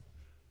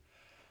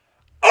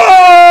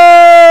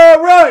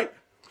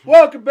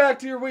Welcome back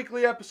to your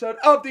weekly episode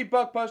of the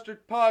Buckbuster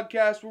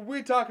Podcast, where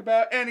we talk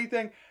about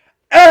anything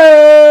and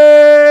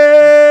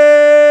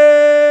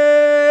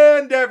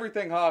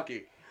everything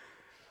hockey.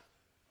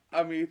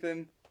 I'm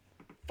Ethan,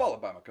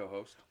 followed by my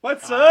co-host.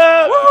 What's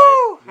up?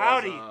 Woo!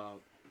 Howdy.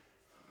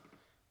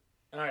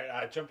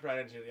 Alright, jump right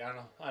into it.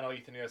 I know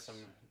Ethan, you have some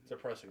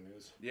depressing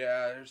news.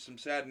 Yeah, there's some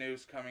sad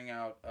news coming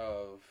out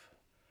of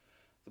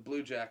the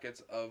Blue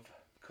Jackets of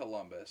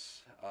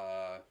Columbus.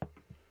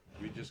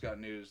 We just got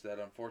news that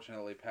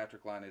unfortunately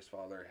Patrik Laine's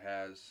father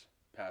has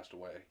passed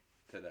away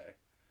today.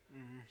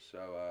 Mm-hmm.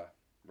 So,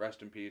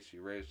 rest in peace. He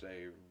raised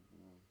a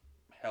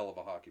hell of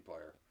a hockey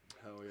player.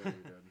 Hell yeah,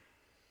 he did.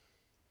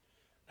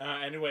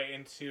 Anyway,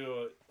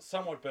 into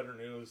somewhat better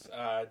news.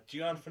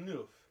 Dion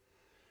Phaneuf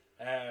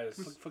has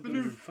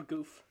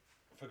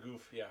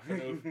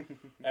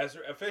has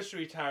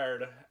officially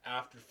retired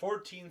after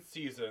 14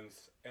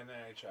 seasons in the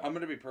NHL. I'm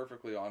going to be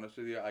perfectly honest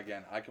with you.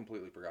 Again, I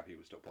completely forgot he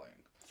was still playing.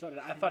 So did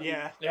I thought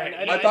Yeah.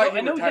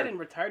 I know he hadn't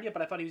retired yet,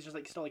 but I thought he was just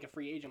still a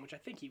free agent, which I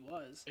think he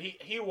was.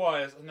 He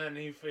was, and then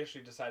he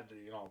officially decided to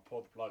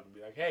pull the plug and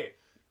be like, hey,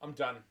 I'm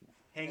done.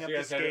 Hang up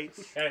the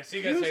skates. Yeah, see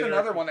you He guys was later.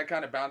 another one that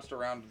kind of bounced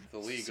around the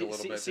league a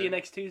little bit. See you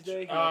next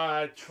Tuesday.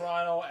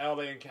 Toronto,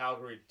 LA, and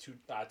Calgary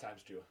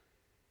times two.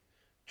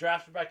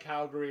 Drafted by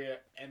Calgary,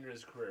 ended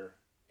his career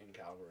in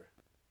Calgary.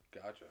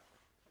 Gotcha.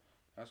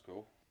 That's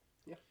cool.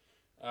 Yeah.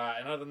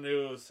 In other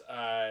news,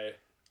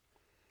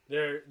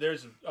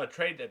 there's a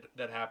trade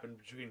that happened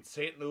between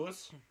St.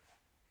 Louis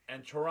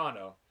and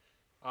Toronto.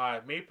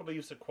 Maple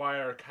Leafs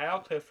acquire Kyle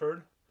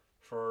Clifford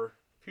for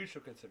future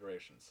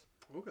considerations.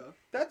 Okay.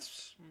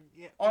 That's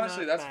Yeah,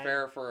 honestly not that's bad.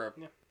 fair for a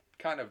Yeah.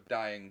 kind of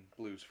dying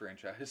Blues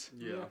franchise.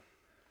 Yeah.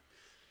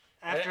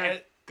 After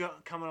I-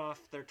 coming off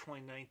their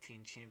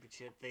 2019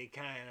 championship, they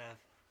kind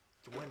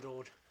of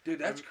dwindled. Dude,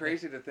 that's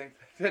crazy to think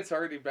that's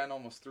already been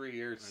almost 3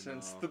 years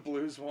since the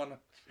Blues won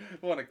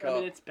a cup. I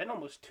mean, it's been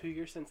almost 2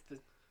 years since the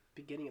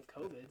beginning of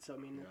COVID, so I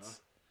mean,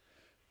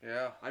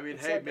 Yeah. I mean,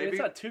 it's hey, not, maybe it's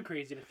not too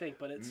crazy to think,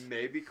 but it's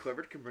maybe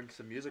Clifford can bring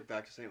some music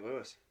back to St.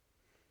 Louis.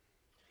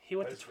 he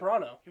went to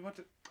Toronto. He went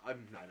to I know.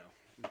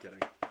 I'm kidding.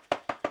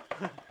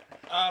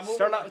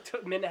 Starting off a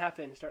minute and a half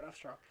in, starting off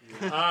strong.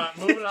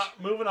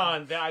 Moving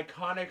on, the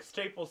iconic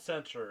Staples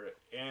Center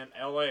in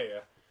LA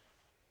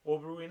will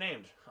be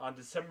renamed on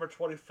December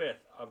 25th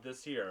of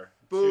this year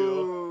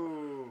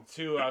Boo!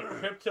 to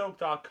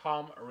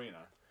Crypto.com Arena,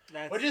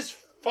 That's, which is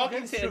I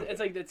fucking it's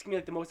stupid. it's gonna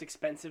be the most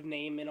expensive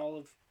name in all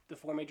of the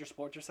 4 major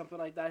sports or something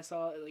like that. I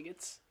saw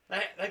it's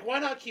Like, why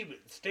not keep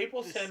it?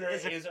 Staples This Center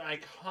is is an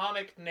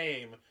iconic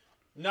name,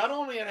 not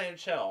only in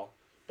NHL,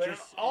 but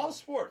Just- in all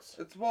sports.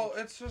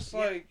 it's just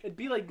like it'd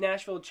be like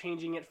Nashville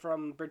changing it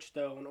from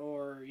Bridgestone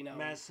or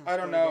Madison I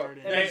don't Square know.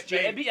 Garden. MSG.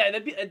 They-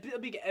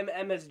 It'd be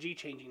MSG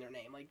changing their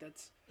name. Like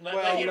that's Like,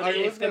 Well, you know, I was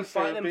if them, gonna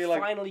say it'd be like-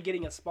 finally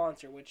getting a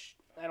sponsor, which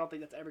I don't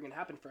think that's ever gonna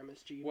happen for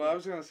MSG. well, I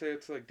was gonna say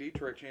it's like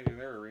Detroit changing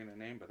their arena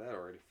name, but that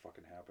already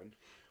fucking happened.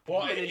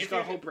 well, they if just got a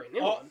you- whole brand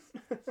new oh,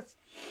 one.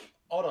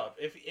 Hold up.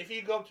 If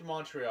you go up to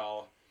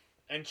Montreal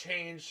and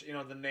change,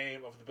 the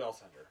name of the Bell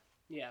Center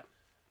Yeah,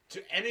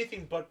 to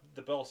anything but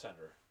the Bell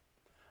Center.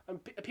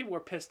 people were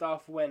pissed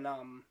off when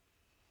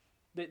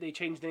they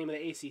changed the name of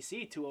the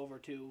ACC over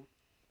to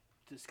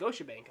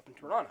Scotiabank up in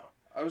Toronto.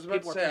 I was about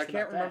People to are say I pissed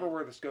can't about remember that.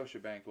 where the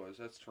Scotiabank was.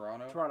 That's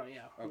Toronto. Toronto,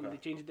 yeah. Okay. They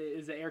changed it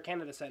is the Air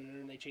Canada Center,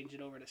 and they changed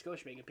it over to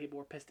Scotiabank, and people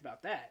were pissed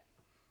about that.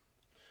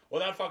 Well,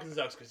 that fucking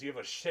sucks because you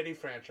have a shitty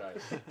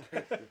franchise.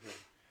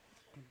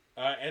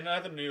 In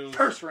other news,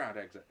 First round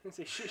exit. It's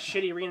a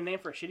shitty arena name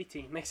for a shitty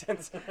team. Makes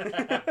sense.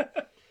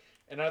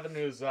 in other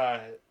news,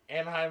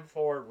 Anaheim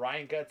forward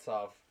Ryan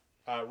Getzlaf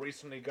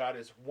recently got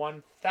his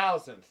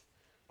 1,000th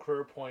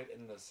career point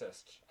in an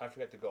assist. I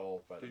forget the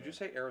goal, but Did you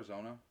say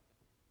Arizona?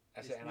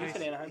 I said You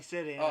said Anaheim. Anaheim. He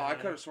said Oh, I Anaheim.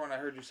 could have sworn I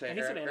heard you say Yeah,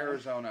 he said Anaheim.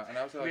 Arizona, and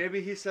I was like,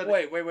 Maybe he said.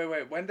 wait.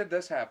 When did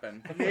this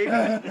happen? Maybe.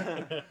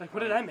 Like, what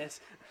did I miss?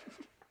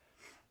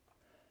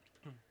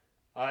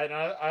 In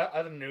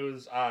other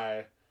news,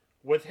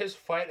 with his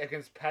fight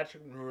against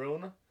Patrick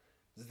Maroon,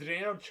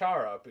 Zdeno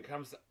Chara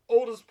becomes the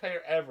oldest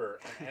player ever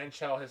in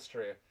NHL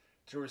history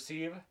to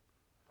receive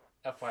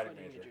a fighting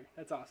major.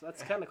 That's awesome.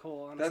 That's kind of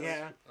cool, honestly.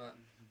 Yeah.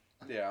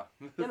 Yeah.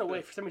 In a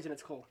way, for some reason,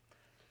 it's cool.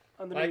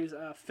 On the Like- news,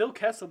 Phil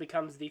Kessel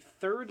becomes the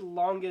third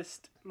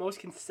longest, most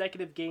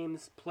consecutive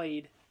games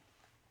played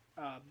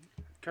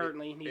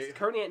currently. He's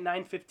currently at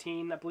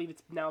 9:15. I believe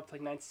it's now up to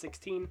like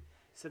 9:16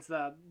 since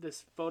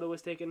this photo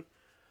was taken.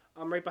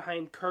 Right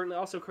behind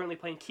currently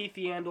playing Keith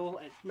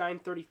Yandel at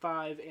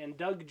 9:35 and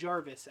Doug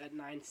Jarvis at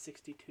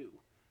 9:62.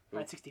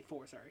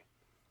 9:64, sorry.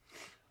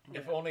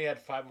 If only he had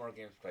 5 more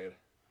games played.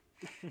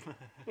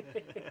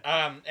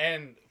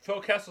 And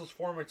Phil Kessel's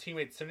former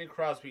teammate Sidney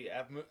Crosby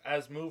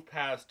has moved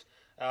past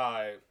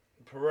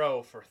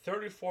Perot for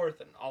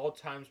 34th in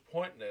all-time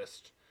point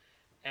list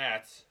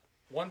at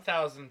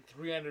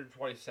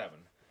 1,327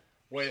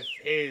 with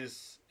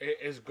his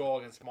goal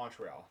against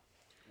Montreal.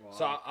 Wow.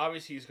 So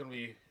obviously he's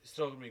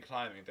still gonna be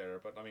climbing there,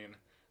 but I mean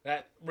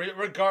that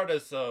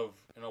regardless of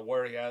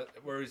where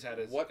he's at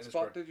his What in his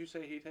spot career. did you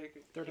say he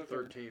take? 33rd.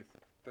 13th.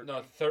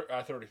 No, 33rd.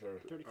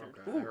 33rd.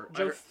 Okay, I Ooh, heard- I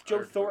Joe, heard- I Joe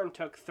heard Thornton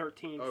took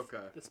 13th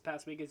Okay. this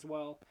past week as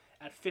well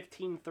at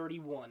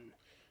 15:31.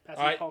 Passing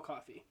Alright. Paul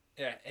Coffey.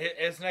 Yeah,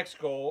 his next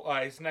goal,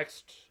 his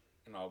next,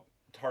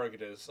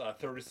 target is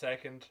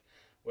 32nd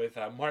with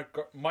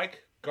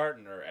Mike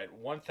Gardner at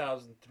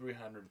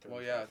 1,330.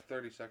 Well, yeah,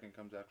 32nd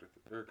comes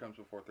comes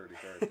before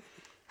 33rd.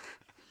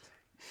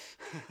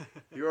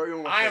 You're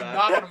almost I am there.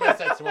 not going to miss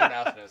that someone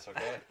else's,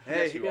 okay?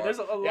 Hey, Yes, you he, are. There's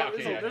a lot. Yeah,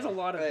 okay, there's a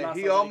lot of. hey, not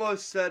he so, like,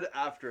 almost said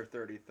after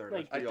 33rd. Like-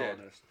 Let's be I did.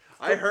 honest.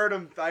 I heard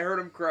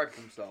him correct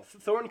himself.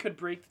 Thornton could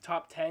break the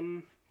top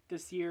 10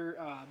 this year.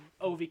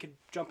 Ovi could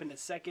jump into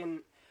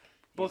second.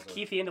 Both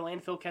Easily. Keith Yandel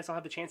and Phil Kessel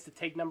have the chance to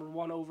take number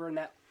one over in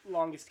that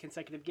longest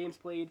consecutive games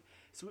played.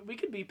 So we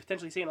could be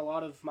potentially seeing a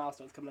lot of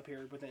milestones coming up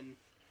here within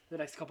the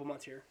next couple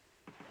months here.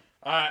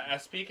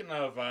 Speaking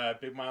of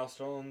big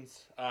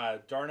milestones,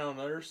 Darnell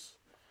Nurse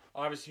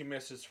obviously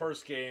missed his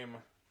first game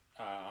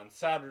on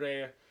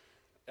Saturday.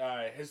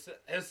 His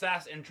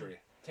last injury.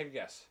 Take a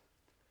guess.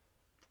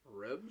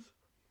 Ribs?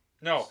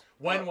 No,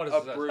 when was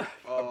a this? bruised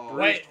Oh.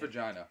 Wait.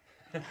 vagina.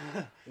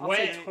 I'll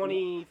say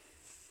When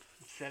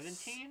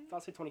 17? I'll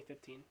say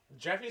 2015.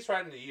 Jeffy's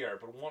right in the year,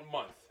 but 1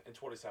 month in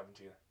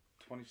 2017.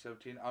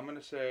 2017. I'm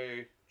gonna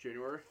say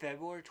January?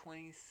 February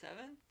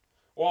 27th?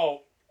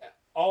 Well,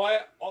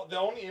 the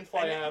only info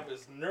I have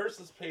is Nurse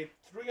has played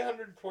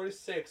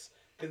 326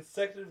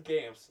 consecutive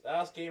games. The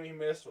last game he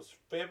missed was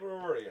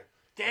February of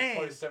Dang.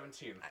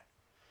 2017.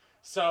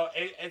 So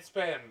it's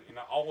been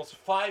almost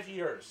 5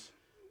 years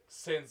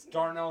since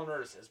Darnell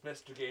Nurse has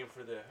missed a game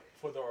for the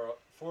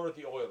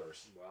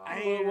Oilers. Wow.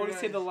 What would you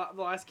say the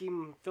last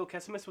game Phil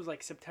Kessel missed was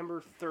like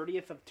September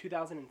 30th of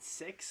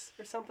 2006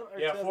 or something? Or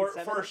Yeah,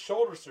 2007? for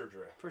shoulder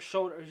surgery. For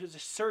shoulder. It was a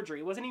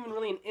surgery. It wasn't even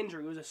really an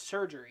injury. It was a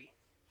surgery.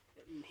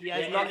 He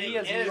has Yeah, not. and He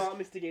has it is- not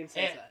missed a game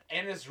since And, that.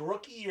 and his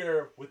rookie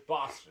year with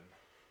Boston.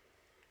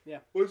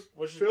 Was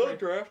Which is Phil pretty-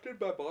 drafted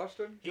by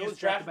Boston? He He was was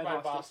drafted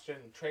drafted by by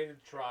Boston,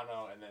 traded to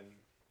Toronto, and then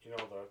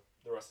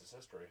the rest is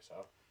history.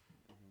 So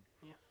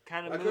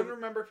Kind I of couldn't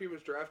remember if he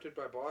was drafted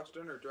by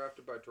Boston or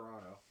drafted by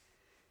Toronto.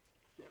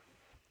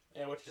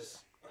 yeah, which is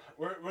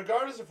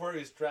regardless of where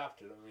he's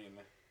drafted, I mean,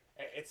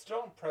 it's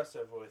still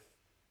impressive with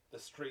the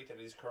streak that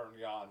he's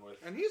currently on with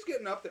And he's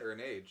getting up there in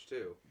age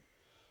too.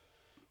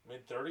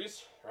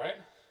 mid-30s, right?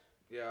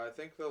 Yeah, I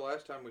think the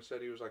last time we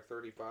said he was like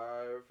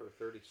 35 or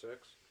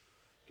 36,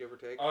 give or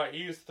take.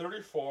 He is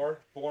 34,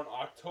 born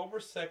October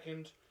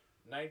 2nd,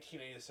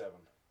 1987.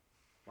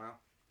 Wow.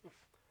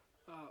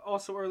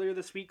 Also earlier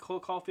this week, Cole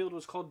Caulfield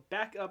was called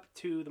back up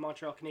to the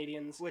Montreal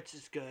Canadiens. which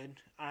is good.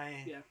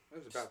 Yeah.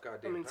 It was about I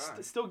goddamn mean,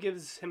 time. still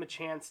gives him a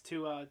chance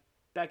to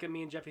back up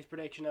me and Jeffy's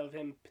prediction of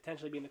him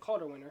potentially being the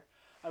Calder winner.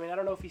 I mean, I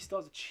don't know if he still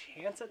has a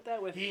chance at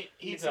that with He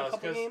missing a does,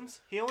 couple 'cause-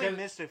 games. He only 'Cause-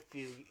 missed a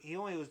few. He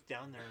only was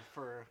down there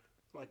for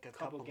like a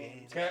Couple couple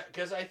games. games.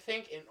 Because I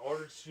think in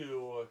order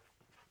to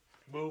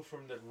move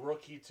from the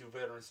rookie to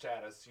veteran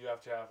status, you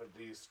have to have at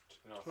least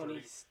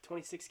 30.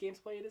 26 games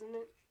played, isn't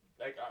it?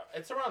 Like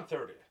it's around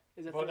 30.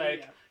 Is it But 30? like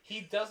Yeah.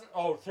 he doesn't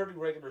 30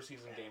 regular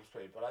season games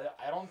played, but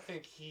I don't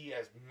think he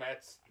has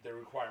met the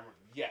requirement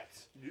yet.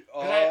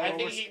 'Cause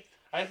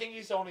I think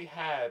he's only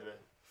had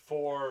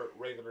 4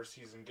 regular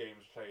season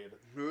games played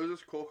Who is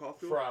this? Cole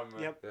Caulfield?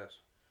 from Yep.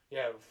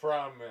 Yes.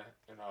 from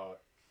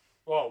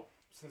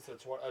since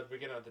the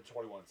beginning of the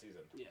 21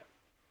 season.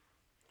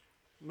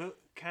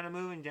 Kind of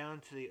moving down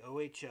to the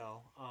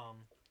OHL.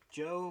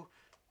 Joe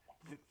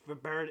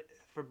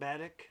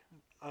Verbatic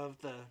of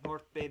the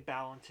North Bay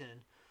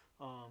Ballantyne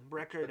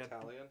record of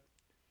Italian.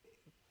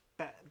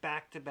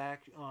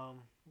 back-to-back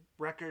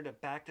record of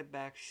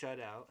back-to-back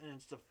shutout, and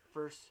it's the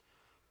first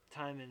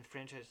time in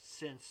franchise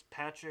since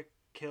Patrick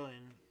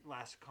Killen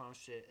last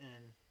accomplished it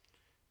in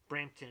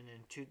Brampton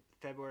in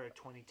February of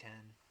 2010.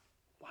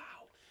 Wow.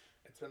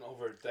 It's been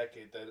over a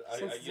decade that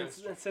a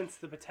youngster Since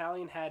the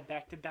battalion had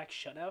back-to-back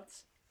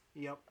shutouts,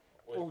 Yep.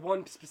 with or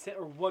one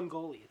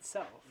goalie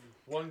itself.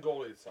 one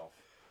goalie itself.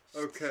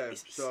 Okay,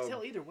 so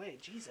Still, either way,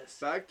 Jesus.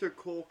 back to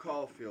Cole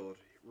Caulfield.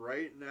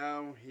 Right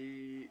now,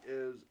 he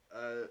is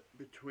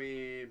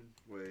between.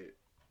 Wait,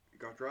 he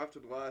got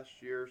drafted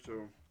last year,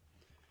 so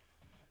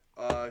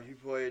he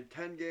played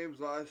 10 games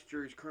last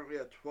year. He's currently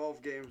at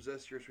 12 games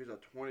this year, so he's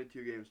at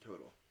 22 games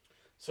total.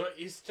 So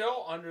he's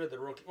still under the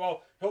rookie.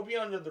 Well, he'll be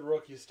under the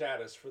rookie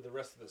status for the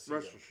rest of the season.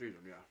 Rest of the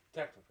season, yeah.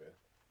 Technically.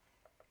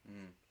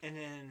 And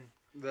then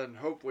Then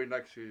hopefully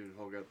next season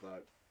he'll get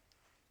that.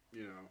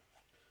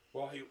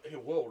 Well, he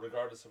will,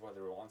 regardless of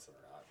whether he wants it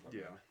or not. I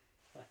mean, Yeah.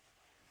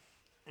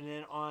 And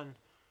then on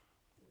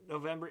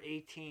November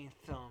 18th,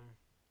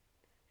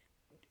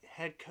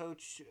 head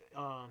coach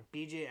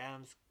BJ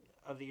Adams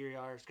of the Erie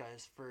Otters got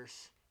his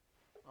first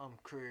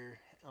career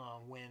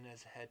win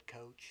as a head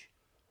coach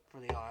for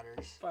the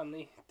Otters.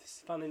 Finally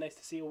nice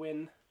to see a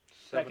win,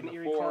 back in the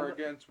Erie 7-4 column.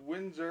 against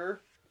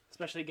Windsor.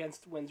 especially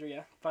against Windsor.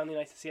 Yeah, finally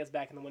nice to see us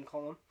back in the win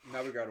column.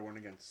 Now we got to win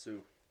against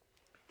Sioux.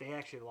 They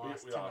actually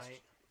lost we lost.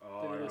 tonight.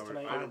 Oh, Did I it lose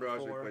tonight? didn't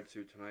realize we 5-4. played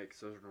Sioux tonight because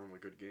those are normally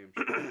good games.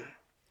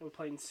 We're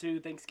playing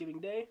Sioux Thanksgiving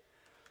Day.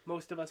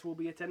 Most of us will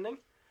be attending,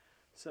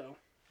 so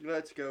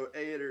Let's go,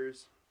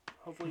 Aiders.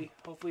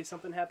 Hopefully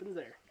something happens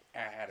there.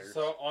 Adders.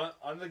 So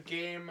on the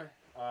game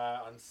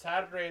on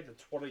Saturday the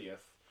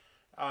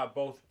 20th,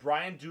 both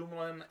Brian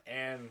Dumoulin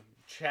and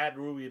Chad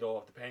Ruhwedel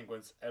of the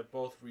Penguins have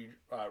both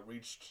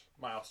reached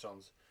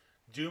milestones.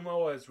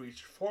 Dumo has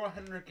reached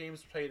 400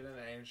 games played in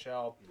the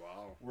NHL,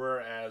 Wow.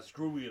 whereas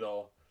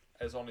Ruhwedel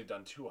has only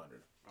done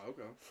 200.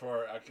 Okay.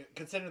 For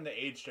considering the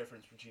age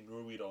difference between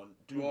Ruhwedel and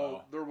Dumo,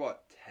 Well, they're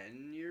what,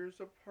 10 years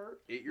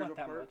apart? 8 years Not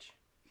that apart?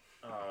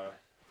 much. uh,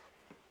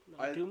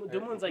 No, I- Dumoulin's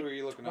who like are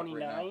you looking up right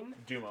now? 29.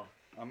 Dumo.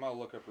 I'm gonna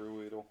look up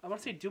Ruhwedel. I want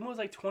to say Dumo's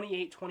like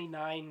 28,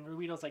 29.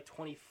 Ruhwedel's like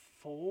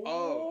 24.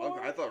 Oh,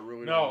 okay. I thought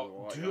really was a No,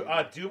 lot younger.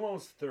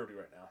 Dumo's 30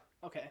 right now.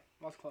 Okay,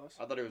 that's close.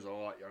 I thought he was a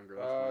lot younger.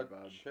 That's my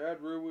bad. Chad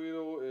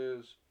Ruhwedel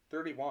is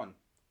 31.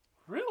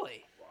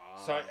 Really?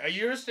 Wow. So a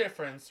year's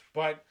difference,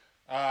 but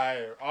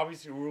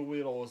obviously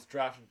Ruhwedel was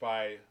drafted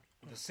by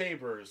the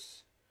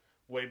Sabres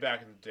way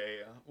back in the day,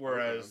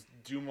 whereas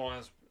Dumo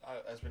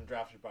has been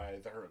drafted by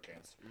the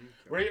Hurricanes.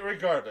 Okay.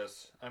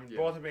 Regardless, Yeah.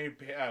 both have made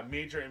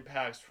major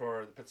impacts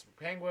for the Pittsburgh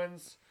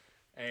Penguins,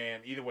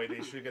 and either way,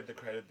 they should get the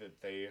credit that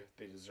they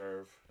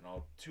deserve. You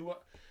know,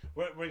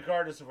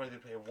 regardless of whether they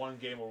play 1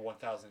 game or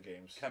 1,000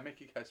 games. Can I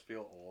make you guys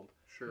feel old?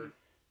 Sure.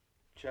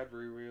 Chad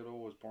Ruhwedel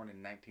was born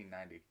in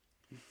 1990,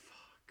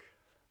 Fuck.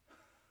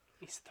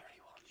 He's 31.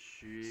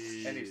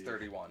 Jeez. and he's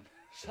 31.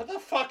 Shut the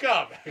fuck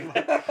up!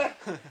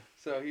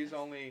 So he's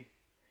only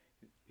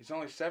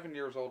 7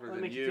 years older Well,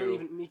 than make you.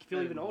 you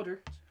feel even And-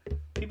 older.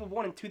 People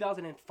born in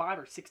 2005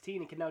 or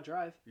 16 and can now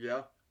drive.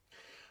 Yeah.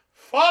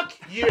 Fuck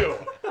you!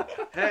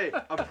 Hey,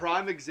 a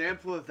prime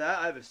example of that.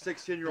 I have a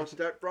 16-year-old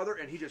stepbrother,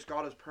 and he just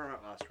got his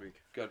permit last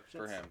week. Good for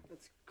That's- him.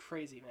 That's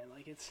crazy, man.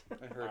 Like it's. It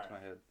hurts Alright. my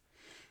head.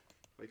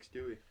 Like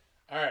Stewie.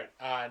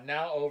 Alright,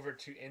 now over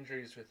to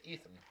injuries with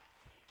Ethan.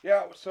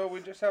 Yeah, so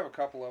we just have a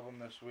couple of them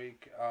this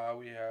week.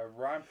 We have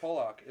Ryan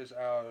Pollock is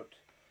out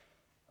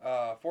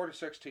 4 to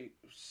 6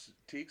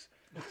 teeks,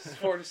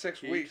 4 to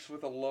 6 weeks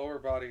with a lower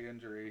body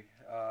injury.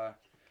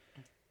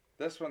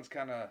 This one's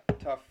kind of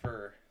tough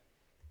for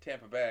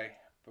Tampa Bay,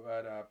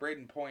 but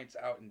Braden Point's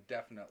out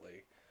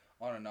indefinitely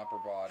on an upper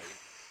body.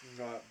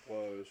 That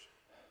blows.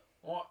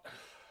 Well,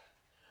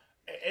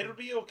 it'll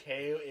be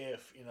okay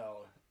if,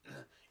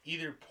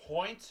 either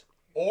Point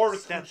or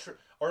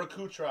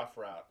Kucherov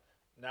are out.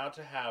 Now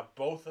to have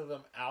both of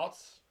them out,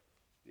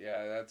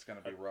 Yeah, that's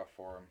going to be rough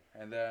for him.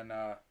 And then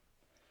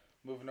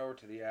moving over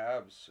to the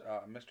Abs,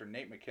 Mr.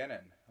 Nate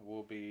McKinnon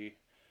will be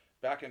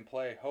back in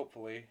play,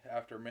 hopefully,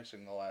 after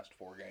missing the last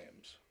 4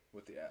 games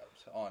with the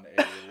Abs on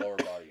a lower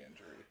body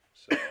injury.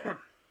 So,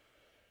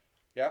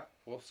 yeah,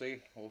 we'll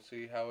see. We'll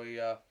see how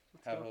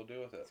he'll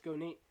do with it. Let's go,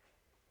 Nate.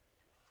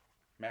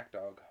 Mac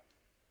Dog.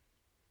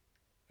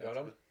 Got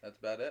him? That's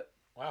about it.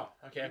 Wow,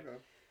 okay.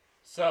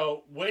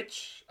 So,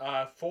 which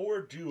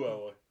forward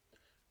duo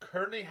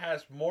currently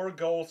has more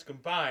goals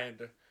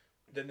combined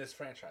than this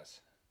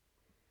franchise?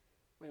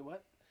 Wait,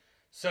 what?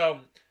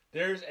 So,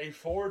 there's a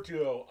forward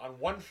duo on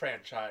one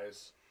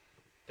franchise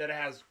that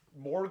has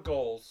more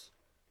goals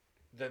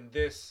than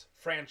this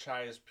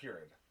franchise,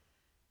 period,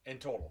 in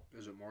total.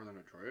 Is it more than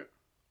Detroit?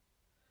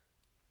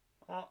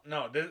 Well,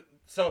 no.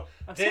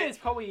 I'm saying it's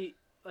probably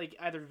like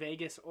either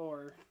Vegas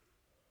or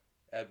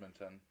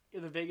Edmonton.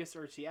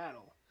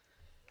 Seattle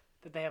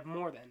that they have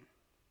more than.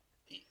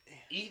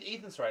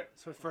 Ethan's right.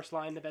 So first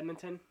line of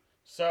Edmonton.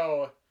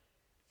 So,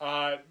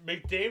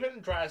 McDavid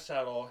and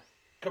Draisaitl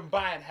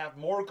combined have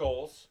more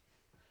goals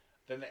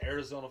than the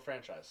Arizona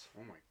franchise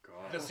Oh my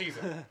god. this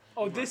season.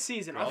 Oh, this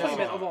season. I thought you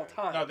meant of all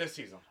time. No, this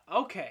season.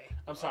 Okay.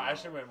 I'm sorry, I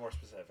should have been more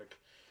specific.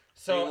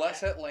 So So,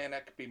 less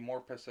Atlantic, be more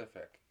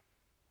Pacific.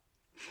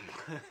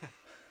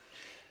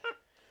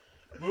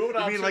 moving You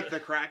on mean to like the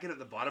Kraken at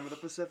the bottom of the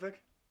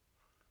Pacific?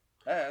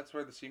 Yeah, that's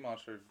where the sea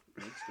monster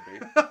needs to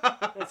be.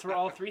 That's where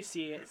all 3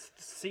 sea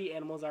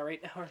animals are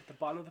right now, at the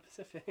bottom of the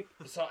Pacific.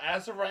 So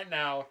as of right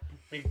now,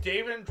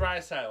 McDavid and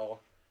Draisaitl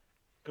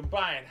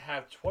combined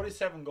have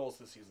 27 goals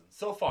this season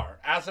so far,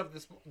 as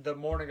of the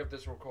morning of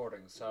this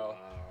recording. So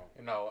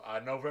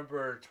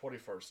November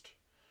 21st,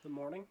 The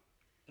morning.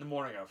 the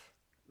morning of,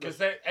 because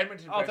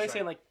Edmonton. Oh, plays they're right.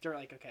 saying like they're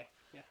like okay.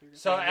 Yeah. You're good.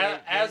 So Yeah,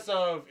 as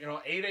of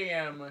 8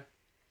 a.m.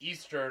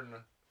 Eastern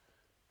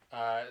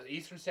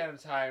Standard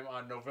Time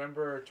on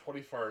November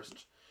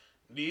 21st,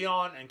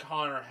 Leon and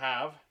Connor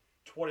have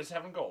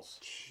 27 goals.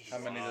 How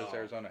many does Wow.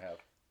 Arizona have?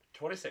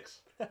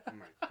 26. Oh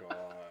my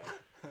god.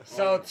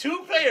 So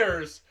 2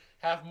 players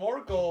have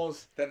more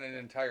goals Then an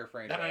entire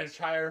than an franchise.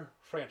 entire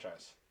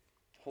franchise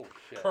Holy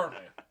shit.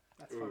 currently,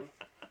 That's funny.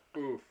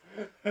 Oof.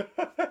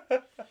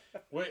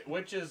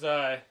 which is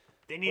They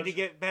need to Which-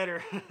 get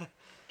better.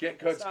 Get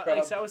good So,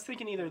 scrub. so I was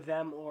thinking either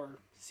them or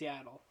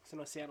Seattle. So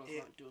no, Seattle's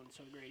not doing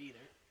so great either.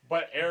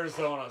 but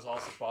Arizona is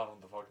also bottom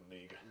of the fucking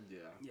league. Yeah.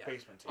 Yeah.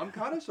 Basement team. I'm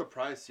kind of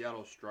surprised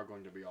Seattle's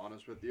struggling, to be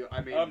honest with you.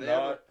 I mean, I'm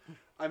not.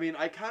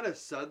 I kind of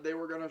said they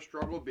were going to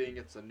struggle, being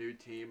it's a new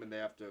team and they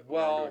have to learn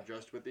Well, to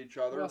adjust with each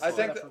other. Well, I so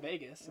think that that- for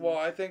Vegas. Well,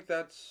 I think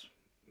that's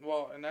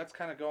and that's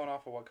kind of going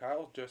off of what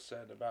Kyle just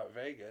said about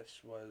Vegas.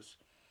 Was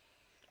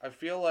I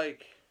feel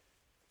like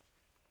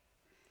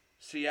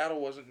Seattle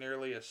wasn't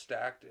nearly as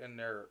stacked in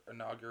their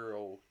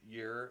inaugural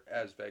year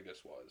as Vegas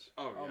was.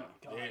 Oh, Oh yeah.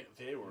 my god.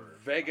 They were.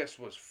 Vegas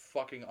was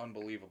fucking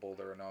unbelievable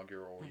their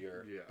inaugural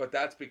year. Yeah. But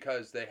that's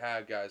because they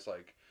had guys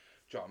like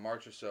John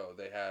Marchessault,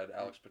 they had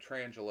Alex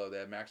Petrangelo, they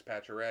had Max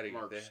Pacioretty,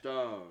 Mark they,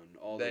 Stone,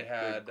 all they the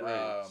had big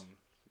grades.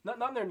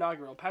 Not in their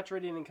inaugural.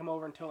 Pacioretty didn't come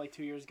over until like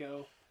 2 years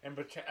ago. And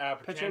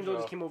Petrangelo Petrangelo.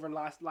 just came over in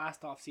last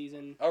off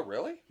season. oh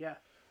really? Yeah.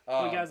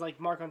 Um, With guys like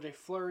Marc-Andre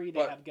Fleury,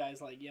 they but- have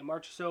guys like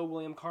Marchessault,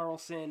 William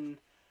Karlsson,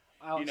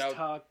 Alex know,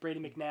 Tuck, Brady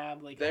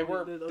McNabb. Like they all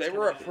were those they kind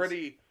were of a guys.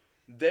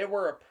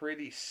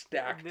 pretty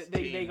stacked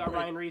They team. got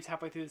Ryan Reeves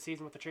halfway through the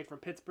season with the trade from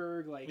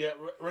Pittsburgh. Like Yeah,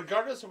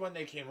 regardless of when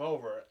they came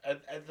over,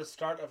 at the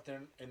start of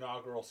their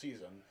inaugural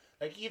season,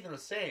 like Ethan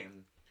was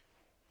saying,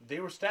 they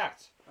were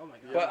stacked. oh my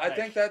god. But I Like-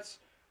 think that's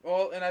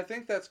and I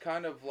think that's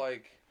kind of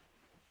like.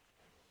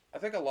 I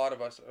think a lot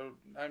of us.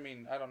 I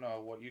mean, I don't know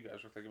what you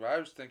guys were thinking, but I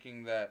was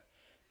thinking that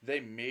they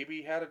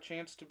maybe had a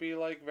chance to be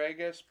like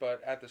Vegas,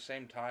 but at the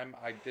same time,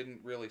 I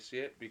didn't really see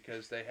it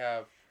because they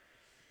have.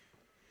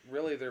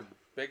 Really, their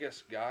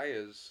biggest guy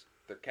is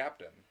their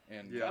captain,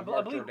 and Yeah. I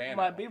Mark believe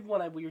Giordano.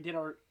 when we did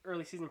our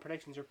early season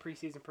predictions or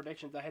preseason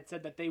predictions, I had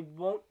said that they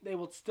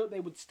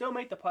would still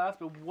make the playoffs,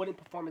 but wouldn't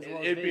perform as well.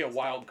 as It'd be a Vegas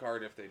wild did.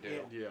 card if they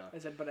do. Yeah. I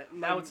said, but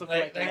now it's looking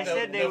Like- like, like I the-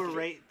 said they the- were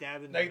right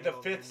dab in the Like the middle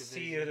of their fifth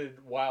division.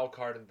 seeded wild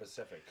card in the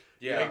Pacific.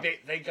 Yeah.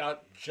 Like they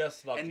got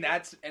just lucky. And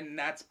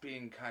that's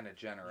being kind of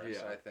generous,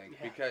 Yeah. I think,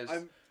 Yeah. because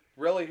I'm-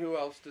 really, who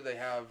else do they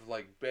have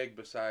like big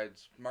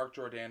besides Mark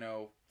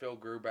Giordano, Phil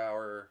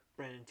Grubauer?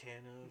 Brendan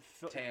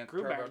Tanev.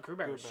 Grubauer's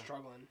Grubauer.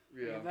 struggling.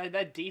 Yeah.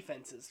 That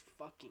defense is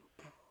fucking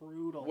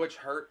brutal. Which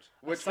hurt,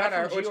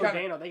 Aside from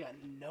Giordano, they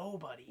got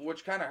nobody.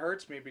 which kind of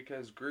hurts me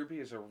because Gruby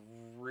is a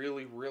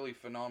really, really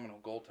phenomenal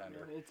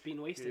goaltender. It's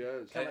being wasted. He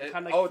is. Kind It-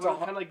 of oh, it's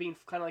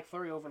a like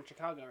Fleury over in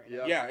Chicago right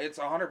now. Yeah. Yeah, it's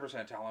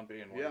 100% talent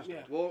being Yeah. wasted.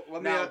 Yeah. Well,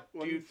 let me. Now,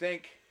 let do you me-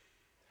 think?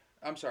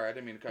 I'm sorry, I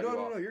didn't mean to cut No, you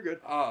no, off. no. You're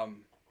good.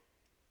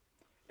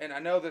 And I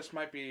know this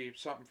might be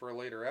something for a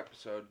later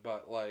episode,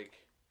 but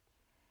like,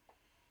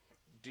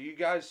 do you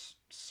guys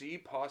see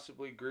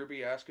possibly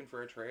Gruby asking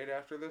for a trade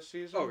after this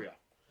season? Oh yeah.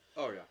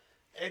 Oh yeah.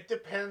 It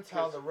depends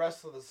how the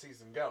rest of the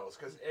season goes.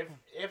 Because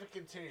if it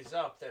continues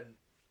up, then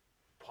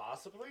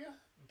possibly.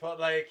 But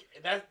like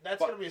that's But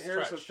gonna be a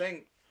here's stretch. the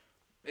thing: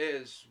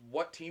 is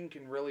what team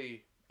can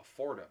really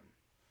afford him?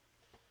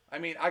 I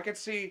mean, I could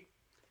see.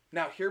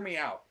 Now, hear me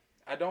out.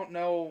 I don't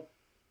know.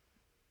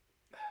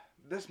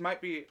 This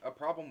might be a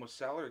problem with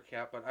salary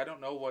cap, but I don't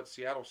know what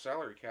Seattle's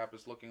salary cap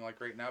is looking like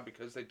right now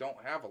because they don't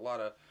have a lot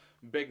of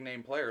big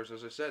name players.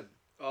 As I said,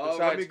 Let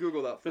Besides- me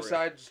Google that for you.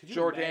 besides Could you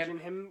Jordan. imagine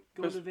him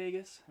going Bes- to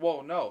Vegas?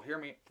 Well, no, hear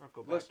me. Or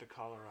go back Listen. to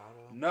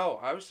Colorado. No,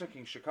 I was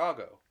thinking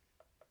Chicago.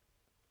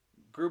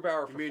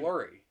 Grubauer You for mean-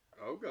 Fleury.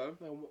 Okay.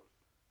 Well,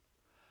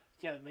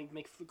 yeah,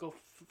 go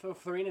throw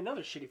Fleury in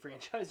another shitty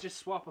franchise. Just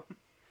swap them.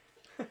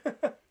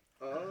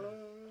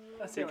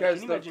 That's it. Because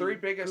can you the imagine three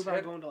biggest Grubauer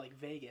hit- going to like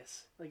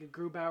Vegas, like a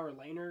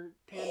Grubauer-Laner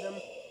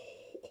tandem.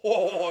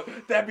 Oh,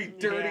 that'd be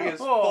dirty Yeah. as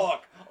Oh.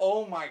 fuck.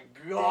 Oh my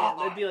Yeah, god.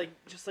 that'd be like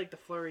just like the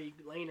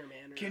Fleury-Laner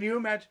man. Can you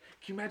imagine?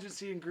 Can you imagine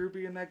seeing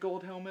Gruby in that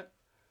gold helmet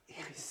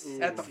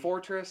Ooh. at the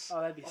Fortress?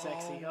 Oh, that'd be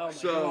sexy. Oh, my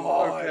So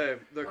God.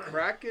 okay, the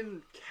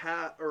Kraken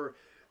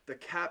the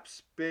cap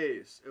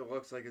space it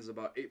looks like is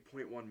about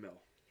 8.1 mil.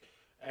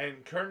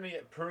 And currently,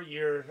 per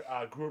year,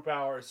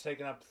 Grubauer is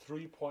taking up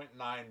 $3.9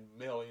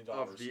 million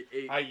Of the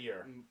a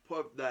year.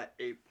 Put that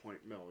 8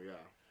 mil, yeah.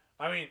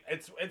 I mean,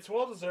 it's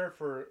well deserved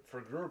for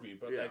Gruby,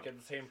 but Yeah. like at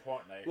the same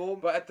point, like, Well,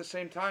 But at the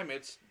same time,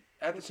 it's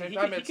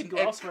He could go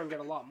elsewhere and get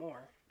a lot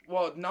more.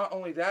 well, not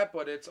only that,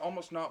 but it's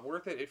almost not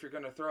worth it if you're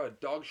going to throw a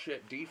dog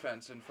shit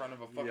defense in front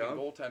of a fucking Yeah.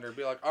 goaltender.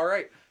 Be like, all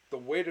right, the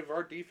weight of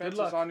our defense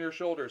Good is luck. on your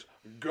shoulders.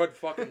 Good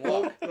fucking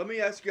well, luck. let me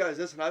ask you guys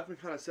this, and I've been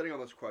kind of sitting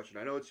on this question.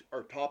 I know it's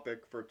our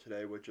topic for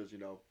today, which is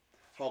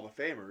Hall of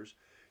Famers.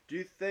 Do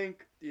you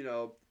think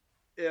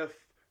if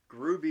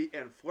Gruby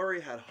and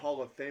Fleury had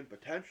Hall of Fame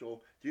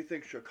potential, do you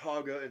think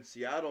Chicago and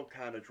Seattle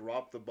kind of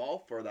dropped the ball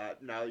for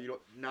that? Now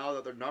now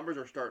that their numbers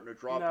are starting to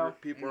drop, No.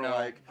 people are No,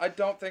 like, I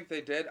don't think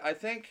they did. I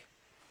think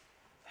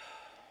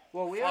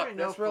Well, we Fuck, already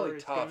know that's really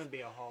Fleury's tough, going to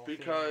be a Hall of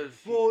because-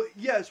 Famer. well,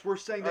 yes, we're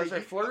saying I that. say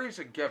Fleury's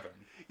a given.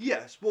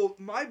 Yes, well,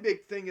 my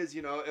big thing is,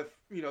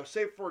 if,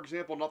 say, for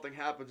example, nothing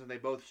happens and they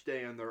both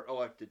stay in their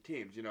elected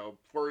teams,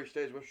 Fleury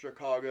stays with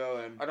Chicago,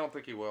 and I don't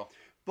think he will.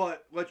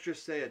 but let's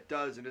just say it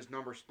does and his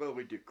numbers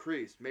slowly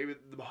decrease. Maybe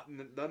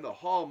then the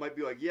Hall might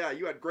be like, yeah,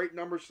 you had great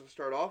numbers to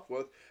start off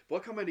with, but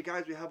look how many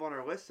guys we have on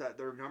our list that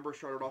their numbers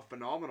started off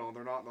phenomenal and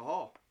they're not in the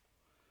Hall.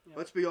 Yeah.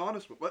 Let's be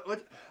honest.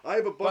 I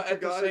have a bunch But at of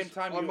the guys same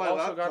time, on you my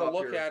also got to laptop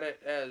look here. at it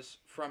as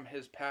from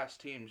his past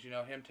teams.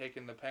 Him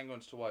taking the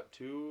Penguins to what,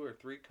 2 or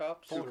 3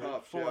 cups? Two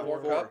cups, Four. yeah,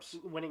 Four cups.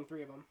 Winning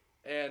 3 of them.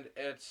 And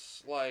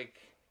it's like,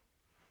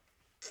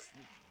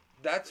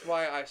 that's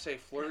why I say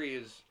Fleury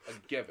is a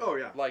given. Oh,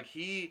 yeah. Like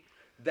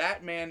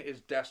that man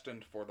is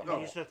destined for the No,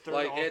 Hall. He's the third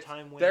like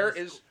all-time winner. there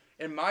is,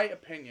 in my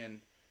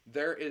opinion,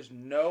 there is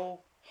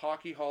no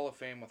Hockey Hall of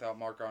Fame without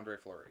Marc-Andre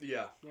Fleury.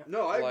 Yeah. Yeah.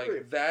 No, I Like agree.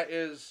 that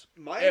is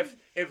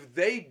if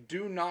they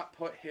do not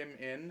put him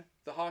in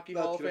the Hockey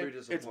That's Hall of gonna Fame, be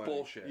it's disappointing.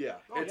 bullshit. Yeah.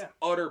 Oh, It's yeah.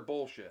 utter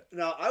bullshit.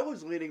 Now, I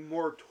was leaning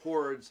more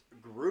towards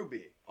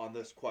Gruby on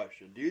this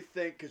question. Do you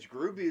think, because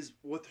Gruby's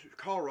with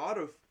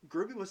Colorado,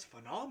 Gruby was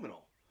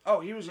phenomenal.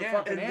 Oh, he was a Yeah,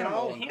 fucking and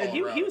animal now- in He,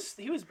 Colorado.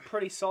 he was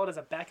pretty solid as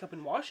a backup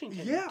in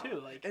Washington Yeah. too.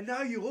 Like And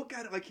now you look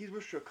at it like he's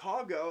with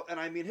Chicago, and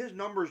I mean, his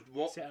numbers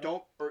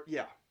Seattle.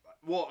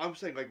 Well, I'm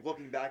saying, like,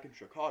 looking back in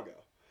Chicago,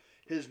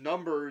 his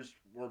numbers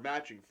were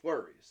matching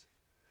Fleury's.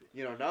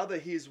 You know, now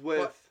that he's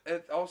with But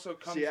it also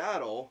comes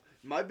Seattle,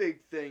 my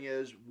big thing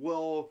is,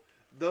 will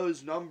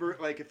those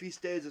numbers, like, if he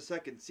stays a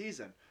second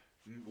season,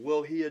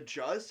 will he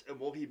adjust, and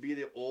will he be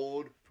the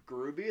old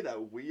Gruby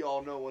that we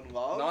all know and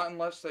love? not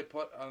unless they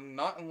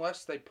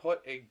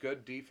put a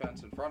good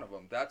defense in front of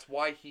him. That's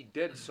why he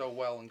did so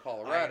well in I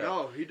Colorado.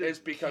 know, he did. Is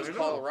because I know.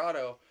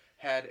 Colorado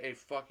had a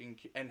fucking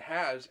and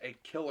has a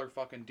killer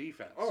fucking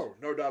defense. Oh,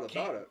 no doubt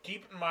about it.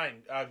 Keep in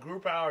mind,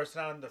 Grubauer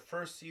signed the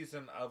first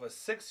season of a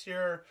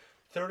 6-year,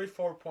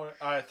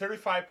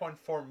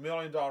 $35.4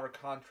 million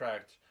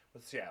contract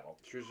with Seattle.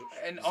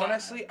 And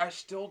honestly, I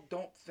still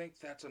don't think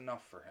that's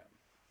enough for him.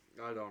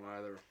 I don't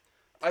either.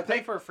 I pay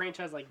think for a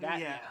franchise like that,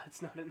 Yeah.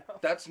 it's not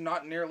enough. that's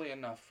not nearly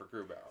enough for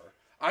Grubauer.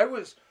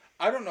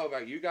 I don't know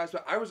about you guys,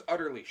 but I was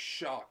utterly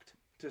shocked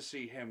to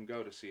see him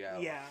go to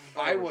Seattle. Yeah.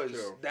 I was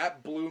too.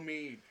 That blew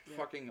me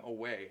fucking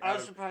away. I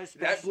was surprised.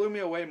 That blew me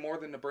away more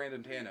than the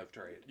Brandon Tanev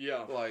trade.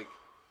 Yeah. Like,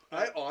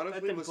 I That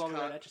honestly didn't was blow me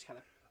away, kind that just kind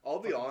of I'll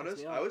be fucking pissed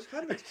honest, me I off. was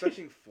kind of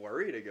expecting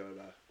Fleury to go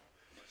to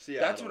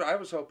Seattle. that's what I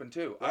was hoping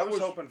too. I That was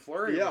was- hoping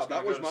Fleury Yeah, was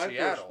that going was to go my to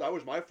Seattle. first. That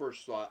was my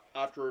first thought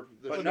after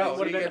the. But would no, have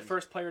been he the had-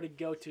 first player to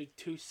go to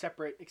 2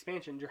 separate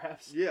expansion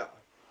drafts, Yeah.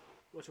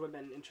 which would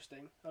have been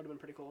interesting. That would have been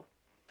pretty cool.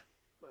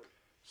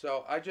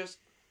 So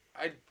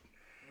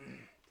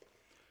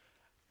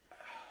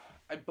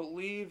I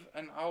believe,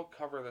 and I'll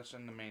cover this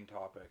in the main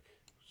topic.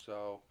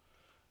 So,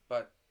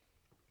 but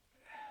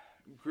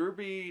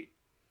Gruby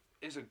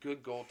is a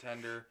good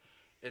goaltender.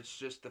 It's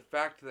just the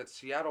fact that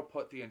Seattle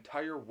put the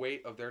entire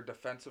weight of their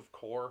defensive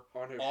core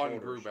On his on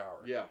shoulders.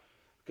 Grubauer. Yeah.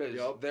 Because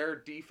Yup. their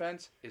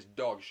defense is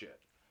dog shit.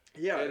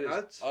 Yeah, It and is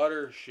that's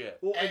utter shit.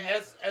 well. And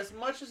as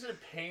much as it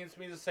pains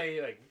me to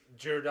say like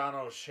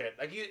Giordano shit,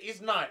 like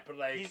he's not, but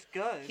like He's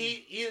good.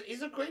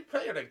 he's a great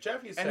player, like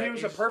Jeffy said. And he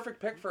was a he's- perfect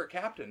pick for a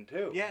captain,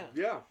 too. Yeah.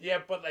 Yeah. Yeah,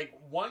 but like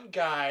one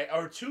guy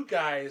or two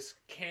guys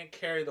can't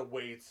carry the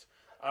weight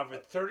of a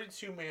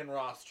 32-man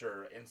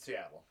roster in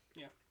Seattle.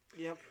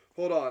 Yep.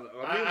 Hold on. Let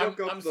me look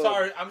up I'm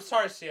the. I'm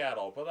sorry,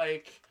 Seattle, but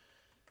like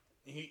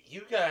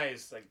you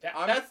guys like that.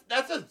 I'm-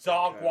 That's a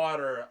dog Okay.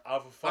 water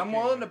of a fucking. I'm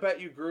willing to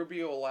bet you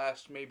Gruby will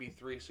last maybe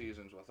 3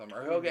 seasons with him.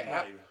 Or he'll get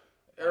Not even.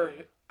 or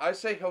I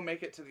say he'll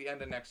make it to the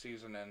end of next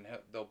season and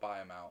they'll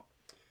buy him out.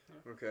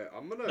 Okay,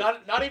 I'm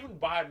gonna. Not even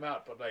buy him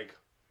out, but like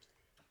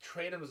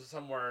trade him to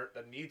somewhere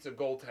that needs a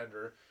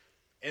goaltender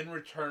in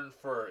return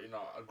for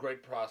a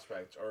great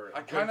prospect or I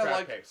good kind of draft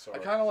like picks or, I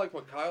kind of like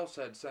what Kyle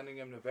said, sending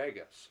him to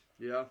Vegas,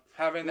 Yeah.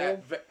 having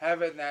that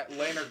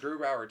Lehner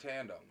Grubauer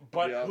tandem.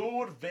 But Yeah. who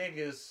would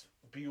Vegas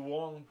be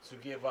willing to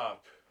give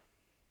up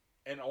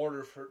in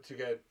order to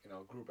get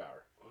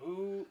Grubauer?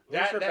 Who's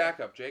That- their that-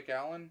 backup? Jake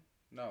Allen?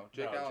 No,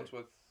 Jake No, Allen's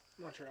with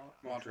Montreal.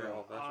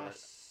 Montreal. That's right.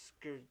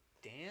 Oscar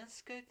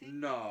Dansk, I think.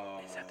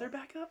 No. Is that their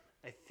backup?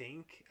 I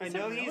think. Is I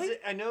know that he's. really?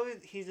 I know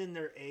he's in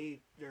their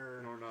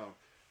their. No.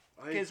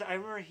 Because I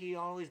remember he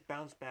always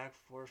bounced back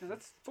for. 'Cause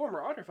that's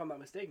former Otter, if I'm not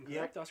mistaken. Yep.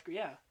 Correct, Oscar?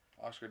 Yeah.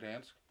 Oscar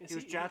Dansk. Is He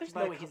was drafted There's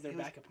by no way a he's their he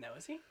was- backup now,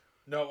 is he?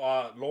 No,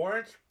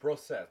 Laurent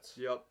Brosset.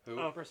 Yep. Who?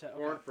 Oh, percent.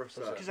 Okay. Warren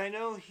Brissett. Because I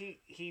know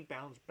he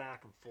bounced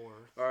back and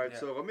forth. All right, Yeah.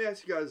 so let me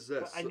ask you guys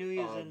this. But I knew he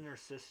was in their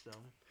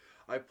system.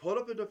 I pulled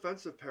up the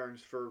defensive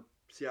pairings for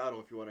Seattle.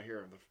 If you want to hear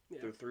them,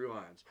 Yeah. the 3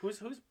 lines. Who's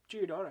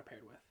Giordano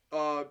paired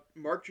with?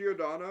 Mark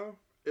Giordano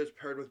is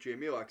paired with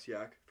Jamie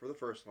Alexiak for the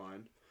first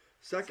line.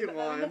 Second I mean,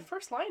 line.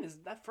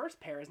 that first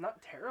pair is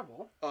not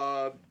terrible.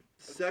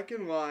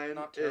 Second line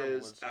Not terrible,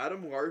 is it's-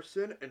 Adam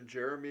Larson and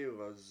Jeremy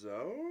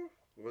Lauzon.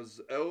 Was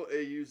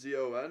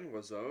Lauzon?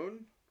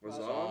 Lazone?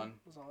 Lazon.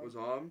 Was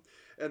on.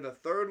 And the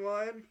third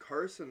line,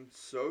 Carson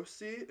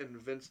Sosi and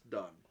Vince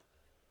Dunn.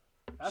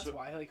 That's So-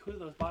 why. Like, who are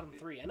those bottom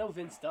 3? I know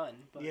Vince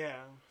Dunn, but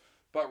Yeah.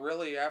 But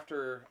really,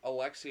 after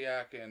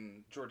Alexiak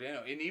and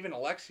Giordano, and even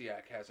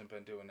Alexiak hasn't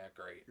been doing that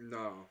great.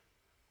 No.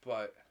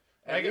 But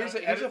Like, he's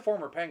a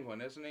former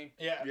Penguin, isn't he?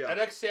 Yeah, Yeah.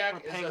 former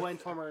Alexiak is Penguin,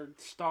 former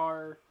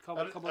Star,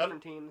 couple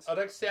different teams.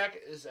 Alexiak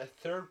is a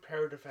third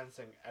pair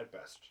defenseman at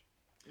best.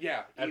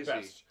 Yeah, At easy.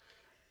 best,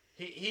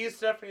 he is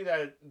definitely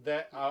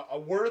that a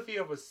worthy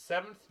of a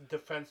 7th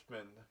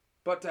defenseman.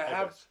 But to At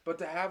have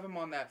best. him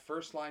on that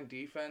first line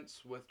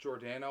defense with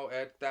Giordano,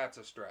 that's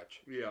a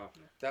stretch. Yeah.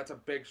 That's a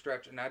big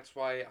stretch, and that's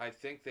why I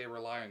think they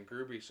rely on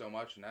Gruby so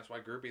much, and that's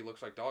why Gruby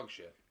looks like dog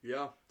shit.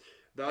 Yeah.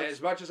 And That's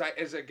as much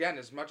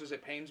as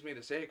it pains me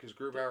to say it, because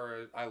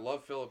Grubauer, I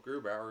love Philip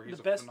Grubauer. He's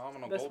The best, a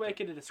phenomenal best way I goaltender.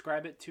 could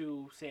describe it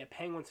to, say, a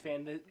Penguins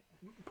fan, that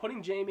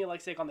putting Jamie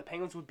Alexiak on the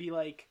Penguins would be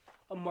like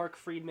a Mark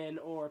Friedman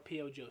or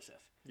P.O. Joseph.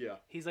 Yeah.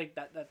 He's like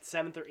that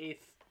 7th or 8th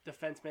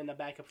defenseman, a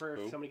backup for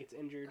Who? if somebody gets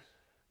injured.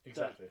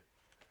 Exactly.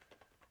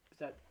 Is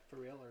that for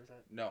real or is that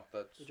No,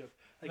 that's a joke?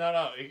 Like,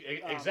 No,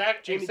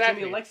 exactly.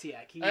 Jamie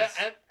Alexiak. He's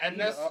And he-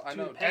 that's I to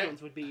know. the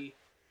Penguins would be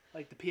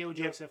like the P.O.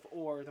 Joseph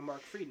or the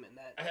Mark Friedman.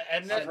 and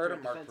I've that, heard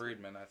of Mark defenseman.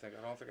 Friedman. I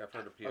don't think I've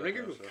heard of P.O. I think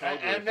it was Joseph.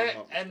 Calgary, and if I'm that,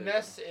 not and mistaken.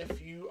 that's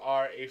if you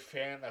are a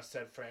fan of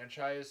said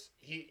franchise,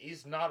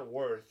 he's not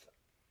worth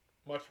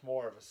much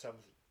more of a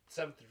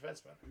seventh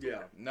defenseman.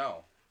 Yeah.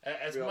 No,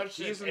 As Yeah. much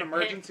he's as an it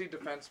emergency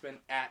defenseman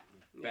at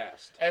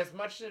best. As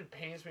much as it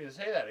pains me to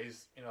say that,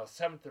 he's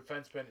 7th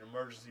defenseman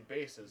emergency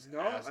basis No,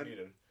 as I'm-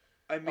 needed.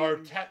 I mean,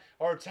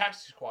 Or a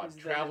taxi squad He's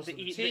the- travels the with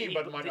the E- team the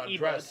but E- might the not E-Bud.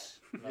 dress.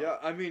 No. yeah,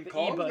 I mean, The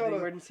Colin's E-Bud, got the a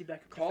emergency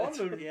backup Colin,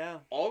 defenseman. Yeah.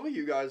 all of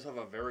you guys have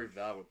a very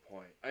valid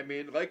point. I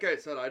mean, like I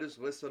said, I just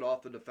listed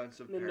off the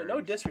defensive pairings.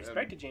 No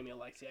disrespect to and- Jamie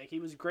Alexiak. He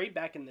was great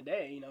back in the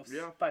day,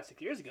 Yeah. 5-6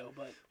 years ago.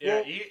 But Yeah,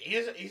 Well-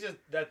 he's just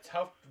that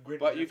tough, gritty.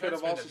 But you could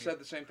have defenseman also that said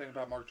the same thing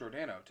about Mark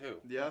Giordano too.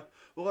 Yeah.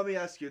 Well, let me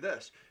ask you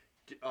this: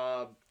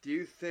 do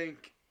you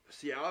think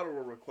Seattle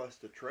will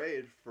request a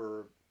trade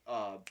for?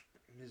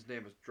 His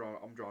name is drawn.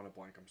 I'm drawing a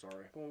blank. I'm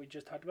sorry. the one we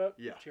just talked about,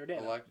 Yeah.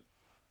 Giordano.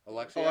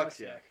 Alexiak?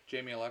 Alexiak.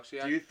 Jamie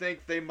Alexiak? Do you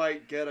think they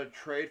might get a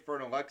trade for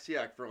an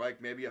Alexiak for like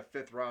maybe a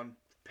 5th round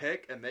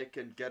pick, and they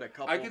can get a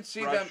couple I could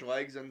see fresh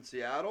legs in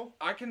Seattle?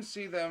 I can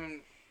see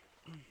them.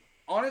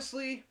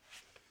 Honestly,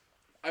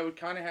 I would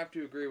kind of have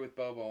to agree with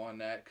Bobo on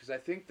that because I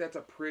think that's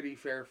a pretty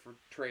fair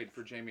trade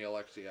for Jamie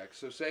Alexiak.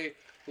 So say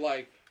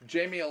like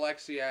Jamie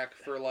Alexiak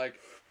for like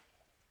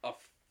a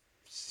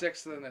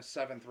 6th and a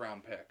 7th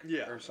round pick,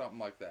 Yeah. or something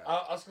like that.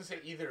 I was gonna say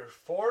either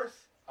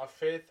 4th, a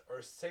 5th, or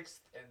 6th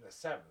and the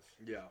 7th.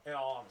 Yeah. In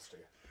all honesty,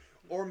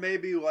 Or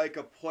maybe like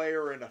a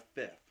player in a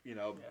 5th.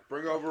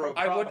 Bring over a.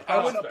 I would- A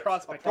prospect.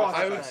 prospect.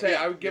 I would say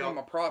Yeah, I would give you him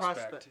know, a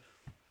prospect. Prospect.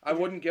 I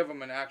wouldn't give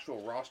him an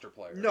actual roster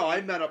player. No,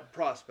 I meant a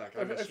prospect.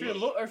 I If missed you're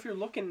it. if you're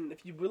looking,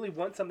 if you really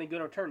want something good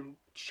in return,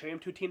 trade him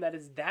to a team that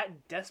is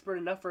that desperate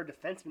enough for a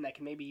defenseman that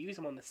can maybe use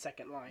him on the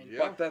second line. Yeah.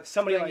 But that's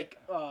Somebody thing-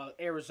 like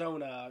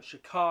Arizona,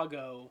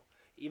 Chicago,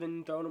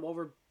 even throwing him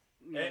over.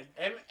 You know,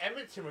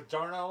 Edmonton with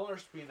Darnell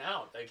Nurse being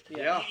out, like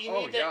Yeah. you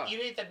Oh, need yeah. You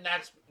need the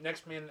next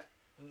man.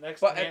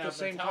 But man at the up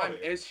same time,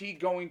 mentality. is he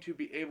going to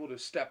be able to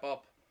step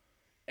up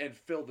and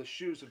fill the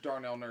shoes of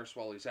Darnell Nurse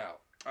while he's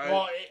out?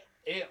 Well,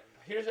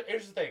 here's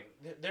the thing.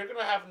 They're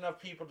gonna have enough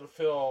people to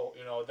fill,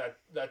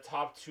 that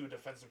top 2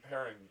 defensive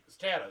pairing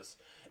status.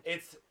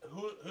 It's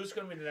who's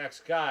gonna be the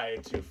next guy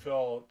to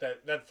fill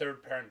that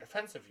 3rd pairing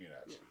defensive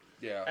unit.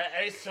 Yeah.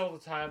 And it's still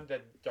the time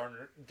that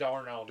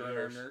Darnell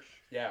Nurse. Nurse.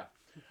 Yeah,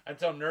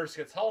 until Nurse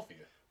gets healthy.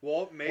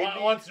 Well, maybe.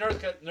 Once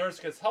Nurse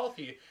gets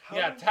healthy,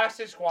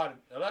 taxi squad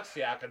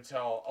Alexiak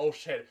until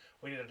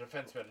we need a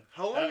defenseman.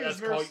 How long Let's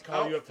is Nurse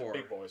call you out up to for? the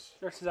big boys.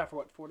 Nurse is out for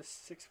what, 4 to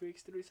 6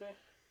 weeks? Did we say?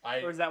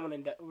 Or is that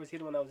one was he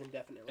the one that was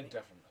indefinitely?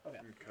 Indefinite. Okay.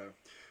 Okay.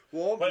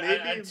 Well, But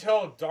maybe.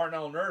 until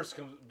Darnell Nurse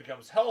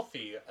becomes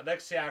healthy,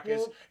 Alexiak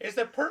Well- is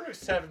the perfect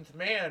 7th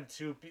man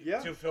to Yeah.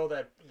 to fill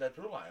that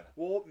blue line.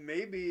 Well,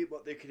 maybe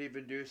what they could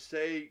even do,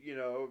 say,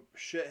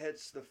 shit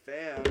hits the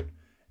fan,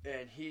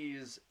 and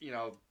he's,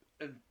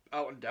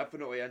 out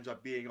indefinitely, ends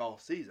up being all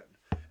season.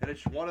 And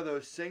it's one of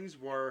those things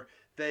where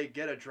they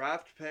get a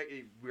draft pick,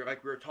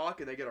 like we were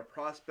talking, they get a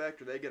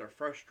prospect or they get a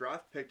fresh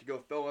draft pick to go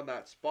fill in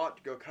that spot,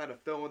 to go kind of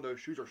fill in those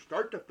shoes or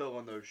start to fill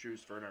in those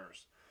shoes for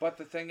Nurse. But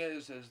the thing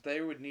is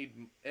they would need,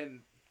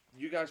 and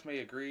you guys may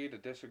agree to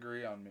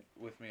disagree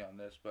with me on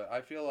this, but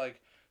I feel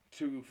like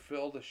to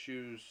fill the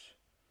shoes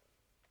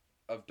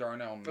of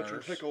Darnell But you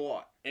Nurse, take a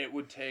lot. it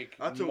would take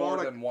That's a more lot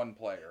of- than one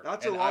player.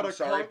 that's and a lot I'm of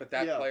sorry, con- but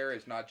that yeah. player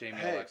is not Jamie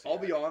Hey, Alexiak. I'll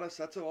be honest,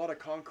 that's a lot of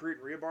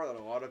concrete rebar that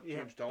a lot of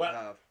teams don't But-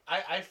 have.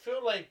 I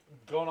feel like,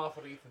 going off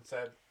what Ethan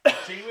said,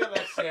 Jamie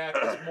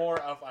Alexiak is more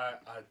of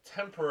a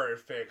temporary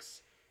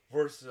fix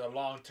versus a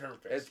long-term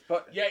fix.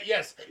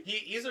 Yes,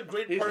 he's a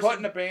great He's person.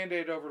 putting a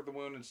Band-Aid over the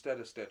wound instead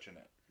of stitching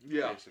it.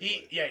 Yeah.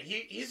 Basically.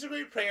 He's a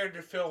great player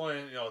to fill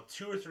in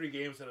 2 or 3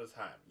 games at a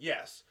time.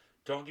 Yes,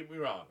 don't get me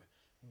wrong,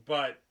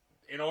 but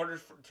in order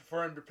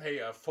for him to play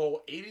a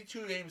full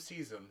 82-game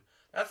season,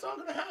 that's not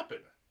going to happen.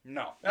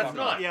 No. That's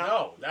no, not. Yeah.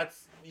 No,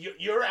 that's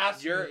you're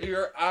asking.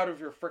 You're out of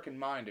your freaking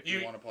mind if you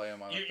You- want to play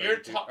him on, you're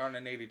on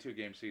an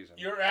 82-game season.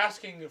 You're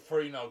asking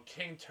for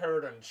King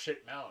Turd and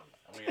Shit Mountain.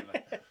 I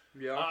mean,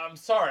 Yeah. I'm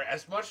sorry.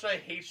 As much as I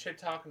hate shit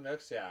talking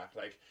Alexiak,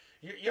 like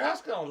you're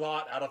asking a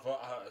lot out of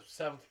a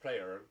 7th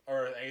player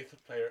or an 8th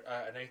player,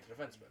 an 8th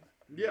defenseman.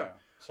 Yeah.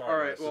 Sorry. All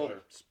right. guys. Well,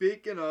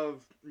 speaking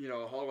of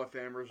Hall of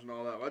Famers and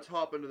all that, let's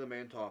hop into the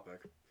main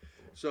topic.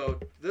 So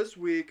this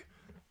week,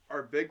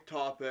 our big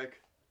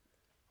topic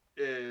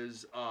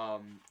is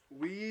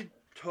we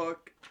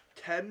took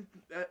 10.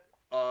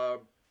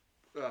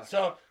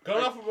 So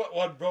going off of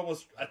what Bro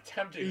was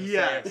attempting to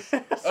Yes.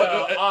 say.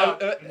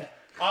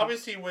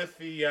 Obviously, with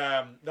the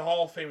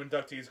Hall of Fame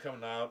inductees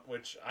coming out,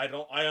 which I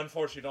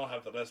unfortunately don't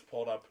have the list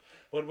pulled up,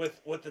 but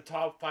with the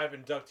top 5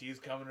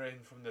 inductees coming in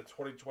from the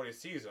 2020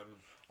 season,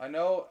 I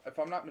know, if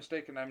I'm not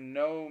mistaken, I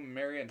know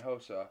Marian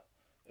Hossa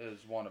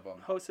is one of them.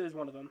 Hossa is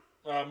one of them.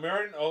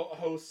 Marion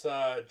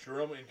Hossa,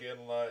 Jerome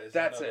Iginla is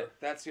That's another. it.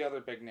 That's the other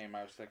big name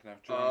I was thinking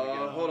of. Jerome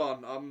McGinley. Hold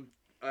on.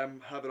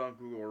 I'm have it on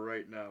Google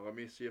right now. Let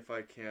me see if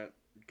I can't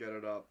get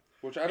it up.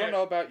 Which I don't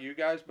know about you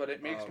guys, but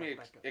it makes me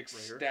Right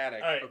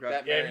ecstatic. All right, okay.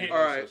 That Yeah, Marion he-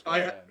 All right, Hossa's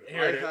going in.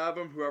 Here I it is. have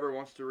them. Whoever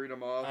wants to read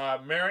them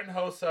off. Marion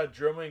Hossa,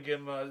 Jerome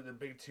Iginla, the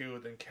big two,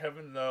 then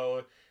Kevin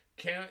Lowe,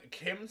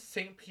 Kim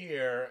St.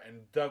 Pierre,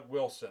 and Doug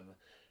Wilson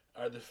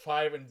are the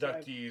 5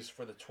 inductees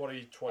for the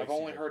 2020 I've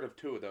only season. heard of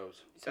 2 of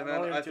those. So and I'm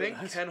then only I doing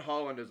think those. Ken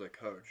Holland is a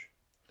coach.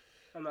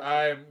 I'm not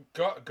I'm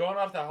going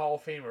off the Hall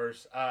of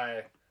Famers.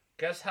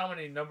 Guess how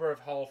many number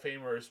of Hall of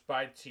Famers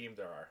by team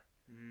there are?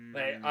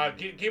 Like,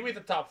 give me the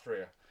top 3.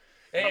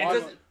 It Mon-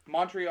 doesn't-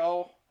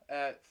 Montreal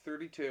at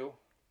 32.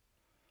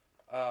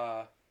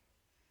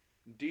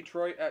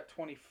 Detroit at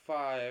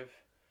 25.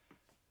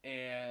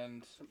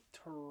 And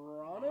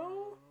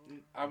Toronto.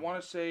 I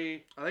want to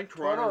say I think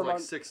Toronto Toronto's or like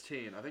Mon-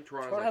 16. I think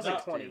Toronto's Toronto like has like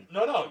 16.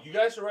 20. no, you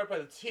guys are right by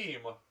the team,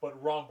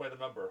 but wrong by the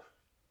number.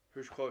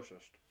 Who's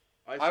closest?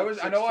 I know I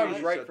was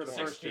 16, right you for the said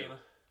first 16. 2.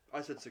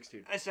 I said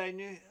 16. I said I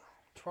knew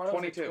Toronto's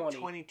 22. 20.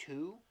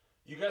 22.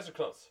 You guys are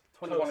close.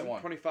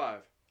 21. 25.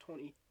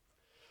 20.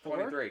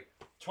 23.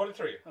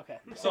 23. Okay.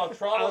 So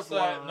Toronto's I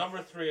was wrong.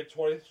 number 3 at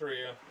 23,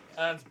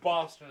 and it's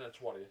Boston at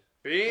 20.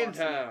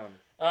 Beantown.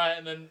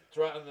 And then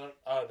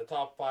the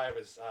top 5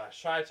 is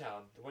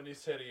Chi-Town, the Windy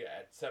City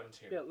at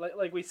 17. Yeah,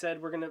 like we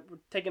said, we're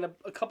taking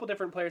a couple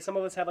different players. Some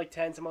of us have like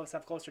 10. Some of us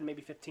have closer to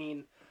maybe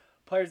 15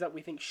 players that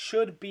we think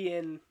should be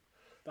in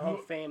the Hall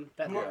of Fame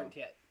that who- aren't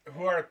yet.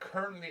 Who are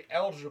currently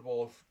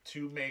eligible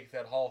to make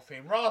that Hall of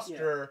Fame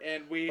roster.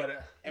 And we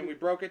But,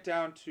 broke it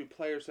down to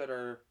players that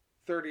are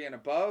 30 and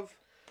above.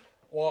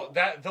 well,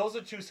 those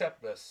are 2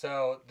 separate lists.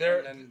 So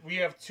And we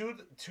have two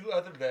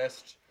other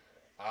lists.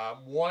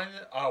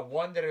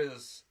 One that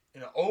is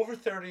over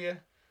 30.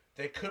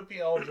 They could be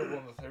eligible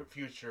in the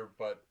future,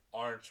 but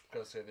aren't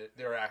because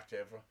they're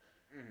active.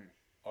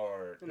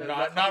 Or And then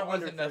not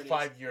under within the 30s.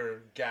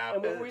 5-year gap.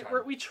 And over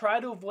time. we try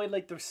to avoid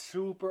like the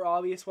super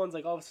obvious ones.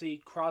 Like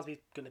obviously Crosby's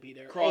gonna be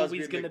there. Crosby,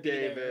 Ovi's gonna be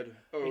there. McDavid,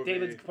 Ovi.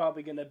 McDavid's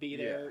probably gonna be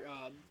there.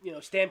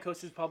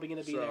 Stamkos is probably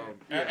gonna be So, there.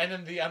 yeah. And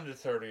then the under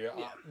 30,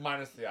 Yeah.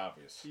 minus the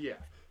obvious. Yeah.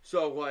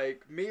 So,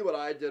 like, me, what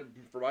I did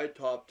for my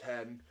top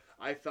 10,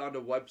 I found a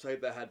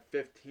website that had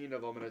 15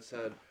 of them, and it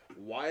said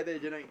why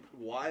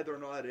they're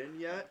not in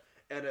yet,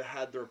 and it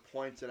had their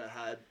points, and it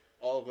had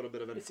all a little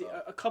bit of You see,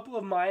 info. a couple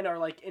of mine are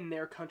like in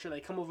their country.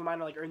 Like some of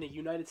mine are like in the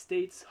United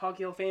States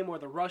Hockey Hall of Fame or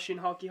the Russian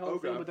Hockey Hall of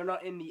Okay. Fame, but they're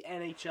not in the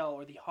NHL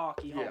or the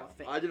Hockey Hall Yeah, of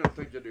Fame. I didn't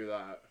think to do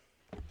that.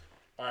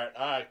 All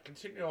right,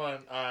 continue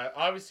on.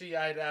 Obviously,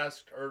 I had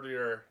asked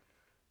earlier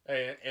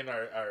in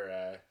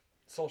our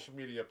social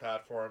media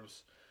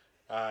platforms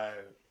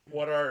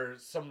what are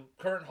some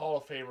current Hall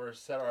of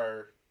Famers that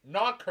are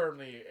not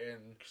currently in.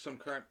 Some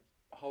current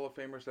Hall of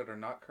Famers that are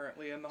not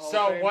currently in the Hall of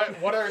So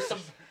Fame. what are some?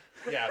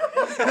 Yeah,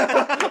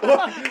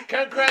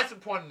 congrats on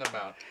pointing them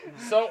out.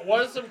 So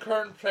what are some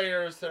current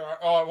players that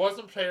are? What are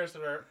some players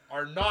that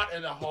are not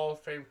in the Hall of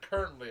Fame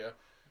currently,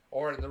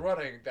 or in the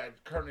running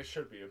that currently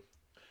should be?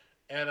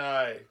 And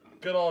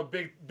good old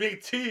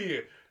Big T,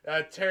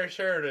 Terry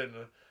Sheridan,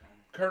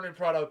 currently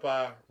brought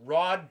up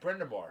Rod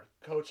Brindamore,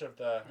 coach of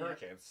the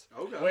Hurricanes.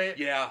 Okay.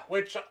 Yeah.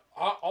 Which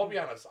I'll be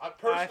honest,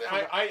 personally,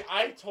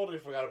 I totally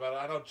forgot about it.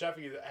 I know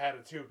Jeffy had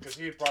it too because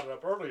he brought it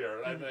up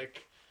earlier, and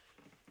like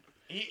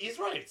he's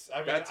right. I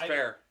mean, That's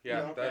fair.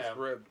 Yeah, Yeah. that's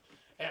Yeah. rib.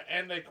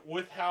 and like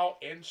with how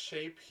in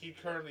shape he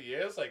currently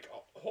is, like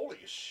holy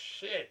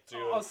shit, dude.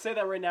 I'll say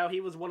that right now. He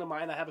was one of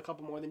mine. I have a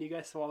couple more than you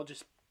guys, so I'll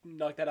just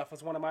knock that off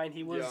as one of mine.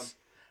 He was,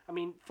 Yeah. I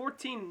mean,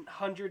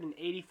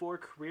 1,484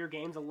 career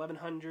games,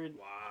 1,100,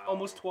 Wow.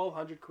 almost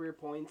 1,200 career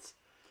points.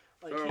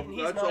 Like So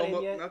he's that's, not in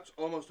almost, yet. that's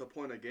almost a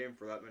point a game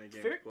for that many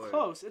games Very played.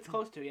 close. It's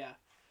close to, yeah.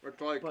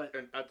 It's like, But-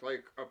 at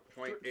like a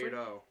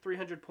 .80.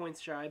 300 points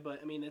shy,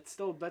 but I mean,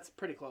 that's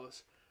pretty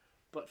close.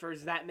 But for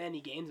that many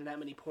games and that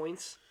many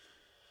points,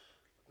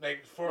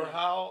 Like for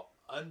how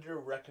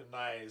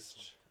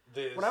under-recognized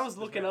this. when I was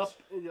this looking man up,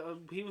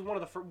 he was one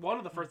of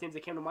the first names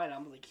that came to mind. I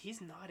was like,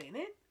 he's not in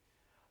it.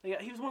 Like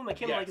he was one that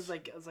came to Yes.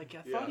 I was like,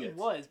 I Yeah. thought he Yes.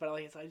 was, but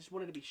I just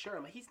wanted to be sure.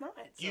 I'm like, he's not.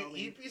 So, I mean,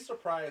 You'd be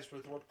surprised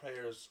with what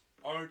players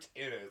aren't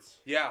in it.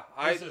 Yeah,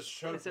 This is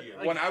should Is it be.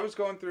 like- when I was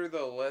going through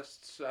the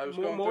lists, I was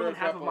going more through than a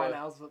half of couple mine.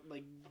 I was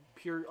like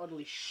pure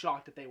utterly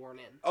shocked that they weren't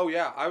in. Oh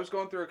yeah, I was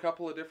going through a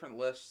couple of different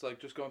lists, like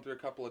just going through a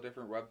couple of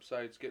different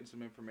websites, getting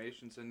some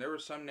information, and there were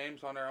some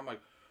names on there. I'm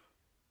like,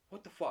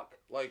 what the fuck?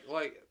 Like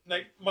like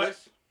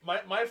this-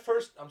 my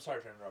first. I'm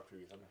sorry to interrupt you,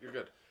 Ethan. You're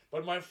good.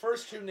 But my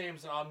first 2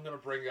 names that I'm gonna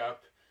bring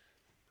up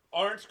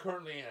aren't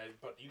currently in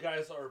it, but you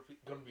guys are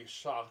gonna be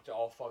shocked to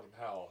all fucking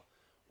hell.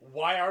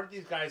 Why aren't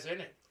these guys in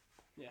it?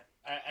 Yeah.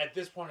 At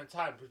this point in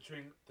time,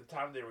 between the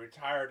time they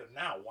retired and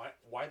now,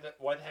 why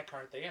the heck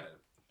aren't they in it?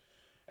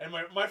 And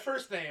my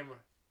first name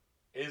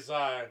is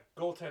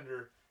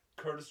goaltender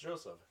Curtis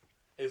Joseph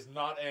is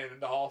not in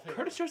the Hall of Fame.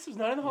 Curtis Joseph's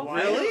not in the Hall of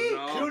What? Fame. Really?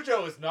 No.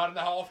 Cujo is not in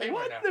the Hall of Fame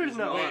What? right now. There's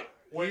no- Wait,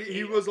 wait,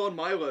 He was on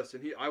my list,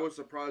 and I was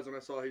surprised when I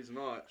saw he's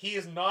not. He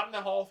is not in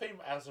the Hall of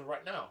Fame as of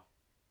right now.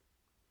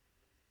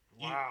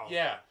 Wow.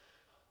 Yeah.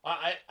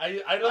 I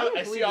don't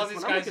see believe all this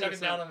these one. I'm guys looking at looking this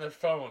down now. on their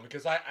phone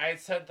because I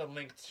sent the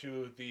link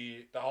to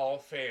the Hall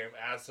of Fame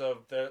as of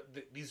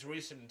these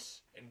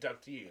recent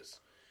inductees.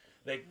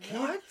 Like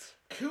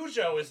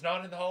Cujo is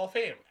not in the Hall of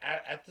Fame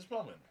at this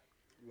moment.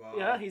 Wow.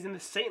 Yeah, he's in the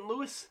St.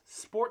 Louis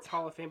Sports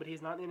Hall of Fame, but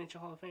he's not in the NHL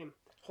Hall of Fame.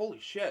 Holy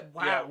shit!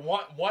 Wow. Yeah,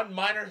 one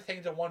minor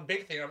thing to one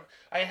big thing.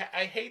 I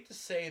hate to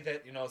say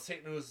that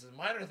St. Louis is a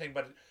minor thing,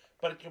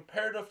 but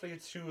comparatively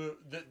to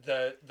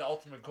the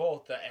ultimate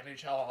goal, the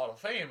NHL Hall of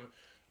Fame,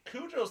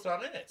 Cujo's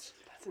not in it.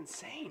 That's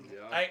insane.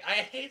 Yeah. I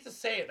hate to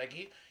say it, like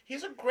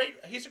he's a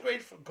great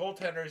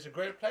goaltender, he's a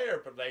great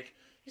player, but like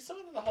he's not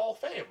in the Hall of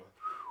Fame.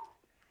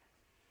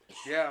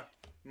 Yeah,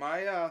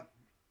 my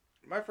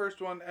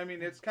first one. I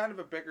mean, it's kind of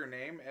a bigger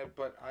name,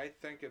 but I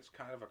think it's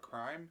kind of a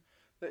crime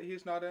that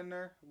he's not in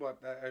there. But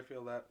I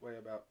feel that way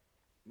about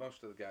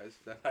most of the guys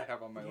that I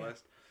have on my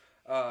list.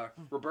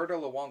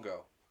 Roberto Luongo.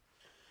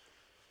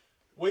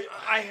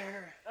 I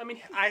heard. I mean,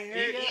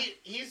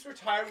 He's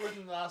retired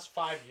within the last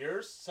 5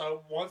 years,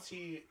 so once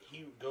he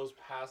goes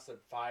past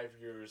that 5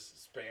 years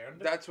span,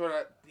 That's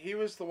what he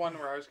was the one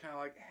where I was kind of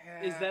like,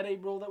 is that a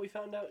rule that we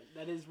found out?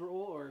 That is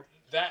rule, or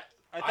that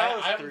I thought it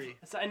was I'm- 3.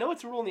 so I know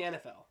it's a rule in the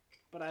NFL,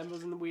 but I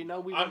wasn't. We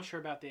weren't sure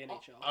about the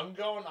NHL. I'm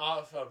going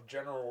off of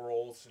general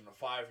rules in the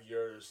 5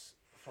 years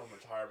from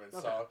retirement.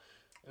 Okay. So,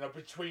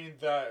 between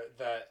the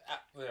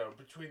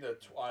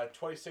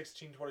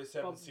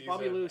 2016-27 Well, season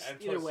Bobby Lewis,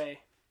 and either way,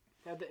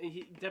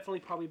 he definitely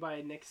probably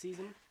by next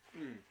season.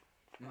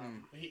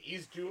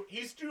 he's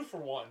due for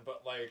one.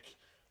 But like,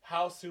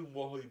 how soon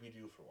will he be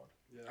due for one?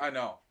 Yeah. I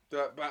know.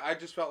 But I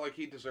just felt like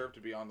he deserved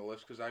to be on the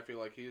list because I feel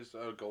like he's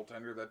a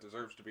goaltender that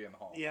deserves to be in the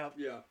Hall. Yeah.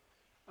 Yeah.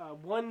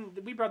 One,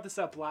 we brought this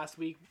up last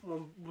week.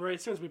 Right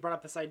as soon as we brought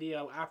up this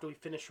idea after we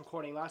finished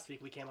recording last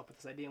week, we came up with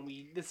this idea, and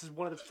this is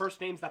one of the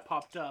first names that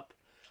popped up.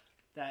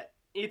 That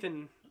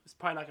Ethan is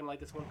probably not gonna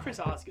like this one. Chris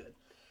Osgood.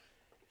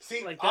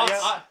 See, Like,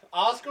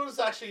 Oscar is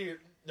actually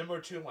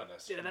number 2 on my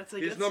list. Yeah, that's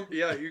like He's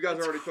yeah, you guys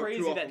it's already took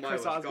crazy 2 off that of my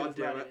Chris list. Osgood God is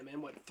not damn in it. him.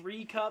 And what,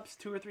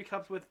 2 or 3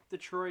 cups with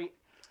Detroit.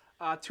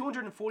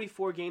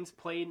 244 games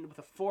played with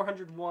a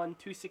 401,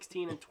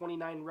 216, and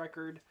 29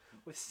 record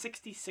with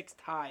 66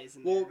 ties.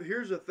 In Well, there.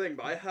 here's the thing,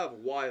 but I have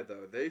why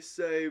though. They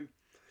say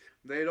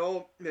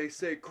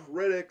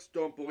critics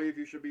don't believe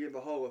he should be in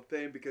the Hall of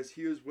Fame because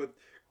he was with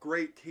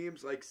great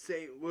teams like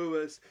St.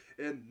 Louis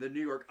and the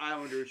New York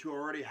Islanders who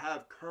already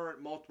have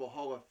current multiple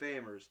Hall of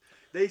Famers.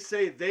 They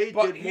say they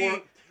But did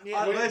more.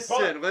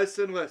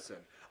 Listen.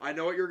 I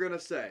know what you're gonna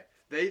say.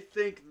 They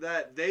think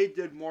that they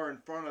did more in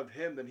front of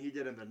him than he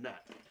did in the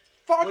net.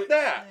 Fuck Wait,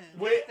 that!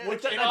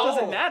 Which that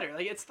doesn't matter.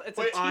 Like it's a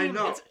Wait, team. I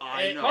know.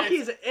 Hockey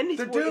is any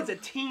The sport dude- is a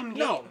team game.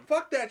 No,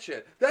 fuck that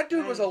shit. That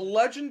dude was a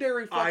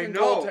legendary I fucking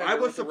know. goaltender. I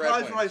was with the Red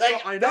surprised when I Wings. saw.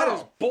 Like, I That know.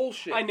 is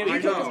bullshit. I knew He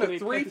you took were him gonna to put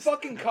 3 this-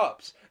 fucking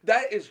cups.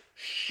 That is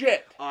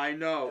shit. I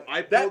know.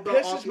 I That pulled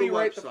that pisses off me the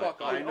right the website.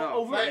 fuck off. I know.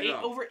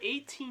 Over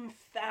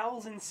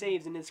 18,000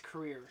 saves in his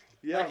career.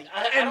 Yeah. Like,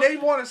 And they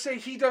want to say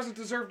he doesn't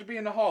deserve to be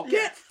in the Hall.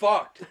 Get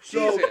fucked.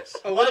 So, Jesus.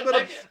 a little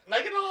bit of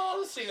like in all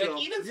honesty, like So,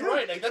 Eden's yeah.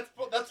 right. Like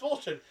that's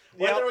bullshit.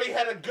 Yeah. Whether he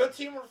had a good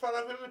team in front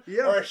of him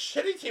Yeah. or a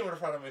shitty team in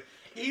front of him,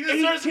 he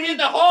deserves to be in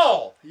the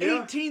Hall.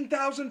 Yeah.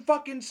 18,000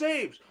 fucking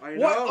saves. I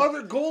What know.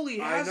 other goalie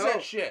I has know.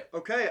 that shit?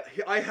 Okay,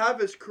 I have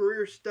his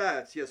career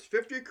stats. He has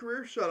 50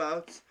 career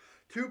shutouts,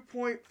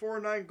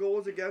 2.49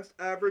 goals against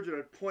average, and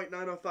a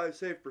 .905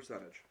 save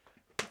percentage.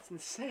 That's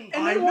insane.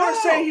 And I they want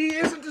to know. say he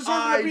isn't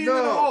deserving to be in the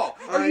Hall.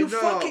 Are you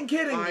fucking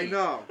kidding me? I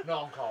know.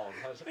 No, I'm calling.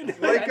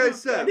 Like I I knew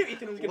said,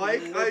 Ethan was gonna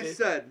be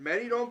livid.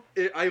 many don't.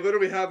 I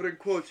literally have it in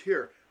quotes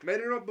here.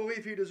 Many don't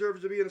believe he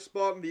deserves to be in a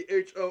spot in the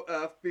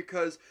HOF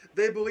because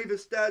they believe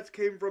his stats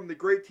came from the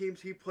great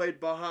teams he played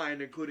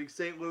behind, including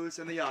St. Louis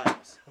and the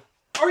Isles.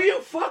 Are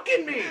you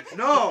fucking me?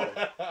 No,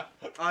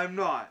 I'm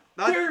not.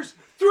 There's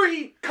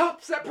 3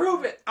 cups that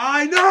prove it.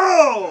 I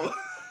know.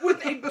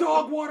 With a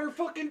dog water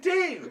fucking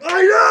team.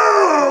 I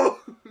know.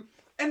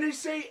 And they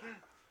say,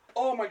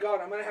 oh my god,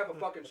 I'm going to have a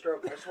fucking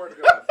stroke. I swear to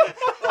God.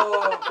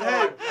 Oh, Hey,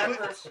 God. That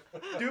hurts.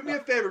 do me a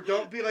favor.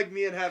 Don't be like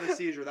me and have a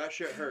seizure. That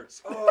shit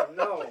hurts. Oh,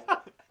 no.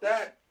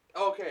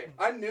 Okay.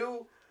 I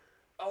knew.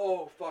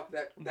 Oh, fuck.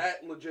 That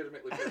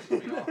legitimately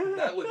pisses me off.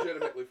 That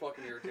legitimately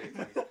fucking irritates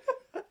me.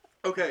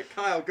 Okay,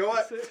 Kyle, go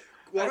at.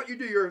 Why don't you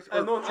do yours? Or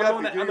I'm the one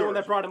Jeffy, that, do I'm the one yours.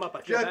 that brought him up.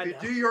 I feel bad Jeffy, now.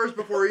 do yours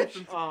before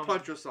Ethan Um,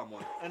 punches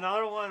someone.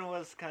 Another one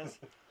was kind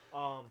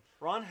of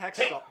Ron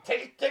Hextall.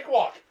 Take a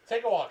walk.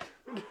 Take a walk.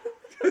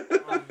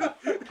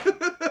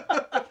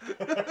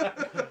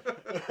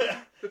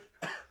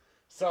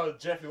 So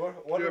Jeffy,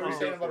 what are Jeffy, we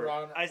saying go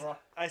about for it. Ron?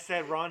 I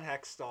said Ron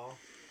Hextall.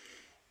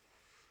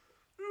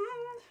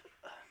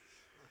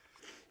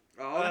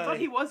 I thought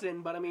he was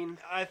in, but I mean,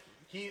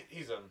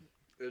 He's in.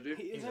 Did you?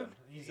 he He's is in. in.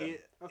 He's He, in.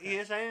 Okay. he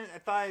is. I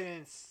thought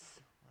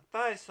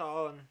I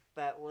saw on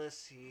that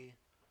list he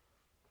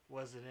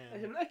wasn't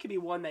in. And that could be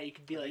one that you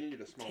could be I like, think you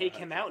need a smaller take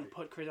head, him out and Jeffy.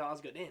 put Chris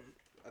Osgood in.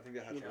 I think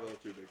that hat's You a little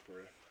too big for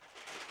you.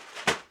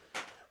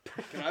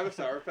 Can I have a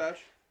Sour Patch?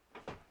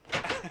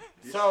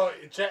 So,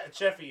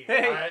 Jeffy,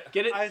 Hey,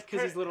 get it? I-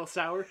 Because he's a little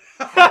sour.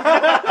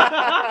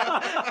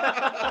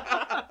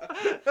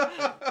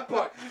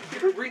 But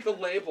you read the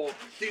label.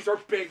 These are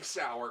big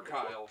sour,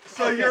 Kyle.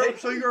 So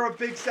you're a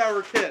big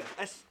sour kid.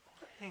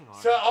 Hang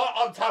on. So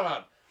on time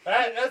out.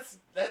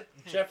 That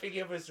Jeffy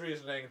gave his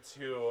reasoning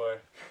to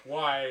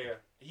why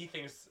he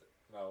thinks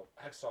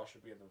Hextall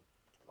should be in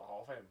the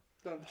Hall of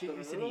Fame,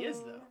 You said he is,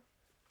 though.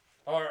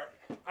 or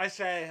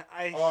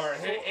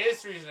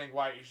his reasoning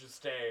why he should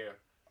stay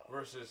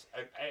versus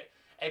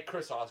a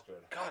Chris Osgood.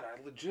 God,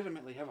 I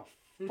legitimately have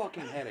a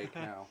fucking headache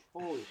now.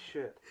 Holy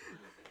shit.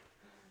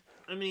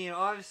 I mean,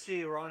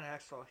 obviously, Ron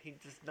Hextall, he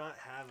does not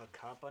have a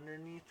cup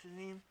underneath his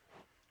name.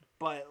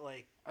 But,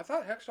 like... I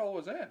thought Hextall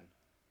was in.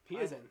 He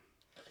is in.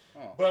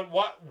 Oh. But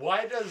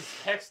why does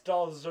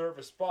Hextall deserve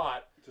a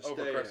spot To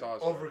Over stay Chris in.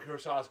 Osgood. over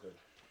Chris Osgood?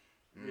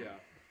 Yeah.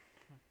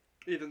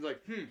 Ethan's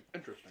like,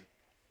 interesting.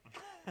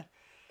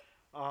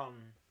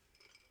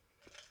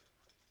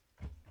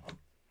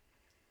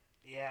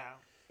 Yeah.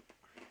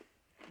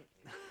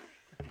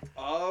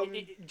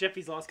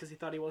 Jeffy's lost because he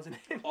thought he wasn't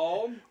in.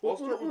 I'll We'll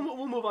start with,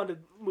 move on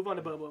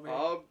to Bobo over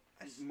here.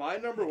 my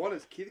number one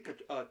is Keith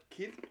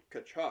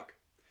Kachuk.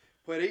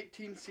 Played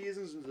 18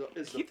 seasons.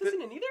 Is Keith the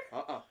isn't in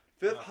either?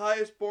 fifth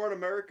highest born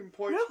American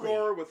point Really?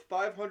 scorer with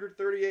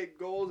 538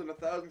 goals and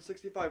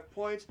 1,065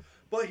 points,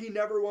 but he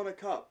never won a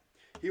cup.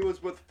 He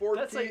was with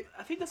 14. That's like,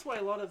 I think that's why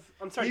a lot of...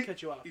 I'm sorry to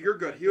cut you off. You're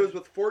good. He was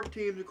with 4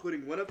 teams,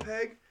 including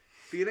Winnipeg,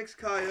 Phoenix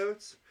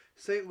Coyotes,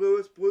 St.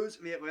 Louis Blues,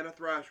 and the Atlanta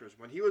Thrashers.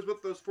 When he was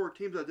with those 4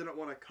 teams, I didn't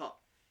win a cup.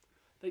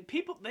 Like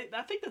people,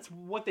 I think that's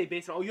what they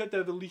base it on. Oh, you have to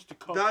have at least a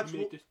cup. That's to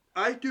make what- this.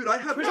 I have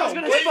Chris no.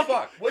 Osgood wait, has fucking,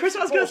 fuck. What's Chris the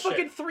Osgood has bullshit?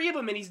 fucking 3 of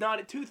them, and he's not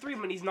at 3 of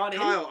them, and he's not in.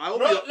 Kyle, I will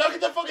be. Look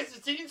at the fucking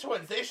Sedin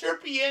twins. They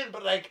should be in,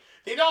 but like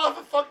they don't have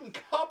a fucking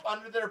cup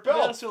under their They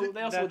belt. also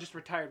that- just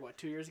retired. What,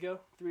 2 years ago?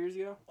 3 years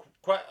ago?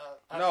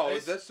 No,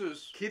 this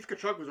was... Keith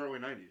Kachuk was early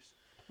 90s.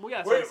 Well, yeah,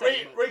 that's what I'm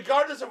saying. but-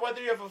 Regardless of whether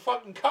you have a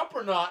fucking cup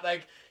or not,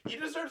 like he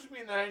deserves to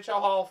be in the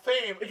NHL Hall of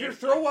Fame. If you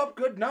throw up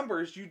good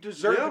numbers, you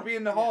deserve Yeah. to be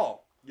in the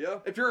Hall. Yeah.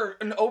 If you're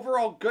an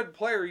overall good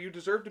player, you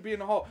deserve to be in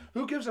the Hall.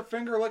 Who gives a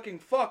finger-licking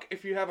fuck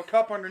if you have a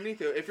cup underneath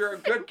you? If you're a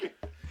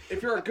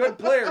good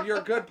player, you're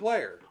a good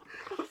player.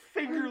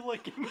 Finger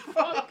licking.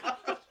 Fuck.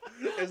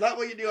 Is that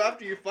what you do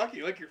after you fuck?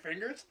 You lick your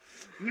fingers?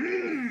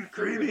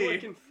 Creamy.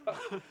 Licking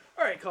fuck. All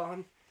right,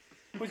 Colin.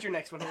 What's your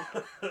next one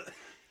here?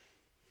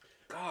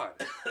 God.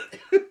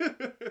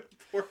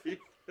 Poor Ethan.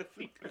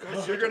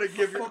 You're gonna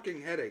give your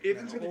fucking headache.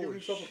 Ethan's man. gonna give Holy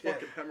himself a shit.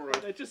 fucking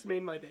hemorrhoid. That just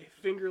made my day.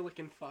 Finger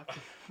licking fuck.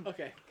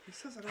 Okay. He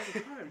says that all the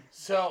time.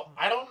 So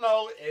I don't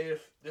know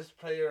if this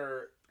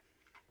player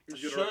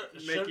He's gonna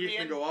make should be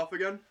Ethan in. go off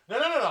again.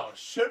 No.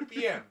 Should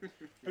be in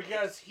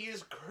because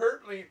he's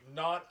currently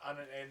not on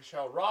an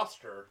NHL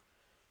roster,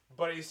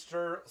 but he's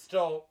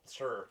still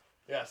stir.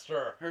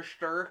 Her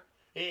stir.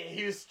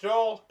 He's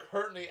still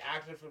currently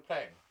actively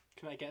playing.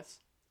 Can I guess?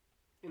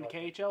 In the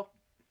KHL?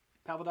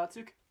 Pavel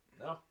Datsyuk?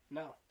 No,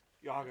 No.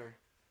 Yager.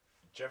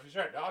 Jeffy's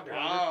right. Dogger.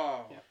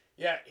 Wow. Yeah.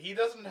 Yeah, he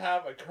doesn't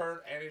have a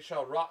current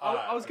NHL roster.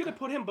 I was gonna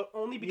put him, but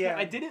only because Yeah.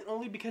 I didn't.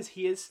 Only because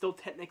he is still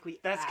technically.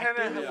 That's active.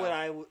 kind of Yeah. what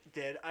I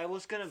did. I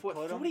was going to What,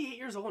 put him... 48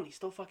 years old and he's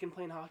still fucking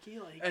playing hockey.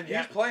 Like, And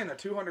Yeah. he's playing a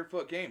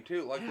 200-foot game,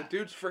 too. Like, Yeah. the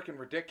dude's freaking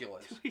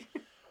ridiculous.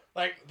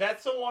 Like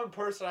that's the one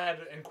person I had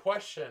in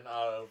question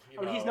of.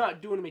 I mean, he's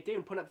not doing a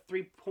McDavid putting up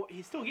 3 points.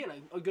 He's still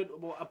getting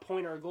a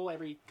point or a goal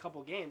every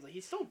couple games. Like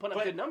he's still putting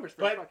up good numbers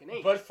for his fucking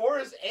age. But for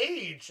his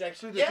age, like,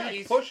 So the yeah, dude's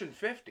he's pushing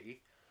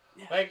 50.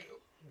 like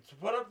to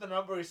put up the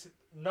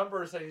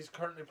numbers that he's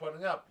currently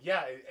putting up.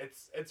 Yeah,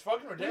 it's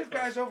fucking There's ridiculous.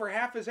 guys over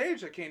half his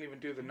age that can't even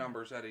do the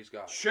numbers that he's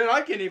got. Shit,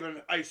 I can't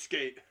even ice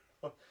skate.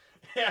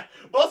 Yeah,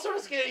 most of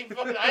us getting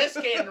fucking ice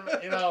skating.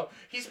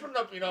 He's putting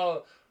up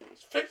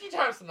 50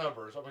 times the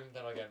numbers. I mean,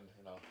 then again,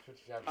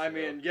 50 times. I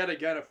mean, yet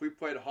again, if we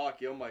played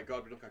hockey, oh my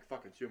god, we look like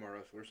fucking sumo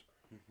wrestlers.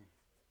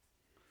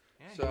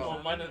 Yeah, So- he's- well,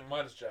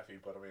 mine is Jeffy,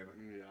 but I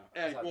mean,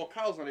 Yeah. And, well,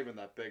 Kyle's not even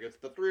that big. It's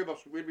the 3 of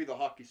us. We'd be the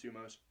hockey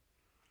sumos.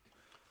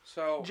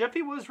 So,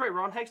 Jeffy was right.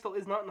 Ron Hextall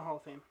is not in the Hall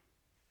of Fame.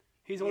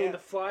 He's only in Yeah.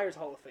 the Flyers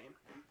Hall of Fame.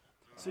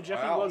 So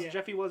Wow.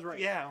 Jeffy was right.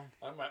 Yeah.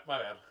 my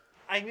bad.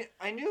 I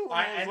knew when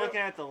I I was know- looking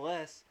at the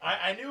list.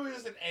 I knew he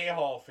was an A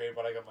Hall of Fame,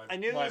 but I got my. I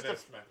knew he my was the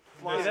mismatch.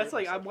 Flyers. Yeah, that's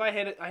like why I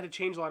had to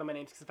change a lot of my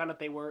names because I found out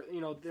they were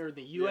they're in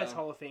the U.S. Yeah.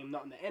 Hall of Fame,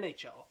 not in the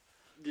NHL.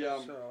 Yeah.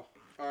 so,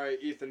 All right,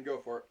 Ethan, go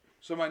for it.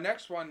 so my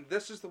next one,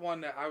 this is the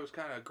one that I was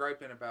kind of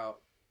griping about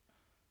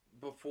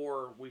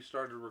before we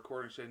started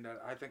recording, saying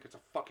that I think it's a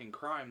fucking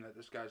crime that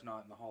this guy's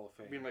not in the Hall of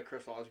Fame. You mean like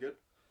Chris Osgood?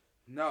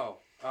 No.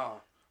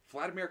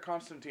 Vladimir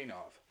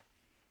Konstantinov.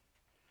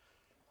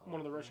 One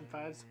of the Russian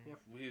fives. Yeah.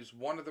 He's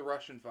one of the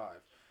Russian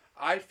 5.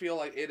 I feel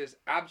like it is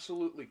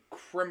absolutely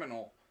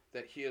criminal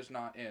that he is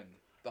not in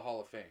the Hall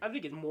of Fame. I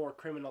think it's more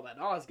criminal that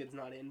Osgood's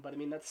not in, but I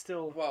mean that's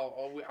still.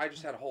 Well, I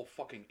just had a whole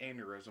fucking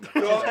aneurysm.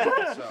 about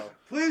that, so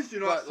Please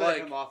do not But, set like-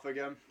 him off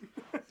again.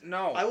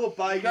 no, I will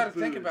buy you got to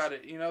booze. think about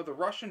it. The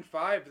Russian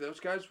 5, those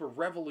guys were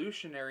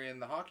revolutionary in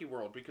the hockey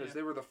world because Yeah.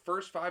 they were the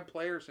first 5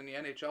 players in the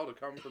NHL to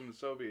come from the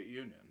Soviet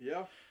Union.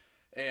 Yeah.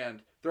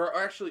 And there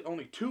are actually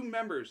only 2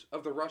 members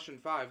of the Russian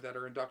Five that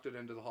are inducted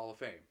into the Hall of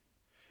Fame.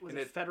 Was And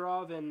it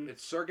Fedorov and...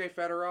 It's Sergei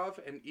Fedorov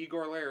and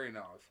Igor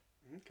Larionov.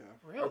 Okay.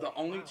 Really? Are the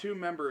only Wow. 2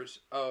 members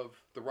of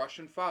the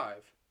Russian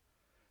Five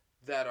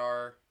that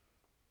are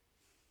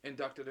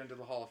inducted into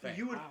the Hall of Fame.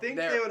 You would Wow. think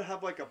They're- they would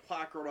have like a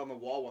placard on the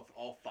wall with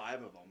all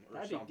 5 of them or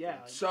That'd be- something.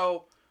 yeah.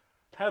 So,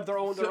 Have their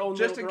own,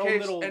 just in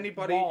case little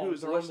anybody wall,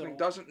 who's their own listening little-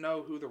 doesn't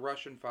know who the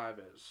Russian Five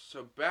is.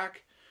 So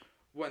back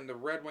when the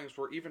Red Wings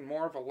were even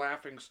more of a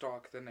laughing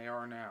stock than they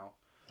are now.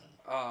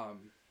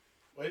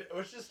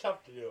 Which is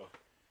tough to do.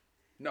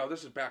 No,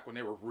 this is back when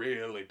they were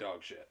really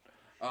dog shit.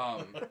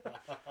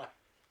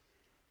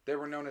 They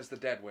were known as the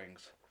Dead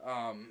Wings.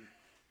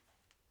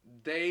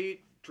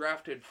 They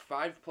drafted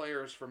 5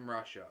 players from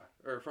Russia,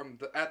 or from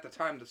at the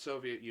time the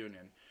Soviet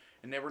Union,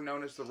 and they were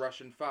known as the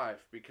Russian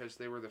Five because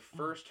they were the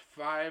first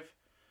 5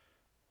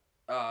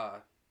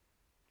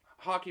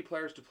 hockey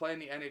players to play in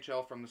the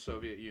NHL from the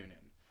Soviet Union.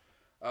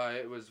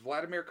 It was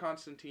Vladimir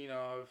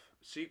Konstantinov,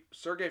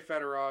 Sergei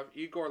Fedorov,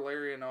 Igor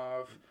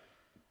Larionov,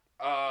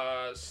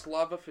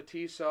 Slava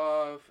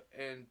Fetisov,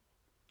 and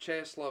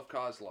Czeslaw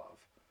Kozlov.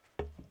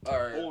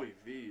 Holy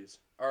V's.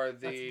 Are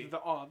That's the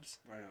the OBS.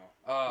 I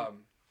know.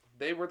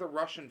 they were the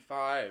Russian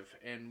Five,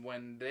 and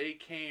when they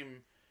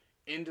came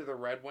into the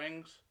Red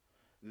Wings,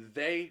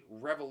 they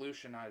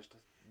revolutionized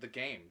the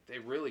game. They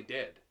really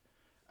did.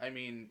 I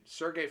mean,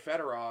 Sergei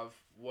Fedorov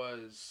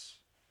was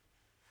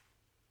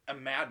a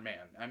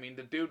madman. I mean,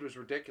 the dude was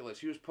ridiculous.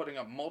 He was putting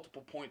up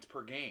multiple points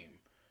per game,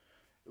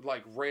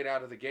 like right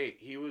out of the gate.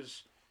 He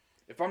was,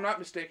 if I'm not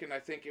mistaken, I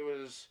think it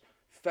was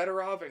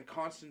Fedorov and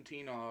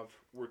Konstantinov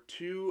were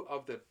 2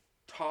 of the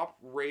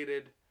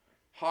top-rated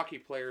hockey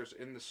players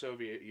in the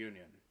Soviet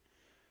Union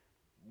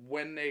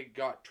when they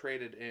got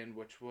traded in,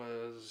 which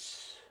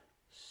was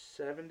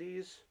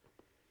 70s,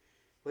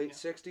 late Yeah.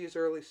 60s,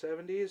 early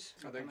 70s.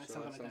 I think so.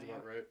 Something That like sounds that,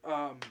 about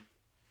right.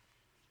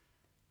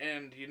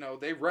 And, you know,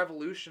 they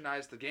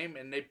revolutionized the game,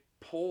 and they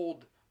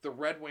pulled the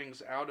Red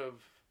Wings out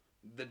of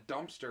the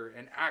dumpster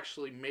and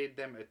actually made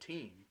them a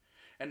team.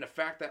 And the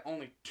fact that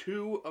only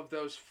 2 of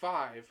those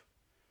 5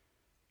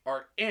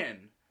 are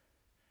in,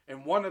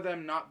 and one of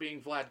them not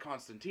being Vlad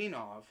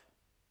Konstantinov,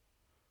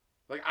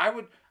 like, I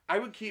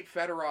would keep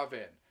Fedorov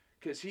in,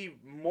 because he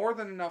more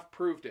than enough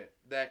proved it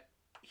that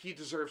he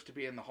deserves to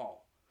be in the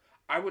Hall.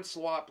 I would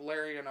swap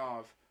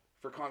Larionov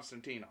for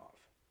Konstantinov.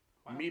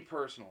 Wow. Me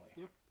personally.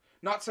 Yeah.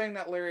 Not saying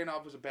that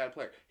Larionov was a bad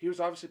player. He was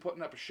obviously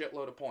putting up a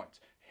shitload of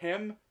points.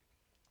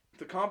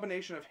 The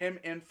combination of him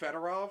and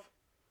Fedorov,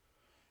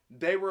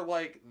 they were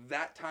like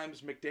that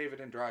times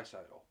McDavid and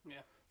Draisaitl. Yeah.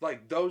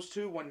 Like, those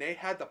 2, when they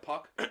had the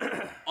puck,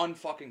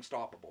 unfucking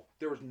stoppable.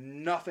 There was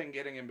nothing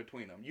getting in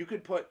between them. You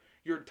could put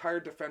your entire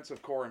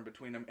defensive core in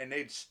between them, and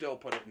they'd still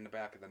put it in the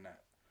back of the net.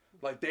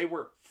 Like, they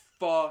were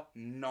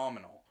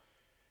phenomenal.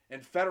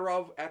 And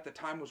Fedorov, at the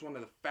time, was one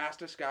of the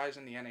fastest guys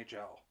in the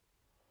NHL.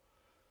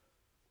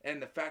 And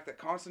the fact that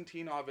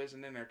Konstantinov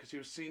isn't in there, because he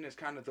was seen as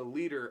kind of the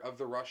leader of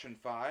the Russian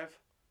Five,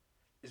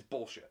 is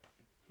bullshit.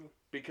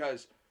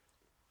 Because...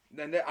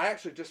 Then I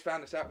actually just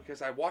found this out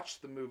because I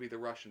watched the movie The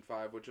Russian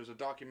Five, which was a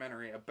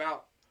documentary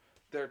about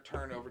their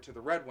turn over to the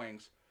Red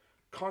Wings.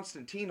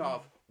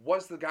 Konstantinov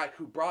was the guy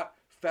who brought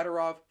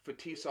Fedorov,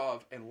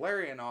 Fetisov, and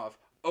Larionov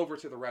over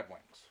to the Red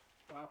Wings.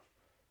 Wow.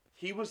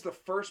 He was the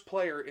first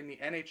player in the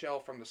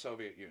NHL from the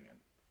Soviet Union,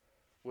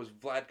 was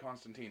Vlad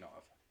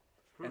Konstantinov.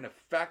 And the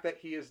fact that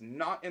he is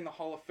not in the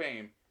Hall of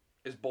Fame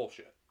is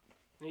bullshit.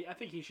 I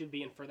think he should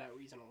be in for that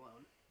reason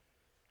alone.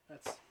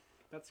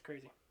 That's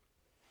crazy.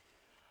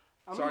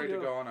 I'm Sorry gonna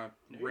to go on a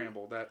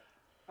ramble.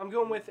 I'm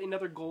going with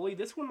another goalie.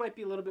 This one might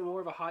be a little bit more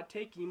of a hot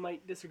take. You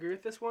might disagree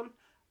with this one.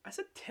 I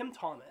said Tim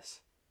Thomas.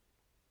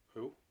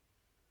 Who?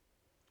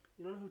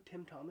 You don't know who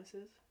Tim Thomas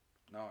is?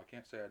 No, I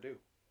can't say I do.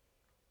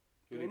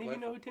 Who Do did he any of play you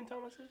know for? who Tim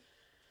Thomas is?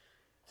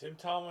 Tim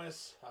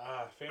Thomas,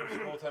 famous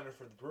goaltender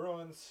for the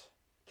Bruins,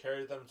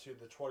 carried them to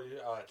the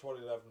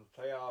 2011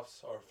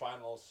 playoffs or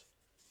finals,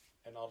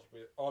 and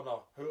ultimately,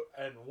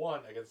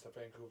 won against the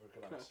Vancouver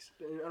Canucks.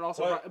 And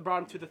also What?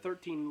 brought him to the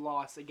 13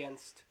 loss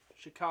against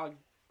Chicago.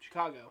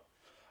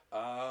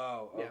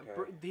 Oh, okay.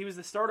 Yeah, he was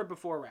the starter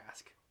before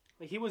Rask.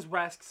 Like, he was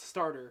Rask's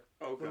starter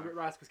Okay. when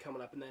Rask was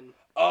coming up, and then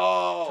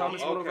Oh,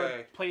 Thomas went over,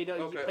 okay. played a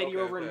Okay,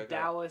 year over in okay.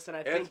 Dallas, and I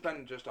It's think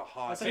been just a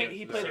hot So minute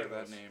he to played- say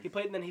that name. he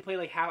played, and then he played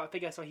like half. I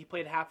think I saw he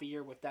played half a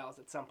year with Dallas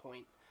at some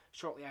point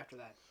shortly after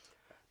that.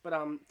 But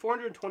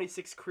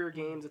 426 career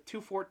games, a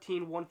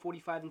 214,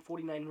 145, and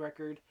 49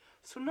 record.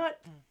 So not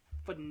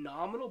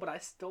phenomenal, but I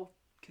still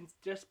can,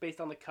 just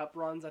based on the cup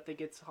runs, I think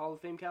it's Hall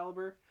of Fame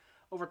caliber.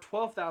 Over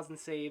 12,000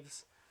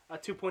 saves,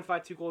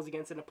 2.52 goals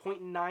against, and a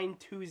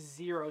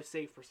 .920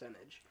 save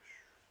percentage.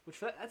 Which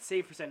for that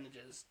save percentage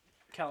is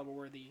caliber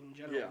worthy in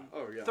general. Yeah.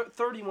 Oh, yeah.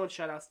 31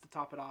 shutouts to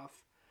top it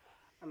off.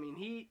 I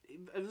mean,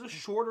 it was a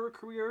shorter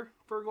career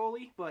for a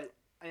goalie, but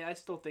I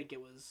still think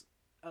it was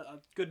a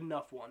good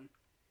enough one.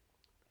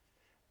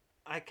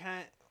 I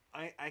kind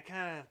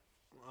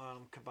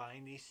of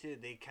combine these 2.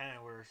 They kind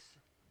of were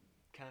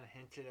kind of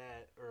hinted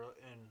at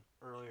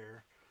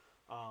earlier.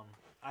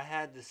 I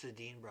had the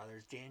Sedin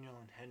brothers, Daniel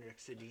and Henrik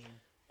Sedin.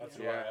 That's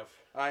Yeah. what I have.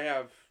 I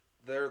have.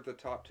 They're the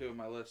top two of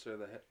my list. Are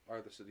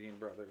the Sedin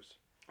brothers.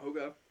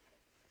 Okay.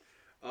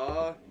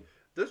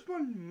 This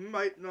one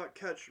might not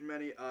catch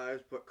many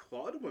eyes, but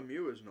Claude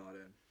Lemieux is not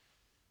in.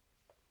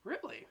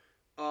 Really?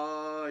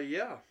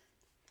 Yeah.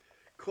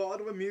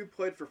 Claude Lemieux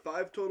played for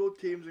 5 total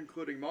teams,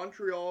 including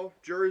Montreal,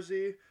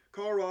 Jersey,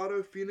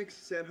 Colorado, Phoenix,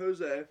 San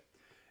Jose.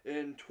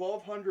 In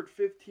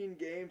 1,215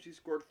 games, he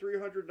scored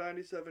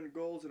 397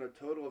 goals and a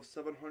total of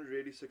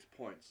 786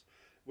 points,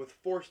 with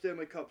 4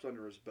 Stanley Cups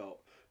under his belt.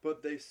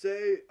 But they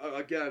say,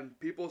 again,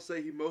 people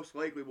say he most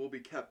likely will be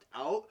kept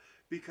out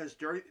because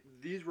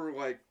these were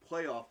like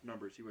playoff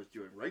numbers he was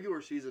doing.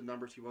 Regular season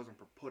numbers he wasn't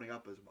putting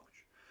up as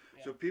much.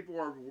 Yeah. So people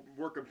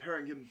were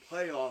comparing him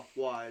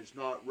playoff-wise,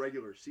 not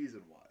regular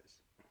season-wise.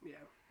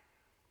 Yeah.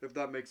 If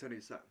that makes any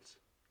sense.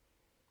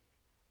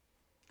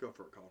 Go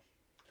for it, Colin.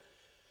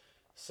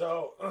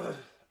 So,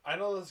 I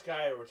know this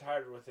guy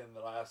retired within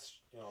the last,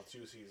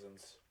 2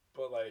 seasons,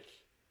 but like,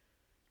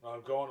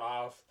 going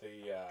off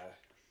the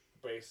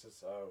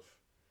basis of,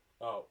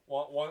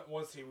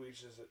 once he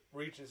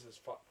reaches his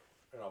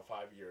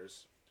 5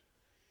 years,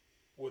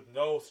 with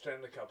no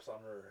Stanley Cups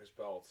under his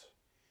belt,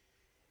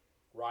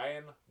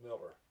 Ryan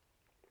Miller.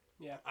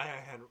 Yeah, I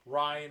had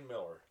Ryan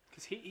Miller.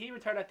 Because he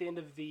retired at the end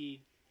of the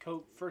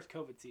first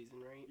COVID season,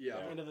 right? Yeah.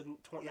 End of the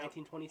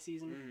 1920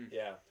 season. Mm-hmm.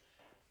 Yeah.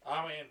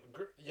 I mean,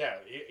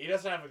 he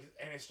doesn't have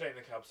any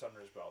Stanley Cups under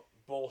his belt.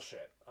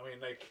 Bullshit. I mean,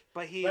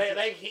 but he's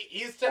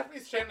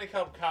definitely Stanley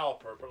Cup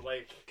caliber, but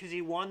because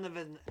he won the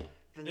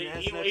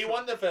he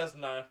won the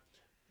Vezina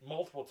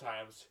multiple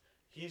times.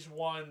 He's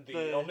won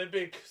the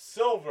Olympic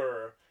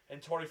silver in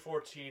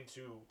 2014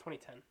 to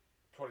 2010.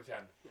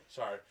 2010.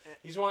 Sorry,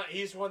 he's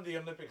won the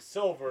Olympic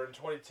silver in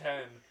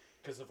 2010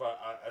 because of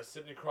a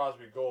Sidney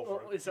Crosby goal.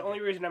 Well, it's the only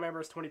reason I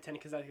remember is 2010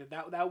 because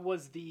that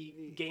was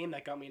the game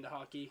that got me into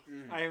hockey.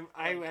 I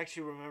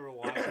actually remember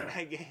watching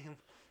that game.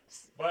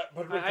 But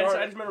I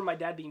just remember my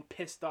dad being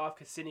pissed off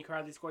because Sidney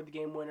Crosby scored the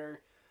game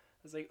winner.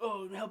 I was like,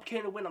 oh, help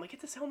Canada win. I'm like,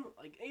 it's his home.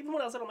 Like, even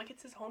when I was little, I'm like,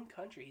 it's his home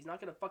country. He's not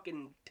gonna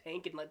fucking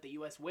tank and let the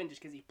U.S. win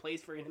just because he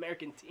plays for an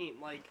American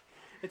team. Like,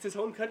 it's his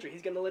home country.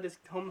 He's gonna let his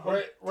home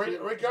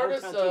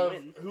regardless his of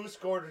win. who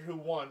scored and who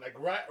won. Like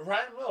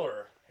Ryan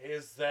Miller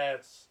is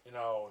that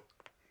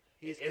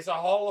he's a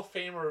Hall of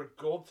Famer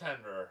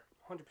goaltender.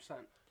 100%.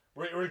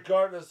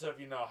 Regardless of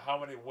how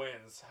many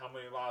wins, how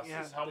many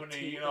losses, how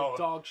many the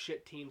dog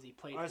shit teams he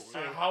played for,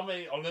 and how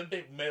many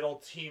Olympic medal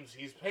teams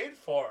he's played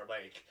for.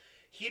 Like,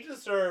 he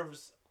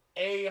deserves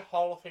a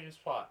Hall of Fame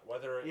spot.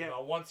 Whether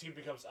once he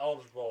becomes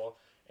eligible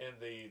in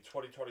the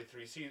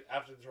 2023 season,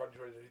 after the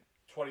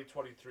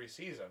 2023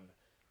 season,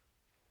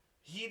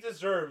 he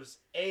deserves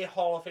a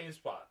Hall of Fame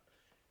spot.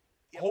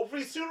 Yep.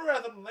 Hopefully sooner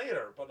rather than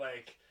later, but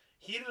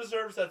he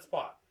deserves that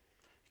spot.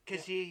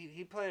 Because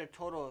he played a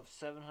total of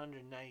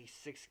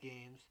 796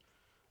 games.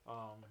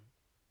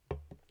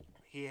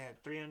 He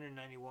had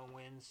 391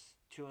 wins,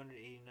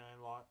 289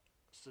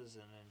 losses,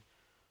 and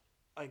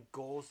then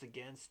goals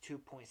against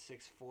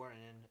 2.64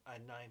 and a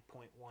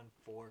 9.14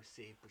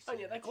 save percentage.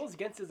 Oh yeah, that goals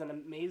against isn't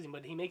amazing,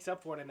 but he makes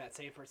up for it in that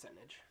save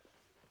percentage.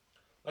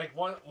 Like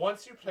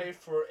once you play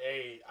for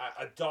a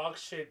dog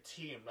shit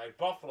team like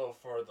Buffalo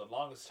for the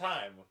longest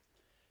time,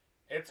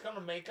 it's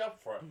gonna make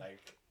up for it.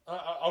 Like.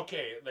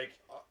 Okay,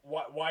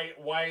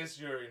 why is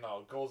your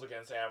goals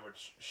against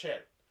average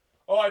shit?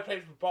 Oh, I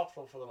played for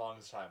Buffalo for the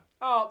longest time.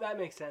 Oh, that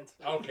makes sense.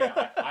 Okay,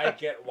 I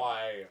get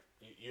why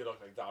you look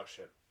like dog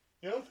shit.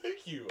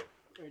 Thank you.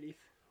 Alright, Eve,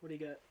 what do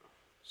you got?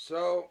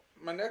 So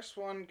my next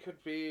one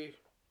could be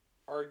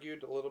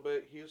argued a little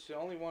bit. He's the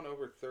only one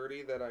over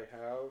 30 that I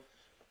have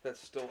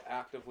that's still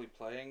actively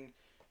playing,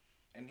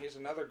 and he's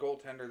another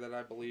goaltender that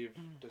I believe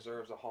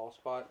deserves a Hall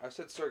spot. I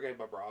said Sergei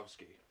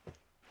Bobrovsky.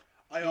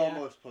 I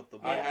almost put the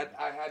Bob.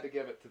 I had to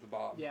give it to the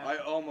Bob. Yeah. I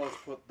almost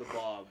put the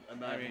Bob,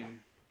 and I mean,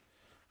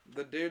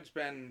 the dude's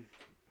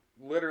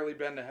literally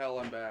been to hell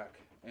and back,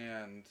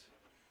 and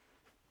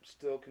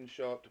still can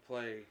show up to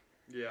play.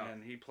 Yeah.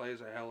 And he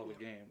plays a hell of a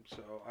game.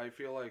 So I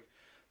feel like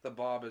the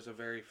Bob is a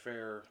very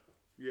fair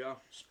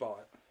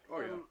spot. Oh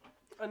yeah.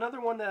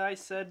 Another one that I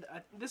said,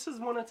 this is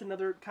one that's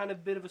another kind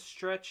of bit of a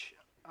stretch.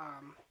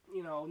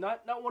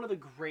 Not one of the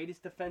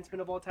greatest defensemen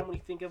of all time when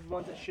you think of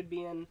ones that should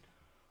be in,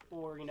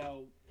 or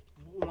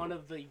one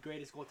of the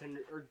greatest goaltender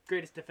or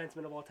greatest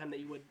defensemen of all time that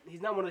you would.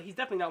 He's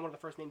definitely not one of the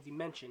first names you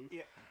mentioned.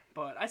 Yeah.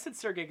 But I said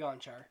Sergei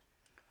Gonchar.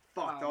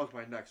 Fuck, that was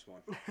my next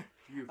one.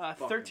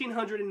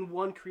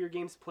 1,301 career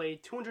games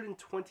played,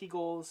 220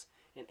 goals,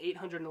 and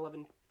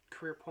 811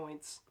 career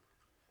points.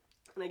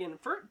 And again,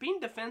 for being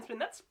defenseman,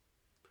 that's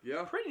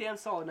pretty damn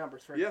solid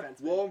numbers for a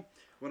defenseman. Well,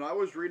 when I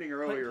was reading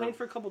earlier, played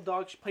for a couple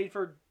played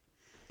for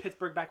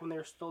Pittsburgh back when they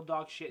were still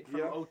dog shit from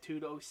 02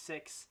 to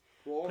 06.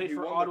 Well, played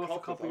for Ottawa for a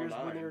couple years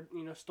when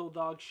they were still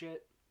dog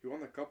shit. He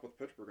won the cup with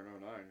Pittsburgh in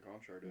 09.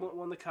 Gonchar did.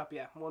 Won the cup,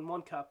 yeah. Won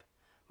one cup.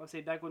 I'd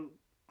say back when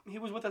he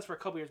was with us for a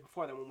couple years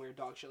before that when we were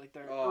dog shit, like the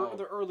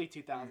early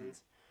 2000s. Mm-hmm.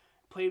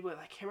 Played with,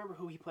 I can't remember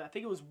who he played. I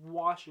think it was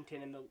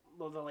Washington in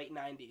the late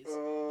 90s.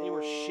 They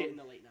were shit in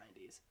the late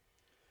 90s.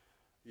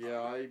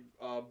 Yeah,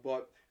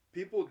 but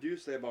people do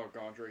say about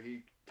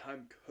Gondry,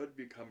 time could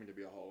be coming to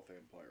be a Hall of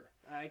Fame player.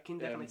 I can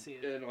definitely see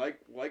it. And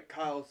like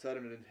Kyle said,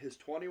 in his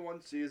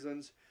 21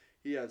 seasons,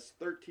 he has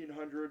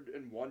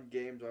 1,301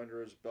 games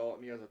under his belt,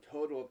 and he has a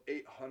total of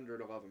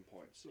 811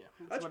 points. Yeah,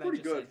 That's what I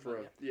pretty just good said,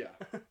 for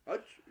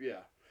but yeah.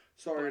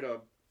 Sorry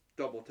to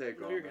double take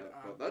No, on you're that, good.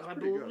 but that's I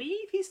pretty good.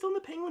 believe he's still in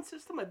the Penguin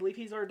system. I believe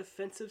he's our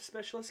defensive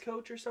specialist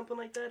coach or something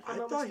like that. If I'm I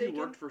not thought mistaken.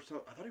 he worked for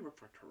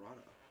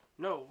Toronto.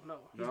 No.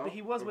 No?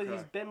 He was, but Okay.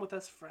 he's been with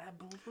us for. I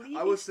believe.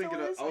 I was he still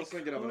thinking is. of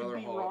could another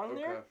be Hall. wrong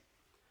Okay. there.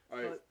 All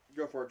right,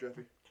 go for it,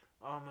 Jeffy.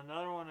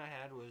 Another one I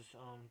had was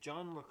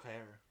John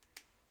LeClaire.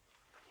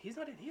 He's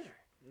not in either.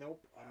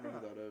 Nope. I don't know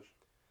who that is.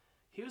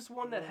 He was the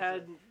one that What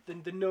had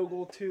the no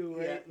goal too,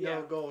 right? Yeah,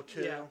 no goal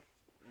too. Yeah.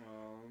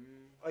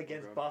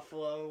 Against Okay.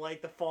 Buffalo,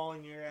 like the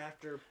following year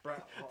after.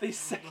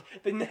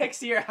 The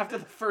next year after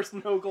the first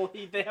no goal,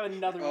 they have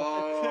another one.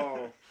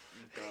 Oh.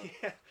 Okay.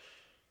 Yeah.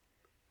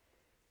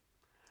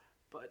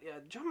 But yeah,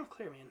 John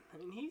LeClaire, man. I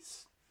mean,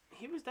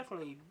 he was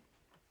definitely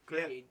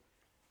great,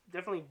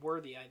 definitely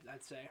worthy.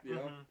 I'd say.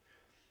 Yeah.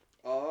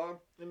 Mhm.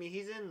 I mean,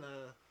 he's in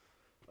the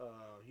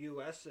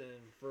U.S.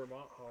 and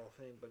Vermont Hall of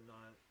Fame, but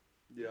not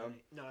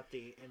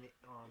the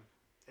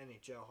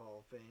NHL Hall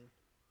of Fame.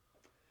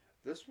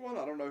 This one,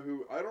 I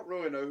don't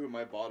really know who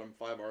my bottom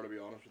 5 are, to be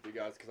honest with you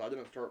guys, because I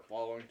didn't start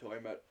following until I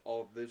met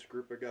all of this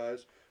group of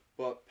guys.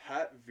 But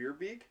Pat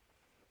Verbeek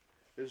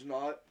is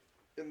not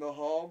in the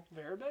Hall.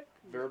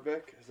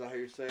 Verbeek, is that how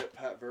you say it?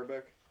 Pat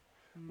Verbeek?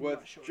 With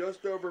Not sure.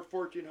 just over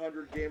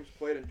 1,400 games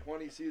played in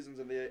 20 seasons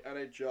in the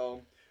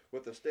NHL,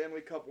 with the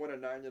Stanley Cup win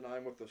in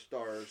 '99 with the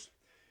Stars,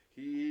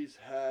 he's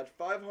had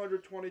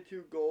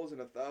 522 goals and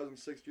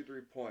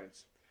 1,063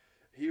 points.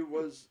 He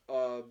was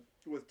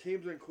with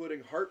teams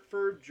including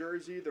Hartford,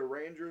 Jersey, the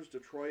Rangers,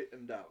 Detroit,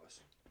 and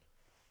Dallas.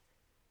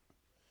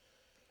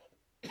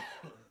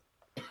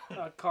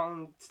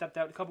 Colin stepped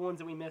out. A couple ones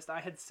that we missed.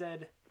 I had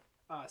said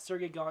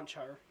Sergei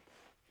Gonchar.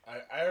 I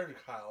heard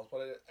Kyle's,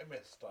 but I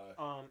missed.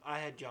 I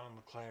had John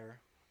LeClaire.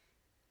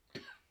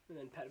 And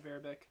then Pat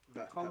Verbeek.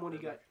 Pat Colin, what do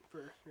you got Verbeek.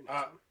 for your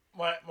next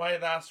one? My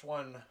last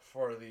one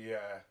for the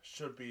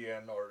should be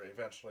in or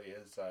eventually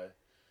is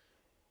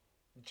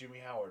Jimmy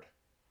Howard.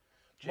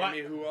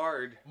 Jimmy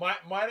Huard.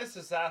 Minus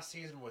his last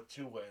season with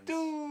 2 wins.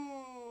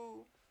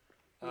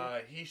 Yeah.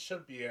 He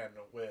should be in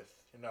with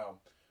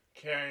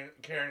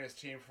carrying his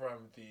team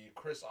from the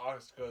Chris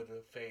Osgood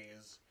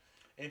phase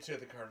into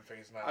the current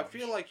phase now. I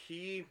feel like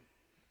he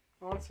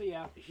Honestly,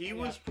 yeah.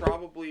 was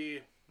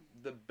probably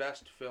the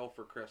best fill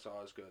for Chris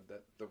Osgood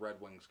that the Red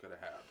Wings could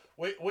have had.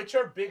 Which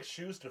are big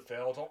shoes to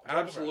fill. Don't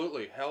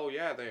Absolutely. Hell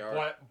yeah, they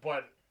are.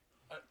 But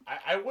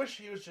I wish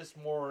he was just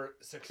more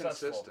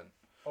successful. Consistent.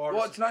 Or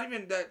Well, it's not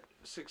even that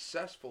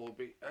successful.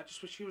 I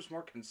just wish he was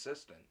more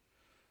consistent.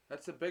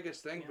 That's the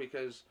biggest thing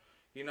because,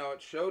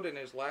 it showed in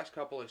his last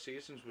couple of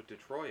seasons with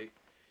Detroit.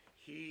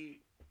 He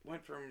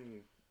went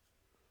from...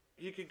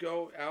 He could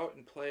go out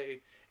and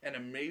play an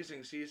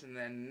amazing season,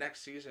 then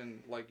next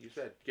season, like you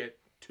said, get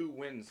 2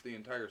 wins the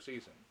entire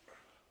season.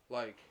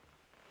 Like,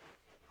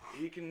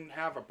 he can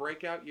have a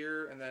breakout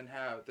year and then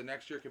the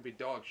next year could be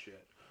dog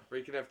shit. Or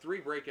he could have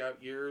 3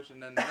 breakout years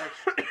and then the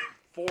next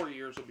 4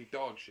 years will be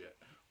dog shit.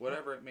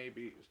 Whatever it may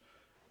be.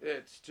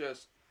 It's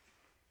just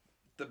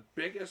the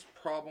biggest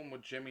problem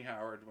with Jimmy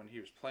Howard when he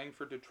was playing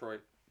for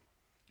Detroit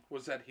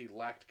was that he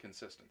lacked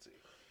consistency.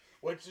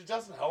 Which it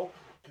doesn't help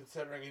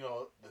considering,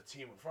 the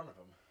team in front of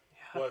him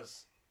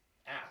was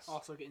ass.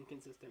 Also getting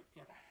consistent.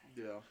 Yeah.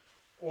 Yeah.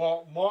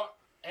 Well,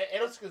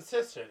 it was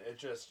consistent. It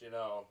just,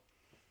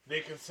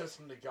 they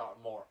consistently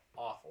got more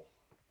awful.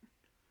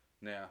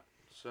 Yeah.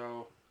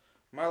 So,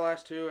 my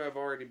last 2 have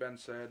already been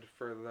said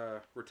for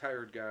the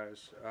retired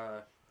guys.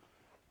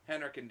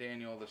 Henrik and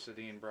Daniel, the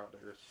Sedin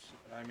brothers.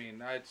 I mean,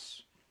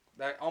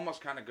 that almost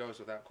kind of goes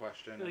without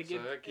question. It's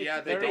going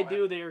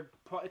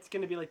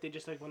to be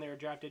like when they were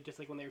drafted, just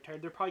like when they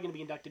retired. They're probably going to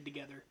be inducted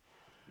together.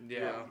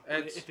 Yeah.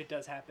 If it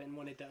does happen,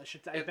 when it does.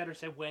 I better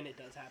say when it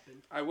does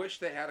happen. I wish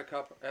they had a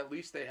cup. At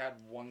least they had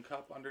 1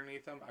 cup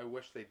underneath them. I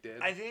wish they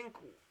did. I think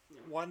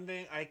one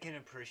thing I can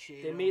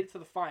appreciate. They made it to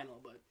the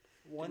final, but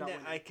one thing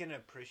I can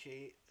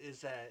appreciate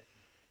is that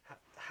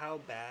how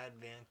bad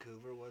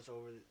Vancouver was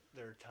over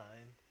their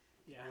time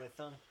with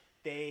them.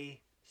 They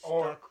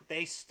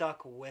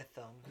stuck with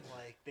them.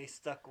 Like, they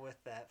stuck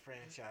with that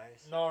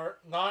franchise. No,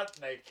 not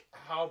like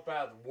how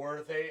bad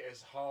were they,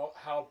 is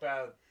how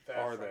bad that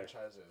Are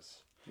franchise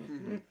is.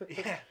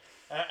 Yeah.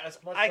 As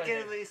much I as can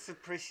at least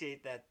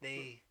appreciate that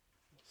they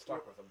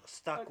stuck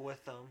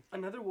with them.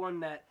 Another one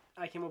that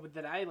I came up with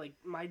that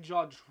my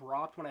jaw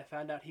dropped when I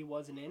found out he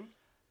wasn't in.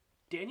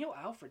 Daniel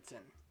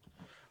Alfredson.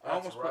 I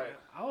almost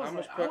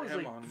put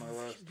him on my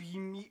list.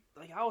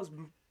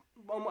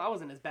 I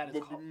wasn't as bad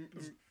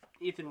as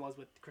Ethan was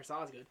with Chris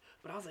Osgood,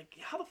 but I was like,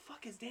 how the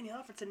fuck is Daniel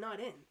Alfredson not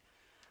in?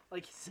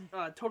 Like,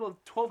 total of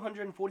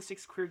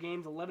 1,246 career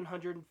games,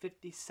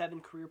 1,157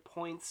 career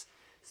points.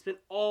 Spent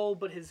all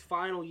but his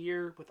final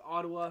year with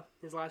Ottawa,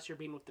 his last year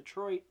being with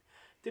Detroit.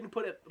 Didn't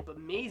put up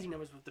amazing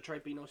numbers with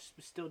Detroit, but was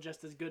still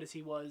just as good as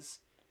he was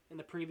in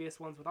the previous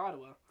ones with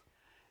Ottawa,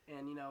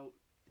 and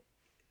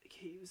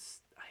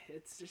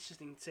it's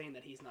just insane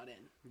that he's not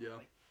in. Yeah.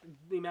 Like,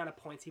 the amount of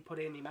points he put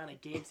in, the amount of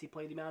games he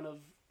played, the amount of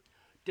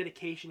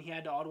dedication he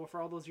had to Ottawa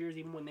for all those years,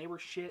 even when they were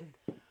shit.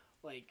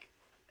 Like,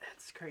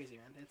 it's crazy,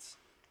 man. It's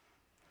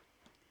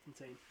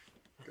insane.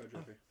 Go,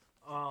 Jeffy.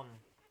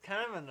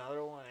 Kind of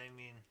another one. I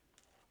mean,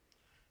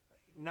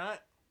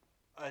 not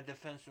a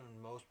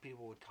defenseman most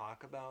people would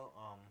talk about.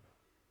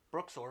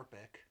 Brooks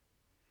Orpik.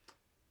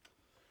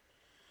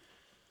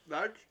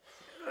 That's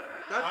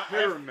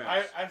hit or miss.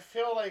 I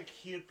feel like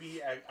he'd be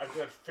a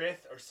good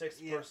fifth or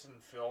sixth person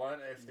fill-in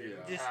if they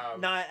didn't Just have...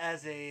 not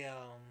as a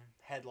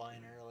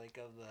headliner like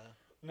of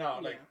the. No,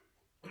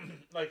 Yeah.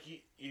 like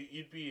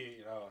you'd be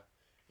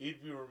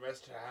you'd be remiss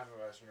to have him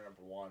as your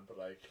number one, but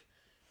like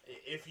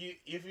if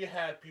you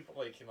had people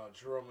like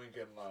Jerome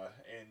Lincoln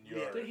in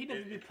your He'd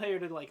have to be a player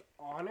to like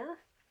honor,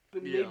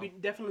 but Yeah. maybe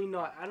definitely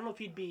not. I don't know if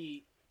he'd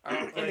be I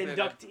don't an think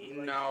inductee.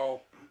 Like,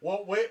 No.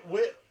 well wait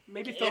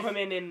maybe throw If- him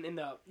in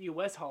the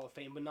U.S. Hall of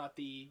Fame, but not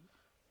the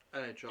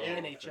NHL.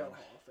 NHL Hall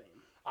of Fame.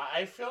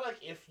 I feel like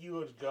if you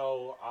would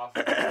go off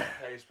of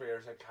place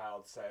players like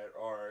Kyle said,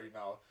 or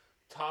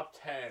top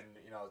 10,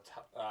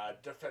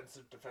 top,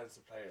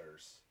 defensive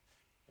players,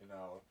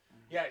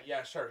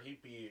 yeah, sure,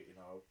 he'd be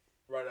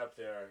right up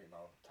there,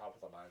 top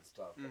of the line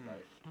stuff, but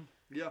like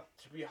Yeah.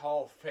 to be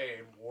Hall of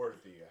Fame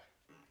worthy,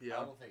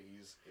 Yeah. I don't think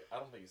he's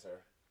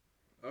there.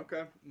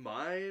 Okay.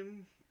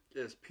 Mine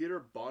is Peter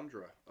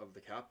Bondra of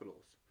the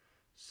Capitals.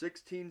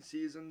 16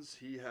 seasons,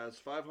 he has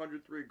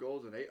 503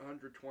 goals and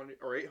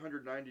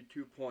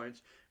 892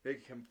 points,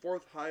 making him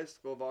fourth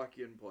highest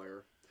Slovakian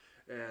player.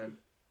 And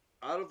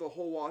out of the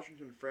whole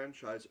Washington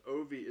franchise,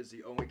 Ovi is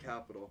the only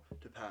Capital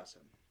to pass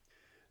him.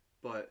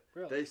 But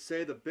Really? they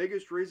say the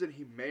biggest reason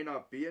he may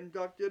not be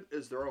inducted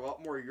is there are a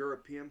lot more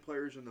European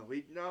players in the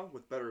league now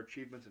with better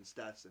achievements and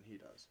stats than he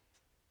does.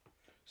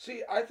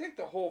 See, I think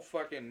the whole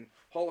fucking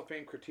Hall of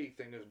Fame critique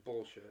thing is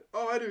bullshit.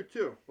 Oh, I do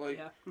too. Like,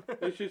 Yeah.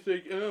 it's just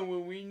like, oh,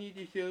 well, we need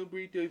to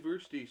celebrate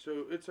diversity.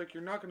 So it's like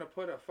you're not going to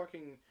put a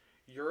fucking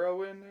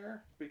Euro in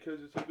there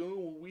because it's like, oh,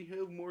 well, we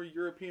have more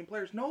European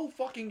players. No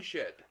fucking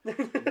shit. You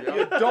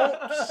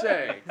don't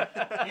say.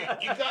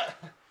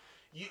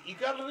 You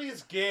got to at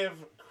least give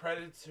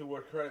credit to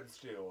where credit's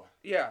due.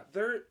 Yeah,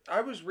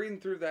 I was reading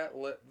through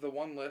the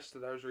one list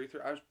that I was reading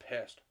through. I was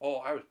pissed. Oh,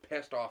 I was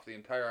pissed off the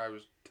entire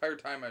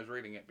time I was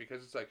reading it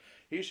because it's like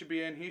he should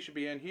be in, he should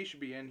be in, he should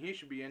be in, he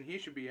should be in, he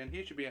should be in,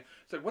 he should be in.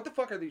 It's like what the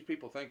fuck are these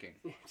people thinking?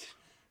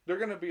 They're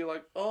gonna be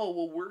like, oh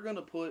well, we're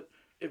gonna put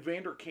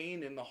Evander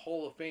Kane in the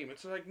Hall of Fame.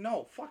 It's like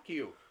no, fuck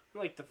you.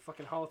 Like the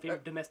fucking Hall of Fame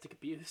of domestic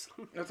abuse.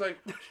 It's like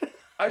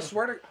I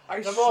swear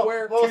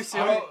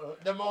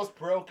The most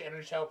broke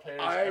NHL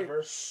players ever.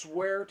 I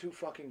swear to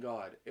fucking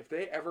God, if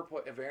they ever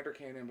put Evander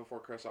Kane in before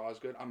Chris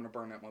Osgood, I'm gonna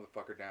burn that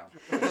motherfucker down.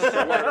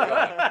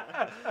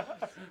 I swear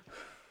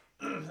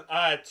to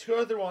God. Two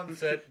other ones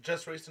that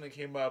just recently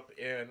came up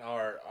in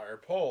our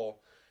poll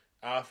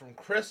from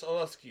Chris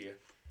Oleski.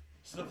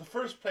 So the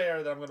first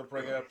player that I'm going to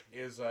bring up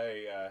is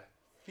a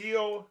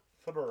Theo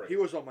Fleury. He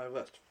was on my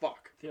list.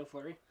 Fuck. Theo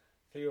Fleury.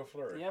 Theo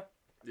Fleury. Yeah.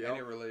 Yeah.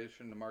 Any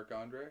relation to Marc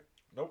Andre?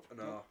 Nope.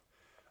 No.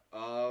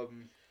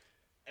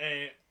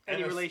 And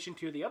Any relation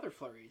to the other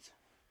Fleuries?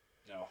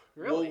 No.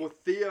 Really? Well, with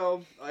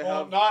Theo, I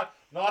have. Not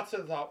to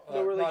the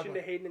no relation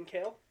to Hayden and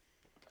Kale?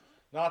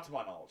 Not to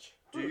my knowledge.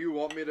 Do you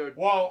want me to?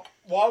 While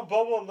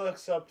Bobo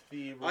looks up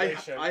the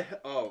relation. I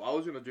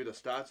was gonna do the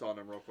stats on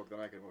him real quick,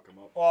 then I can look him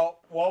up.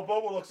 While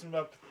Bobo looks him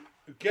up,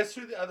 guess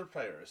who the other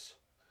players?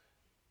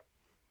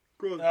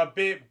 Good.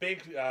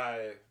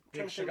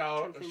 Big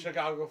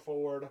Chicago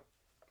forward.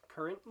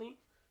 Currently?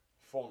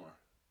 Former.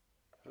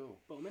 Who?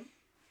 Bowman?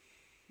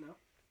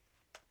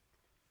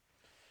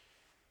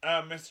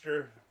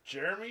 Mr.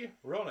 Jeremy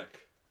Roenick.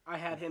 I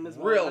had him as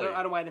well. Really? I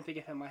don't know why I didn't think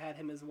of him. I had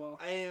him as well.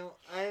 I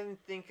didn't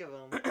think of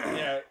him.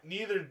 Yeah,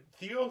 neither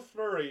Theo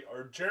Fleury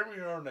or Jeremy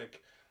Roenick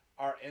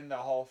are in the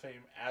Hall of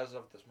Fame as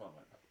of this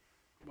moment.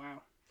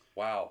 Wow.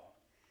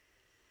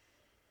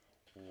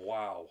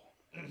 Wow.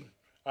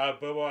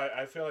 Bobo,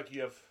 I feel like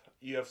you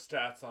have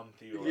stats on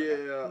Theo.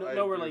 Yeah. No I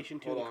no do. relation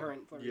to Hold the on.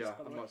 current Fleuries. Yeah, by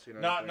the I'm way. not seeing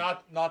anything.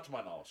 Not to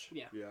my knowledge.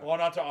 Yeah. Yeah. Well,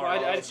 not to our Well,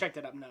 I knowledge. just checked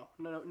it up. No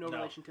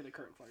relation to the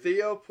current Fleuries.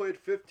 Theo played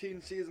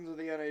 15 seasons in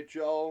the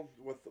NHL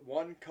with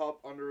one cup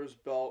under his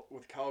belt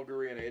with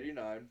Calgary in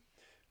 '89.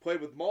 Played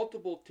with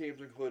multiple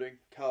teams including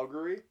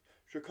Calgary,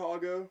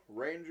 Chicago,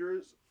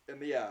 Rangers, and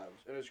the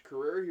Avs. In his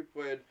career, he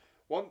played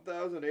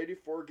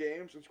 1,084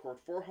 games and scored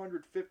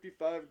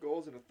 455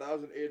 goals and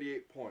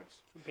 1,088 points.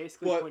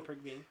 Basically, But- point per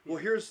game. Well,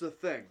 here's the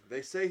thing.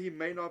 They say he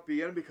may not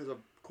be in because of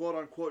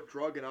quote-unquote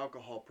drug and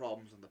alcohol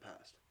problems in the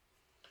past.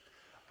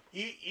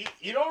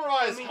 You don't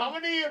realize how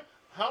many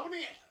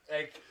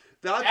like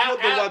That's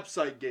what the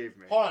website gave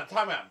me. hold on,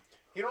 time out.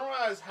 You don't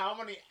realize how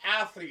many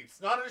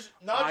athletes, not just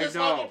I hockey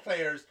know.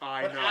 players,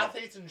 I but know.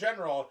 athletes in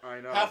general,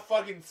 I know. have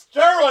fucking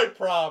steroid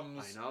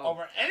problems I know.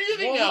 over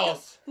anything Well,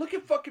 else. Look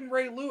at fucking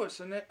Ray Lewis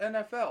in the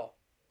NFL.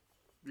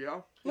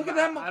 Yeah? Look at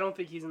I that. don't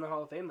think he's in the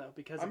Hall of Fame though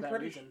because I'm of that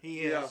pretty reason.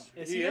 He Yeah. is.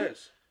 Is He he in?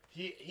 is.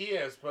 He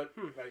is, but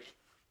like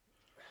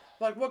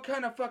Like, what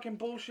kind of fucking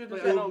bullshit is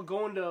But that? I know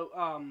going to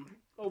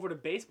over to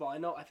baseball. I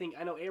know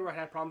A-Rod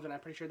had problems, and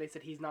I'm pretty sure they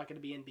said he's not going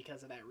to be in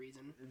because of that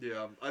reason.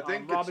 Yeah, I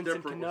think it's Robinson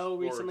different Cano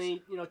with sports.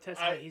 recently, tested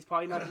that he's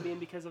probably not going to be in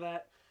because of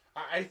that.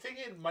 I think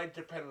it might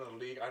depend on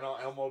the league. I know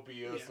MLB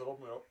is Yeah. a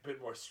little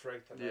bit more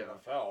strict than Yeah.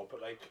 NFL,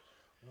 but like,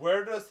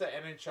 where does the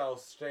NHL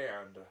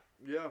stand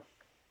Yeah.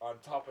 on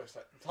topics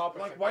Like,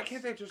 like why this?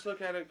 can't they just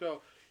look at it and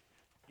go,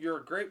 you're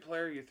a great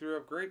player, you threw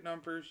up great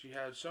numbers, you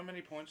had so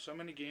many points, so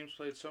many games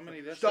played, so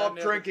many this, that, Stop and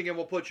the other." drinking and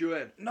we'll put you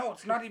in. No,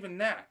 it's not even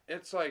that.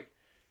 It's like,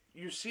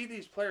 you see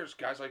these players,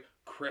 guys like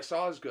Chris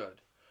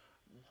Osgood.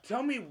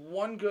 Tell me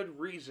one good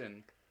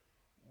reason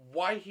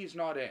why he's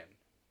not in.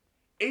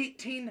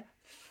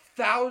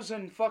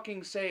 18,000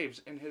 fucking saves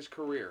in his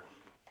career.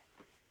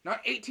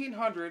 Not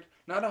 1,800,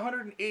 not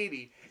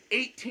 180.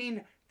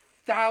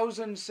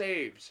 18,000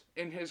 saves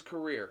in his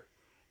career.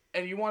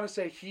 And you want to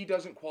say he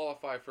doesn't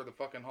qualify for the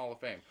fucking Hall of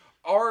Fame.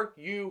 Are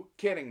you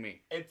kidding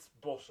me? It's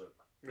bullshit.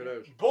 It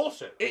is.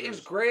 Bullshit. It is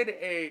grade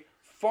A,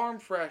 farm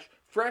fresh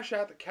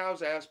out the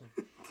cow's ass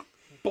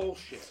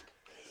bullshit.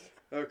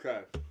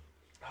 Okay.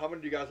 How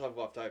many do you guys have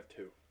left? I have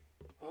 2.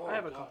 Oh, I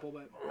have a God. couple,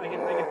 but I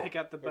can pick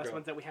out the best Okay.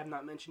 ones that we have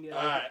not mentioned yet.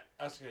 Alright,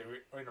 that's good.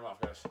 Read them off,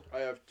 guys. I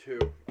have 2.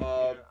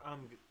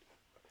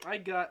 I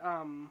got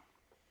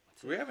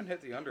We haven't hit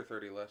the under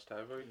 30 list,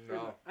 have we?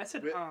 No. I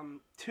said We- 2.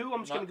 I'm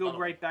just gonna Not- go not-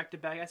 right back to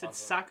back. I said not-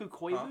 Saku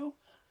Koivu.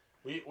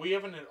 We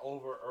haven't hit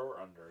over or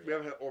under yet. We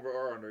haven't hit over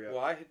or under yet.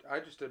 Well, I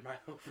just did my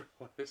over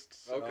list.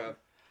 So. Okay.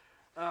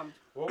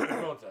 What we're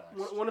going to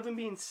next? One of them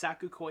being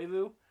Saku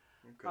Koivu.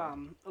 Okay.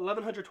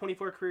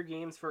 1,124 career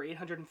games for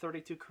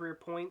 832 career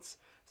points.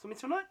 So I mean,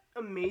 so not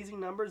amazing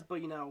numbers, but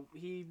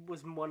he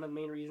was one of the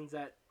main reasons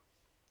that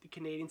the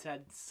Canadians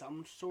had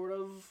some sort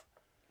of,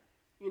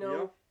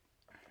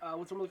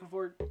 what's I'm looking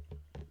for,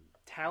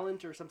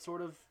 talent or some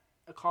sort of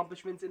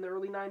accomplishments in the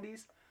early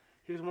 '90s.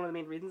 He was one of the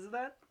main reasons of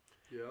that.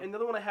 Yeah. And the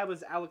other one I have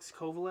is Alex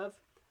Kovalev.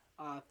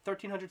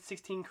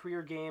 1,316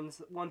 career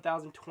games,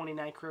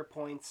 1,029 career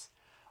points.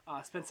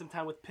 Spent some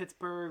time with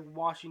Pittsburgh,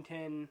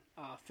 Washington,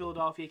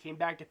 Philadelphia. Came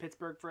back to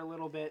Pittsburgh for a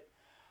little bit.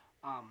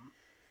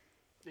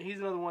 He's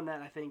another one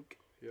that I think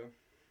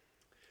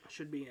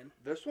should be in.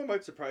 This one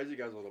might surprise you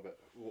guys a little bit.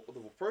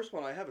 The first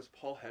one I have is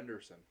Paul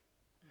Henderson.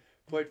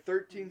 Played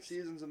 13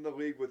 seasons in the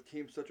league with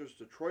teams such as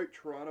Detroit,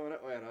 Toronto, and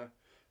Atlanta.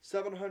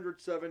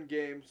 707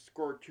 games,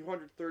 scored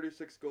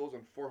 236 goals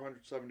and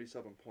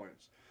 477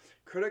 points.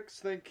 Critics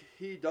think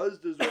he does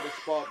deserve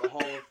a spot in the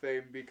Hall of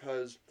Fame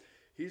because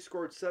he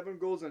scored 7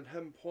 goals and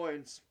 10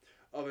 points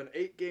of an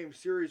 8-game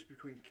series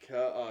between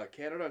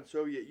Canada and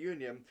Soviet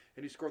Union,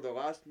 and he scored the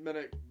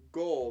last-minute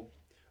goal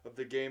of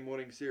the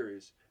game-winning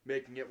series,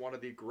 making it one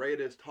of the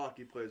greatest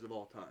hockey plays of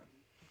all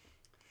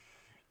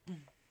time.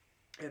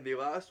 And the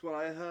last one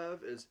I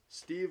have is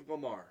Steve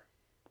Lamar,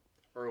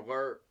 or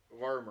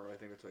Larmer, I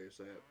think that's how you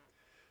say it.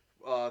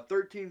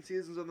 13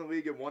 seasons in the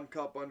league and 1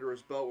 cup under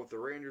his belt with the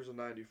Rangers in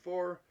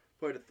 '94.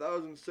 Played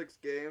 1,006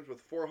 games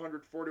with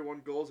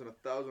 441 goals and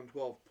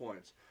 1,012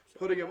 points,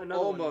 putting him Another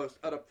one. almost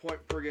at a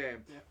point per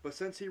game. Yeah. But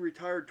since he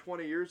retired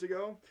 20 years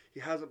ago, he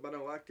hasn't been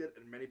elected,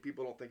 and many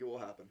people don't think it will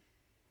happen.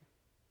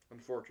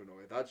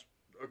 Unfortunately, that's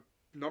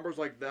numbers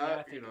like Yeah, that.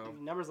 I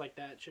think numbers like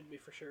that should be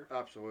for sure.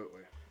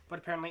 Absolutely. But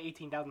apparently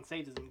 18,000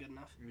 saves isn't good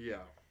enough. Yeah.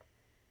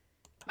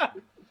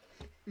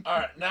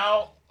 Alright,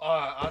 now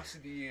on to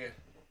the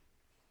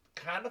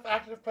kind of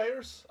active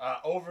players.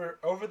 Over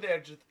the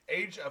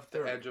age of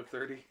 30. Edge of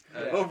 30. Yeah.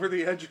 Over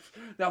the edge.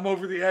 I'm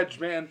over the edge,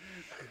 man.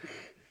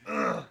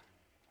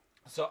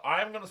 So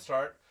I'm gonna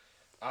start.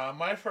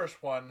 My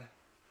first one,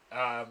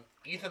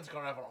 Ethan's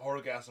gonna have an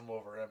orgasm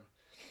over him.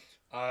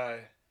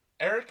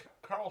 Eric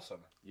Carlson.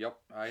 Yep,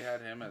 I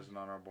had him as an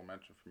honorable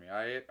mention for me.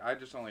 I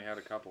just only had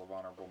a couple of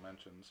honorable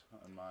mentions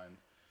on mine.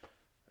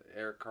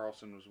 Eric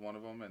Carlson was one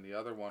of them, and the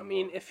other one. I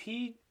mean, if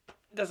he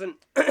doesn't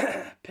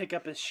pick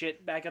up his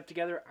shit back up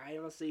together, I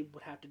honestly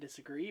would have to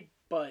disagree.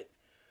 But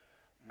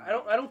I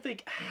don't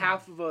think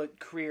half of a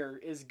career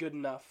is good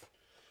enough,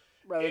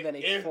 rather than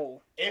a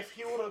full. If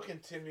he would have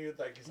continued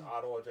like his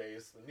Ottawa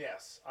days, then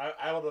yes,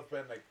 I would have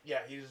been like, yeah,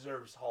 he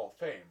deserves Hall of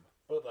Fame.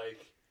 But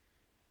like,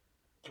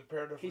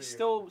 comparatively, He's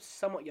still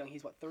somewhat young.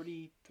 He's what,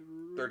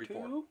 33?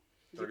 34.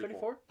 Is he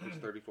 34? He's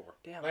 34.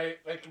 Damn.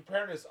 like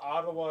comparing his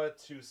Ottawa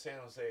to San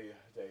Jose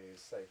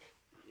days, like.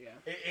 Yeah.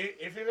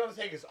 If you're gonna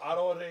take his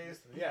Ottawa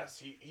days, then yes,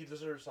 he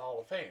deserves the Hall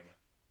of Fame.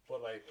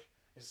 But like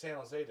his San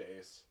Jose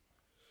days,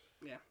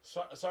 Yeah.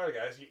 Sorry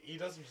guys, he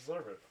doesn't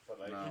deserve it. But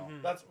like No.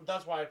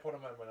 that's why I put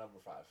him at my number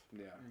 5.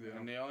 Yeah. Yeah.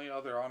 And the only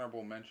other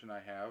honorable mention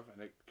I have,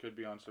 and it could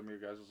be on some of your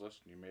guys'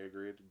 list, and you may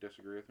agree or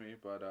disagree with me,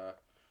 but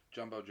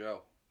Jumbo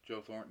Joe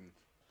Thornton.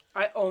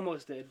 I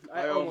almost did.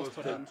 I almost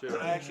put did him. too.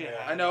 I actually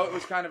Yeah. I know it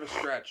was kind of a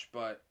stretch,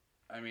 but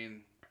I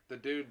mean, the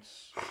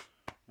dude's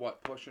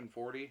what, pushing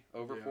 40,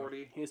 over Yeah.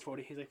 40. He is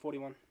 40. He's like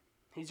 41.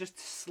 He's just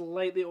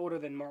slightly older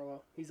than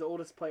Marlowe. He's the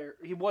oldest player.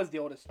 He was the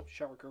oldest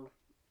Sharker,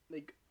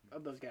 like,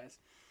 of those guys.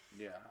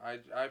 Yeah,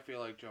 I feel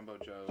like Jumbo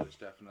Joe is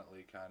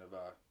definitely kind of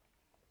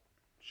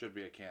should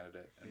be a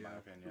candidate in my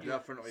opinion.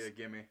 Definitely a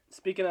gimme.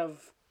 Speaking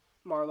of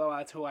Marlowe,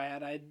 that's who I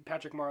had. I had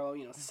Patrick Marlowe,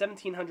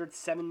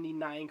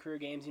 1,779 career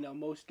games,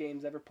 most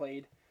games ever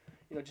played,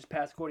 just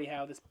past Gordie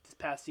Howe this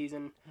past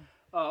season.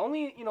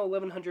 Only,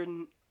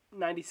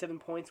 1,197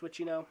 points,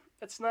 which,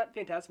 that's not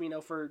fantastic,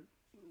 for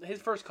his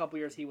first couple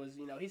years he was,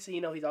 he's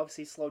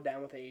obviously slowed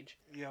down with age.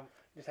 Yeah.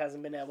 Just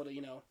hasn't been able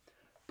to,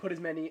 put as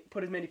many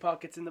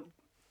pockets in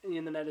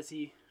the net as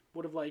he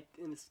would have liked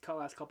in his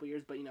last couple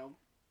years, but,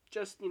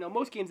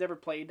 most games ever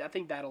played, I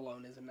think that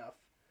alone is enough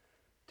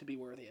to be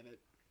worthy of it.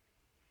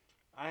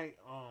 I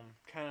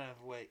kind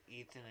of what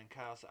Ethan and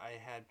Kyle said. I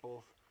had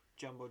both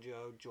Jumbo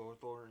Joe, Joe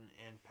Thornton,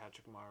 and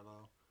Patrick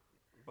Marlowe,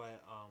 but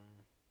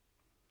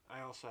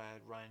I also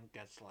had Ryan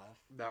Getzlaff.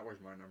 That was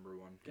my number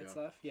one.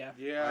 Getzlaff, yeah.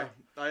 Yeah.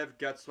 I have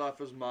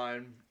Getzlaff as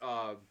mine.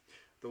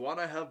 The one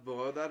I have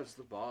below that is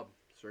the Bob,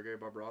 Sergei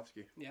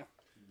Bobrovsky. Yeah.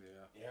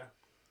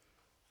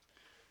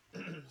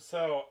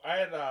 So I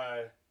had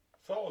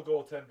fellow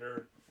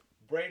goaltender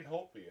Braden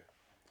Holtby.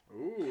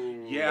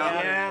 Ooh.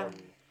 Yeah.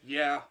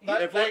 Yeah.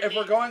 But, If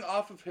we're going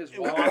off of his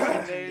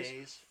Washington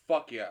days,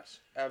 fuck yes.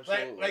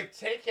 Absolutely. Like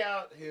take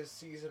out his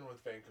season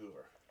with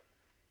Vancouver.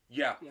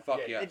 Yeah, Yeah. fuck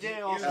Yeah. yes. It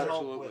didn't also help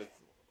Absolutely. with,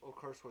 of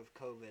course, with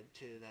COVID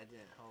too. That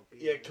didn't help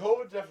either. Yeah,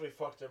 COVID definitely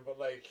fucked him, but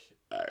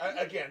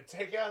again,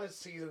 take out his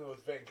season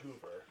with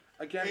Vancouver.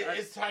 Again,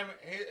 His time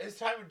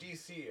in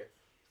DC,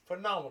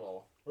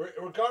 phenomenal.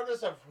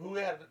 Regardless of who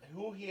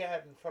he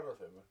had in front of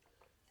him,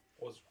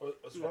 was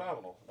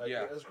phenomenal.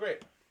 Yeah. It was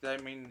great. I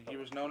mean, he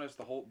was known as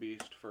the Holt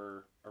Beast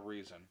for a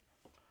reason.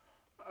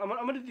 I'm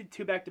going to do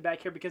two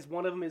back-to-back here because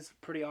one of them is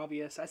pretty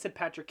obvious. I said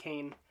Patrick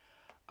Kane,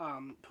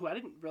 who I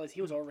didn't realize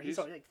he was over. He's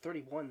already like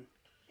 31.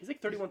 He's like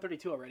 31,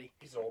 32 already.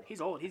 He's old. He's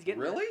old. He's getting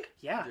Really?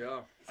 there. Yeah. Yeah.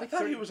 He's I like thought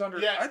 30 he was under.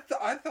 Yeah.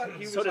 I thought he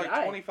was So did like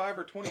I. 25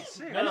 or 26.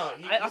 No,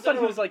 I thought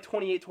he was like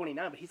 28,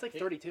 29, but he's like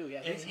 32.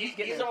 Yeah. He's getting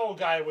He's there. an old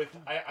guy with.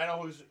 I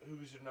know who's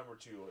your number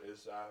two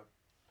is.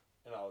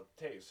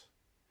 Taze.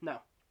 No.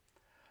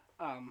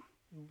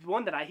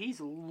 One that he's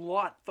a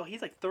lot.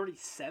 He's like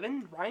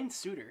 37. Ryan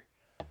Suter.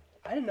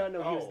 I did not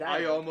know he was Oh, that.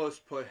 I old.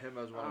 almost put him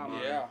as one of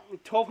mine. Yeah.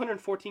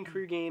 1,214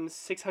 career games,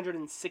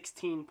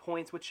 616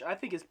 points, which I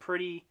think is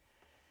pretty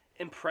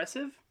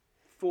impressive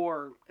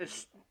for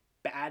as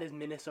bad as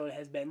Minnesota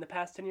has been the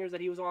past 10 years that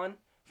he was on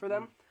for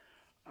them.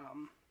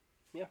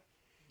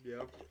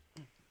 Yeah.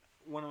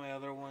 One of my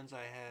other ones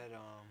I had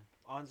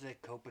Anze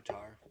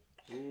Kopitar.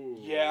 Ooh.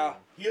 Yeah.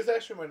 He is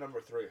actually my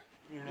number three.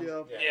 Yeah. he's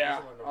Yeah.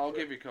 my number I'll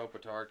three. give you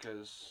Kopitar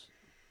because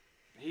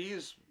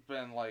he's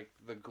been like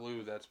the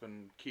glue that's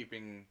been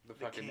keeping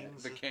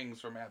the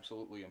Kings from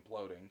absolutely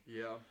imploding.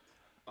 Yeah.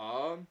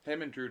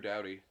 Him and Drew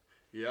Doughty.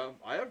 Yeah.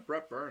 I have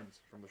Brett Burns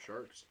from the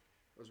Sharks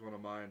as one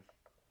of mine.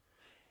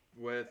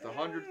 With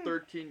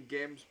 113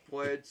 games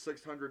played,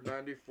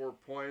 694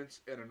 points,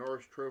 and a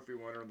Norris Trophy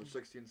winner in the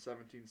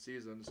 16-17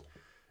 seasons.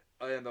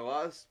 And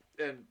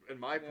in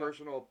my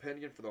personal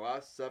opinion, for the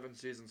last 7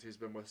 seasons he's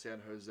been with San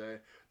Jose,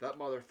 that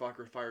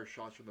motherfucker fires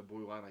shots from the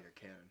blue line like a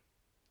cannon.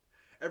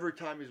 Every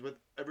time he's at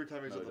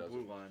the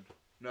blue line.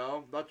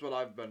 No, that's what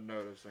I've been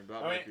noticing.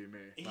 That might be me.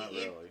 Not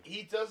really.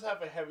 He does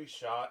have a heavy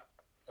shot,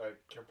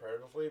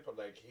 comparatively, but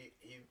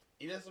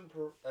he doesn't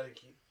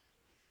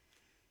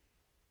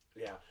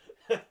yeah.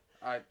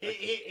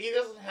 He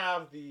doesn't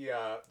have the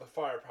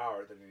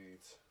firepower that he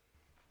needs.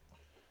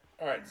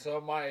 All right, so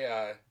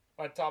my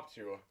top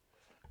two,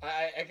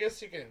 I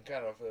guess you can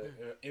kind of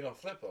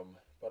flip them,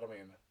 but I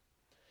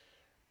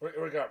mean,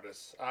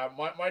 regardless,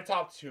 my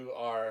top two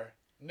are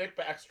Nick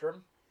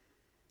Backstrom,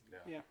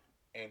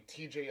 and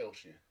T.J.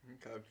 Oshie.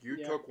 Okay,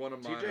 you took one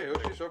of mine. TJ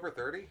Oshie's over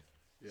 30?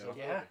 Yeah. So,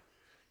 Yeah.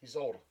 he's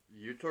old.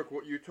 You took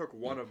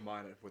one of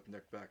mine with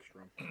Nick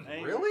Backstrom.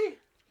 Really?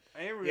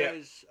 I didn't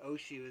realize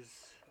Oshie was.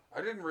 I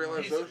didn't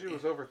realize Oshie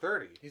was over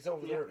 30. He's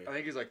over 30. I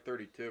think he's like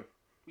 32.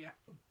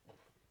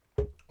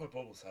 What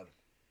Bobo said.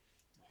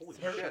 Holy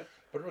But- shit.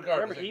 But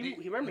regardless,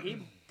 Remember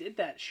he did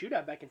that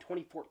shootout back in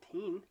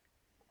 2014.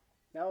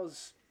 That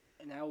was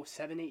now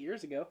 7-8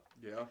 years ago.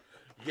 Yeah.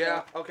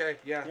 Yeah, okay,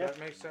 yeah, Yeah. that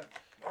makes sense.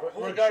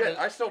 Holy regardless, shit,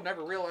 I still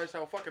never realized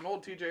how fucking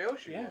old TJ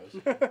Oshie Yeah.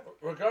 was.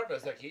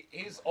 regardless,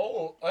 he's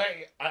old.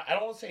 I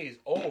don't want to say he's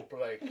old,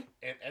 but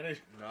in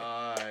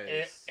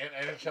Nice.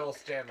 NHL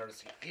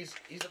standards, he's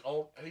an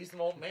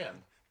old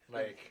man.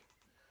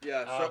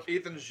 Yeah, so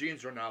Ethan's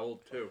jeans are now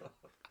old too.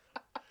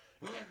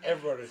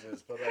 Everybody's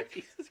is, but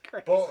Jesus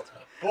Christ. both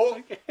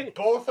Okay.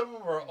 both of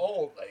them are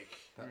old.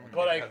 That one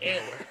But came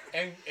out of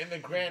nowhere. in the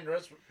grand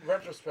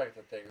retrospect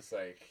of things,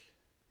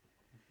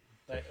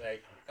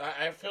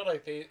 I feel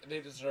like they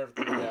deserve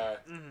the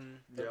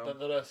Yeah. the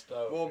list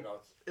of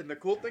Well, And the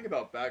cool thing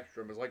about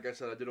Backstrom is, like I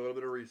said, I did a little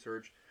bit of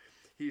research.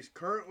 He's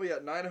currently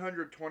at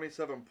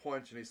 927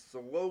 points, and he's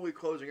slowly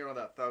closing in on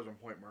that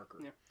 1,000-point marker.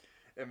 Yeah.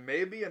 And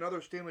maybe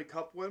another Stanley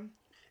Cup win,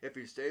 if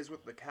he stays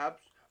with the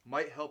Caps,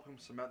 might help him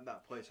cement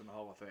that place in the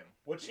Hall of Fame.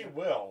 which he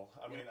will.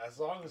 I mean, as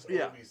long as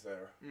Yeah. Obi's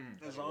there.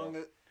 As long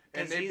as.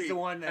 And Because he's the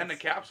one that's. and the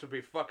Caps would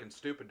be fucking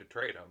stupid to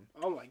trade him.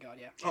 Oh my god,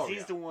 yeah. Because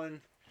he's the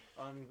one.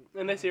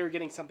 And they say you're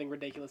getting something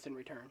ridiculous in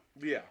return.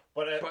 Yeah.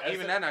 But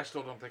even then, I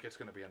still don't think it's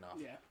going to be enough.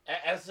 Yeah.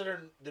 as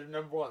their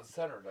number one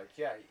center, like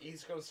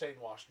he's going to stay in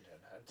Washington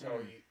until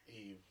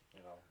he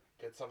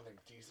gets something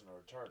decent in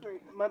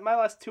return. My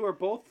last two are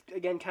both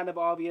again kind of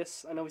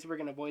obvious. I know we're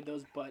going to avoid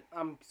those, but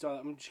I'm just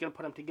going to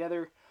put them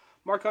together.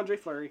 Marc-Andre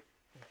Fleury,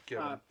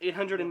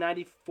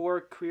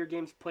 894 career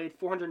games played,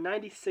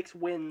 496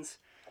 wins,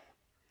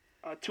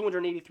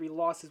 283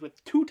 losses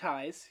with 2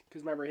 ties.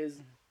 Because remember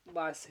his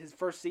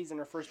first season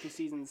or first 2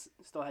 seasons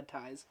still had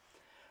ties.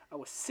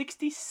 With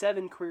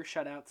 67 career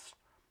shutouts,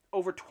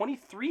 over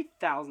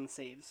 23,000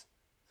 saves.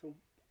 So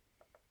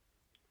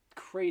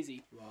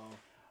crazy.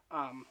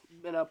 Wow.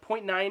 And a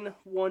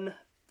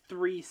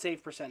 .913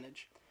 save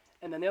percentage.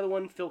 And then the other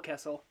one, Phil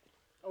Kessel.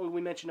 Oh,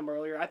 we mentioned him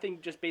earlier. I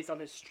think just based on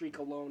his streak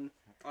alone,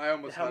 I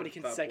almost how had many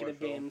Fat Boy consecutive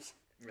Phil. games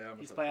Yeah, I almost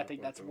he's had played, I Fat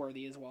think Boy that's Phil.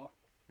 worthy as well.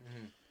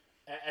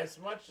 As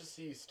much as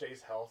he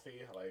stays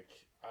healthy, like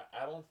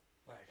I don't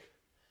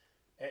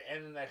like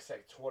in the next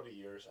like 20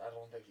 years, I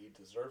don't think he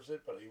deserves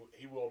it, but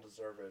he will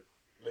deserve it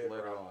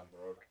later on the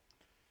road.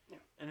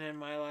 And then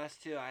my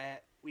last two,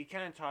 we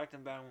kind of talked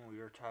about when we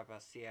were talking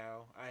about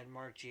Seattle. I had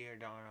Mark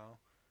Giordano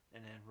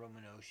and then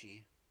Roman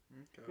Oshie.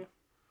 Okay.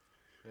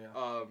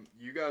 Yeah.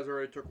 You guys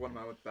already took one of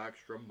mine with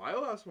Backstrom. My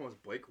last one was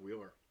Blake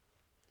Wheeler.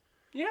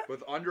 Yeah.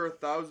 With under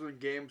 1,000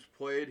 games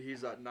played,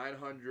 he's at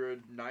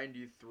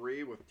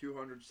 993 with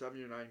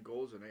 279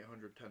 goals and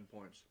 810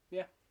 points.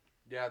 Yeah,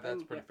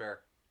 that's pretty fair.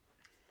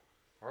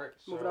 All right.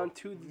 Moving so on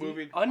to the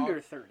moving under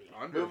on- 30.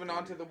 Moving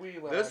on to the wee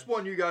lads. This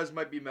one, you guys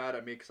might be mad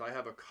at me because I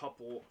have a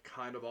couple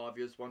kind of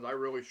obvious ones. I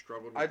really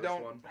struggled with I this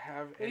don't one.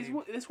 have any.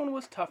 This one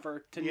was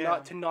tougher to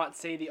Yeah. not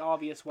say the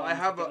obvious ones. I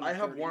have with the I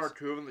have under one or 30s.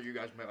 two of them that you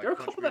guys might like. There were a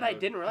punch couple me that I in the-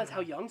 didn't realize how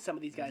young some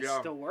of these guys Yeah.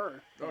 still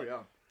were. Oh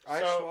yeah.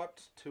 I So-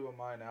 swapped 2 of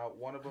mine out.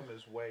 One of them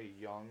is way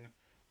young.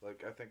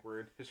 Like, I think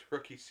we're in his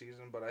rookie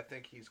season, but I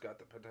think he's got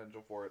the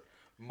potential for it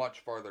much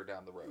farther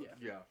down the road. Yeah.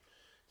 Yeah.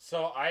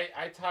 So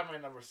I tied my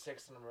number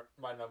 6 and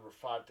my number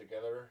 5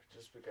 together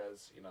just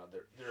because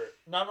they're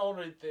not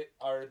only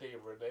are they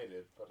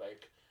related, but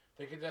like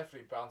they can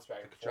definitely bounce back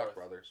and The Kachuk forth.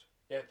 brothers.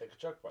 Yeah, the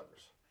Kachuk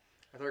brothers.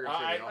 I thought you were gonna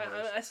say the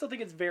Alvarez. I still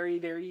think it's very,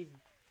 very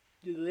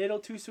little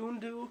too soon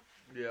to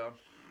Yeah.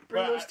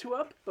 bring But those two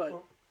up,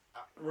 but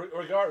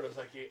Regardless,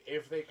 like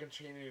if they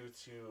continue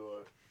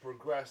to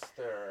progress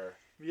their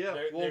Yeah.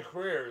 their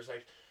careers,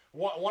 like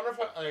one of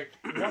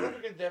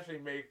them can definitely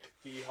make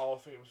the Hall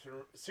of Fame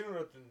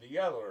sooner than the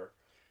other,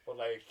 but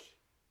like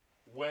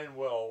when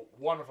will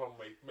one of them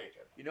make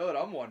it? You know what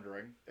I'm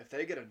wondering? If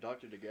they get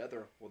inducted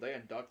together, will they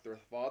induct their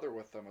father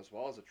with them as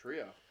well as a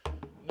trio?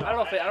 No, I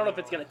don't know if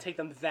it's gonna take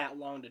them that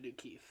long to do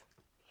Keith.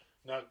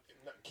 No,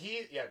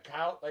 Keith. Yeah,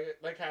 Kyle.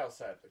 Like Kyle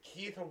said,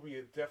 Keith will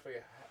be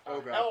definitely a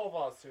Okay. hell of a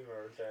lot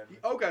sooner than.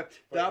 Okay.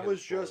 But That his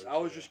was just boys, I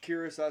was yeah. just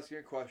curious asking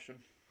a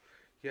question.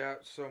 Yeah,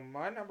 so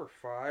my number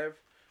 5,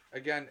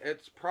 again,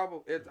 it's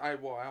probably I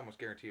almost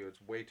guarantee you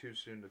it's way too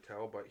soon to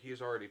tell, but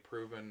he's already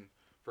proven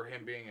for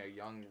him being a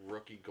young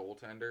rookie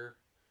goaltender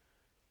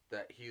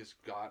that he's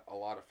got a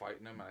lot of fight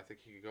in him, and I think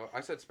he could go.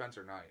 I said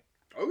Spencer Knight.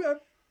 Okay.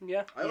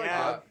 Yeah. I like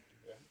Yeah. that.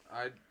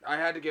 I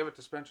had to give it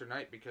to Spencer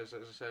Knight because,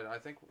 as I said, I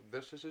think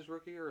this is his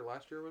rookie or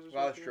last year was his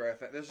Well, that's rookie. true. I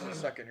think this is the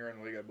second year in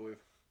the league, I believe.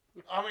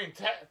 I mean,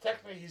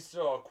 technically, he's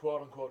still a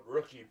quote unquote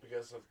rookie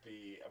because of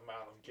the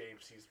amount of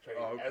games he's played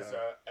Oh, okay.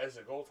 as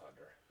a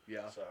goaltender.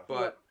 Yeah. So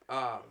But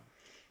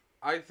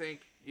I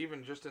think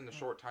even just in the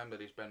short time that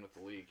he's been with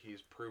the league,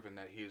 he's proven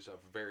that he's a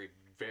very,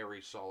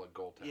 very solid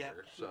goaltender. Yeah.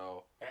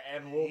 So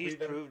and we'll He's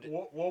be proved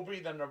it. we'll be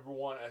the number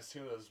one as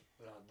soon as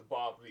the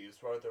Bob leaves,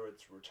 whether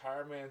it's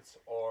retirement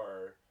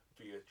or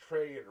via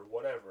trade or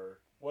whatever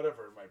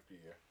it might be.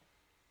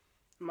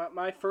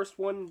 My first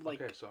one,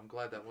 like okay, so I'm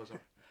glad that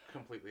wasn't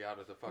completely out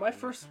of the fucking. my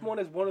first one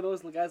is one of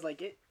those guys.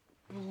 Like it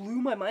blew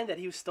my mind that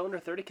he was still under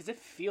 30 because it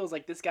feels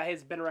like this guy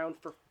has been around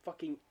for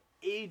fucking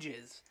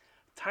ages.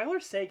 Tyler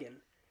Sagan,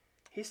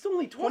 he's still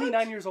only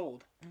 29 years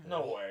old.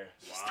 No way.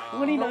 He's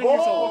 29 years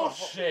old.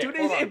 Bullshit. Dude,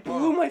 Hold on, it hold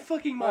blew on. my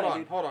fucking mind. Hold on,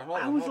 dude. hold on, hold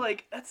on. I was hold on.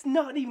 like, that's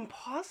not even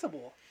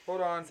possible.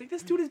 hold on. It's like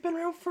this dude has been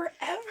around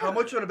forever. How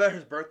much on bet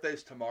his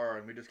birthday's tomorrow,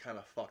 and we just kind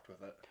of fucked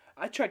with it.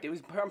 I checked.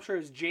 I'm sure it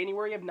was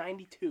January of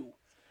 '92.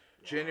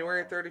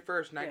 January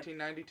 31st,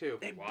 1992.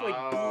 It Wow.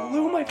 like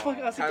blew my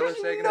fucking. I was like, Tyler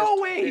there's Sagan no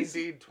is ways.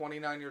 indeed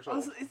 29 years I old.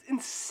 was, it's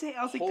insane.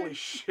 I was like, Holy there-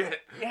 shit.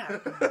 yeah,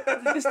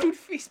 this dude,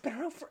 he's been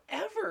around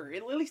forever.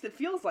 At least it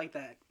feels like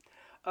that.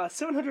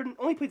 700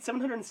 only played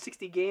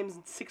 760 games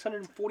and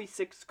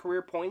 646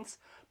 career points,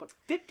 but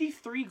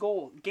 53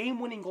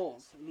 game-winning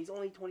goals, and he's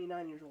only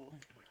 29 years old.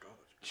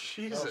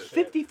 Jesus. No shit.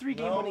 53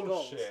 game-winning No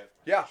goals. shit.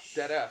 Yeah,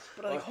 dead ass.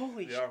 But like,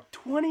 holy Yeah.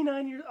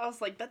 29 years. I was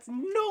like, that's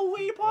no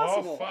way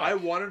possible. fuck. I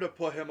wanted to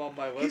put him on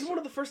my list. He's one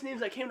of the first names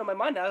that came to my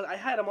mind. I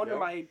had him under Yep.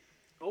 my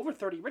over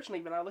 30 rich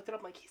league, and I looked it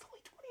up. Like, he's only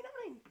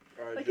 29.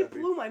 All right, Like, it Jeffy.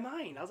 blew my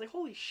mind. I was like,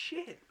 holy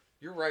shit.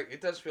 You're right. It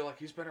does feel like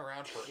he's been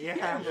around for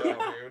Yeah.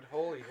 dude.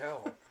 Holy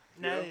hell.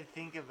 Now Yeah. that you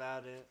think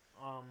about it,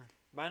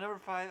 by number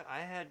 5,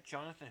 I had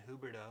Jonathan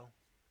Huberdeau.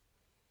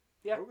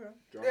 Yeah. Okay.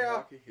 John Yeah.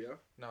 Hockey, yeah.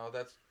 No,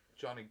 that's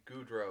Johnny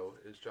Gaudreau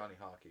is Johnny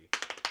Hockey.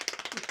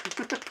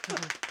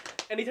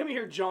 Anytime you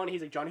hear Johnny,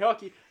 he's like Johnny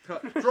Hockey.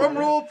 Drum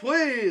roll,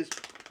 please.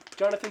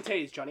 Jonathan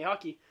Tays, Johnny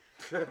Hockey.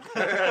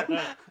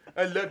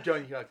 I love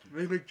Johnny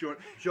Hockey.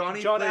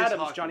 Johnny John plays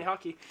Adams, hockey. Johnny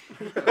Hockey.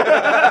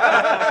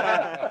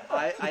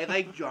 I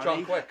like Johnny.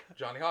 John Quick,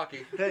 Johnny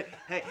Hockey. Hey,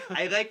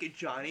 I like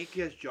Johnny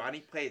because Johnny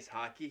plays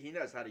hockey. He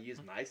knows how to use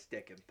my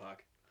stick and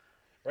puck.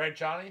 Right,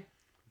 Johnny?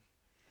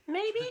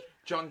 Maybe.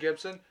 John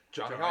Gibson,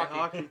 Johnny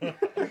Hockey.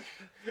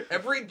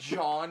 Every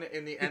John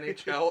in the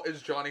NHL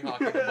is Johnny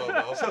Hockey the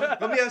Lobo. So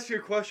let me ask you a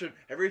question.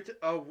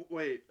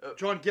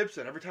 John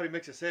Gibson. Every time he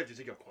makes a save, does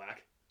he go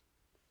quack?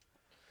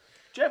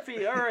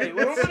 Jeffy, all right.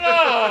 Moving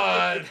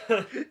on!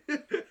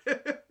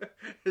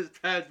 His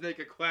pads make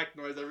a quack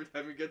noise every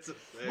time he gets a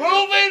save. Moving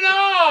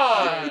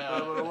on!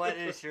 Bubba, what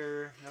is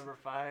your number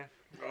 5?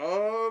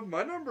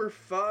 My number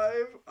 5,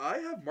 I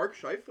have Mark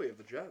Scheifele of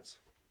the Jets.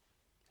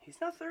 He's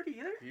not 30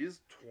 either. He's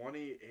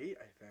 28,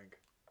 I think.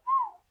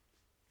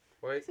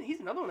 Wait,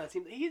 He's another one that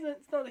seems.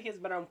 It's not like he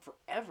hasn't been around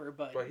forever,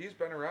 but he's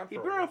been around for he's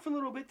a been while. around for a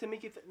little bit to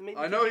make it.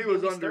 I know he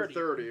was under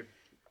 30.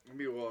 Let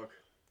me look.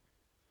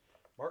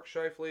 Mark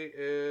Scheifele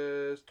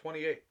is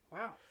 28.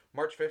 Wow.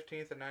 March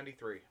 15th of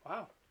 93.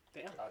 Wow.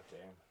 Damn. God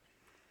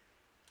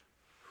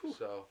damn.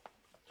 So,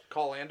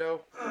 Colando.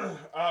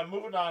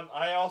 Moving on,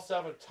 I also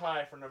have a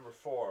tie for number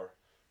 4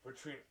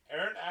 between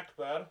Aaron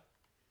Ekblad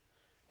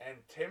and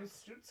Tim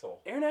Stützle.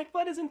 Aaron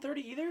Ekblad isn't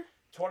 30 either.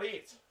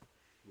 28.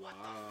 What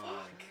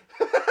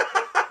the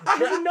fuck?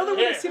 There's another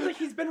one that seems like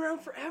he's been around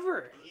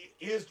forever.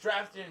 He was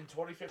drafted in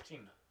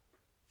 2015.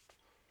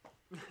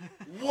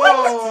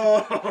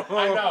 Whoa!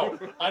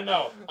 I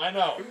know.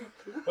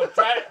 But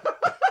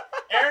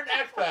Aaron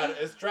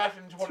Ekblad is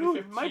drafted in 2015.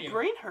 Dude, my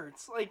brain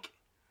hurts. Like,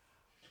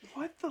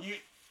 what the?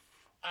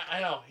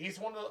 I know. He's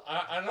one of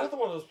another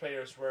one of those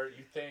players where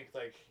you think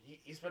like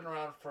he's been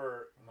around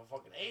for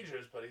fucking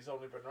ages, but he's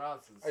only been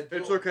around since.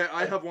 It's okay.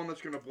 I have one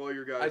that's gonna blow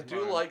your guys' I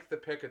do mind. like the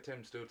pick of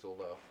Tim Stützle,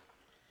 though.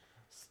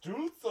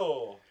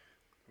 Stützle.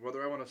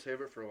 Whether I want to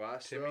save it for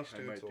last, Timmy though,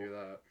 I might Stützle. do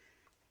that.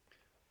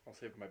 I'll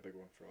save my big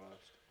one for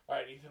last. All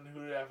right, Ethan.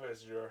 Who do you have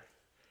as your?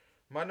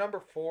 My number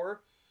 4,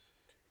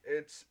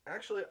 it's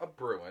actually a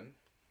Bruin,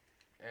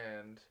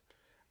 and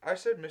I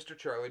said Mr.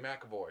 Charlie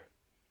McAvoy.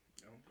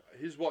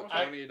 He's what,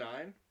 I-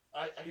 29?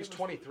 He's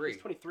 23.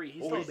 He's 23.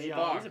 He's Holy still a baby.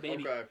 fuck, He's a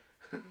baby. Okay.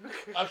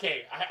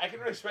 Okay, I can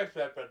respect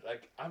that, but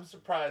like I'm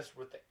surprised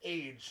with the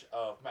age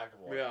of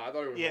McAvoy. Yeah, I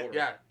thought he was Yeah. older.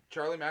 Yeah,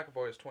 Charlie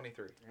McAvoy is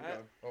 23.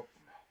 Okay.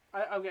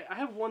 I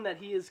have one that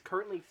he is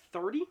currently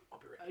 30. I'll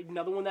be right.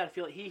 Another one that I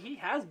feel like he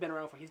has been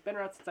around for. He's been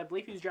around since I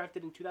believe he was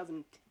drafted in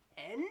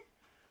 2010,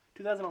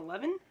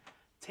 2011.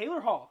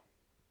 Taylor Hall.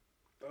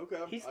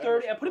 Okay. He's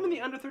 30. I put him in the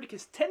under 30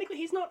 because technically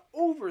he's not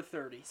over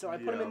 30. So I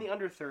put him in Yeah. the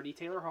under 30.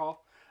 Taylor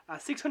Hall.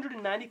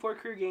 694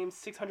 career games,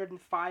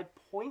 605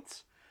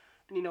 points.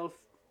 And, you know, if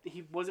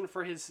he wasn't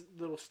for his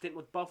little stint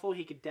with Buffalo,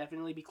 he could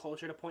definitely be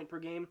closer to point per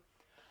game.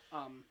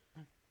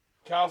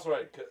 Kyle's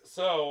right.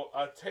 So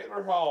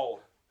Taylor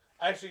Hall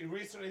actually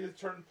recently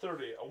turned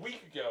 30 a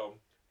week ago,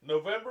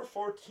 November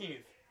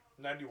 14th,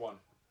 91.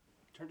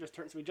 So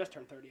we just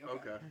turned 30.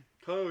 Okay. Okay.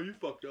 Kyle, you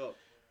fucked up.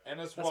 And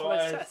as That's well what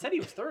I as said. I said he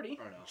was 30.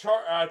 I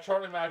know.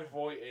 Charlie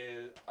McAvoy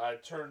is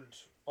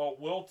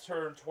will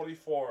turn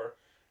 24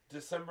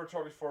 December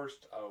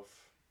 21st of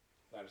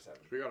 97.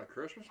 We got a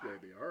Christmas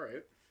baby. All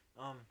right.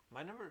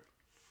 My number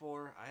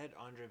 4, I had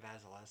Andre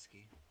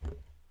Vasilevsky.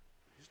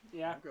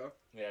 Yeah, Okay.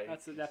 Yeah,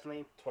 that's he's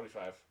definitely.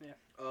 25.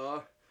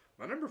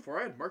 My number 4,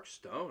 I had Mark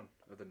Stone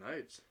of the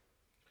Knights.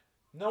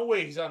 No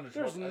way he's under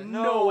There's 12.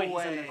 no way he's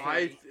way. under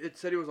 30. It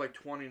said he was like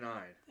 29.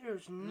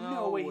 There's no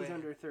No way way. he's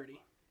under 30.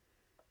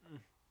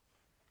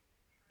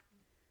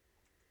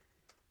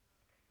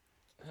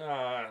 Look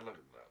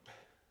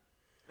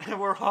it up.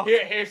 We're all.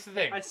 Here's the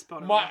thing. I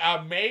spun him.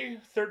 May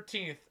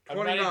 13th. of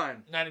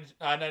 29.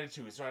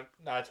 92. It's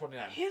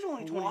 29. He's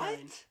only 29. What?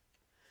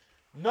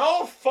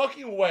 No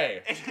fucking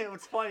way.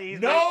 It's funny. He's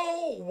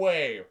No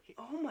way.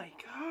 Oh my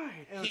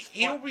god.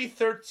 He'll be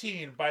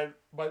 13 by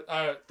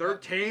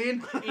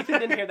 13? Ethan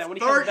didn't hear that when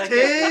he comes back.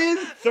 13?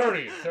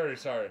 30,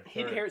 sorry.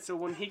 He didn't 30. hear it, so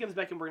when he comes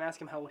back and we're gonna ask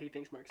him how old he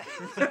thinks Mark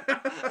Stone is.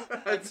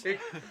 I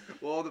think.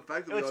 Well, the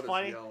fact that we It's all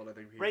funny. just yelled, I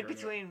think he right heard it.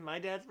 between my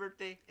dad's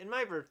birthday and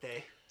my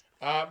birthday.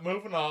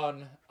 Moving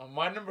on.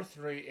 My number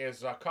 3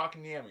 is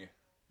Kotkaniemi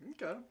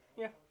Okay.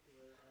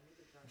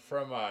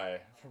 from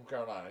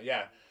Carolina.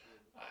 Yeah.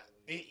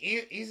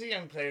 He's a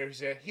young player.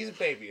 He's a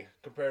baby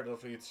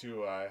comparatively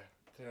to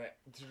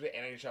the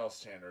NHL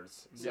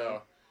standards.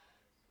 So,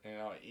 you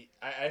know,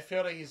 I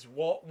feel like he's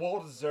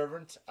well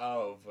deserving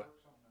of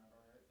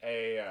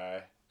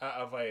a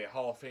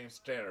Hall of Fame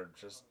standard.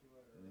 Just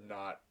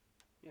not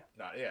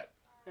yet.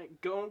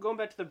 Right, going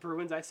back to the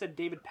Bruins, I said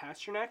David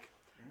Pasternak.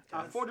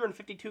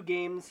 452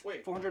 games,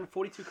 Wait.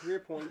 442 career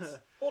points.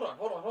 Hold on.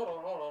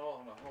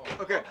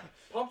 Okay.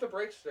 Pump the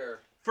brakes there.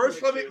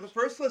 First, Big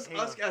let's shoes.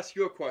 ask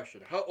you a question.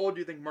 How old do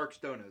you think Mark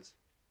Stone is?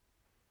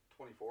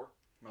 24.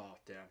 Oh,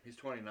 damn. He's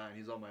 29.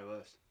 He's on my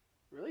list.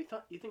 Really?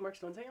 You think Mark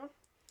Stone's that young?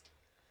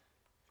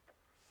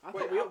 I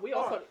Wait, thought we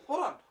all thought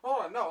hold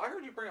on. No, I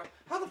heard you bring up.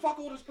 How the fuck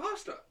old is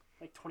Pasta?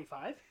 like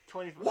 25.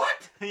 20.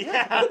 What?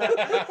 Yeah.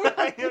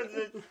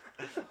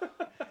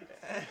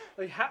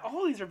 Like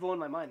all these are blowing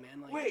my mind,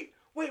 man. Like Wait.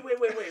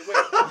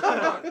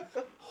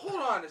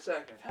 Hold on a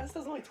second.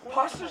 Pasta's only 25.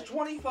 Pasta's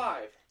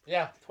 25.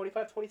 Yeah.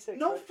 25, 26.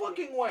 No right?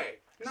 fucking way.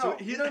 No. So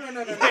he-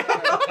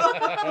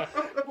 No.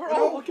 We're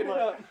all looking it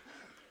up.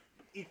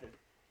 Ethan.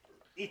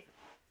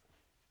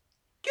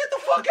 Get the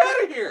fuck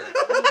out of here.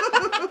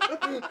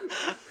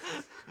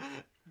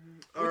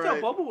 All We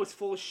right. thought Bubba was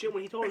full of shit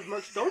when he told us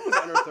Mark Stone was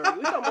under 30.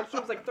 We thought Mark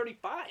Stone was like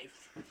 35.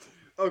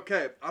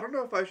 Okay, I don't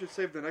know if I should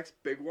save the next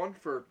big one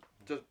for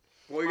just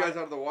blow you guys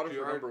out of the water Do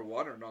you for already- number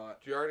 1 or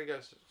not. Do you already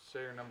guys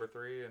say your number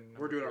 3 and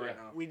We're doing it number right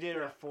three? now. We did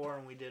our 4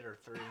 and we did our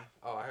 3.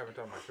 Oh, I haven't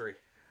done my 3.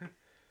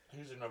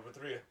 Who's your number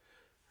 3?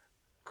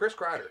 Chris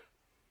Kreider.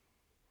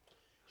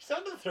 He's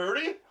under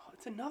 30? Oh,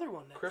 it's another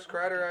one. Chris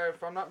Kreider,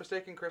 if I'm not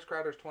mistaken, Chris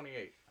Kreider's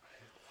 28.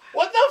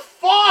 What the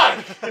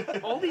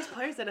fuck? All these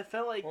players that have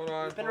felt like Hold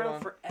on, they've been hold around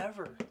on.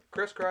 forever.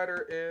 Chris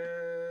Kreider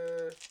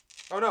is...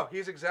 Oh, no,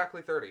 he's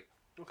exactly 30.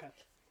 Okay.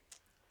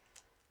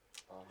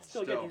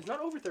 Still good. He's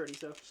not over 30,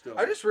 so. Still.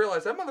 I just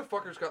realized that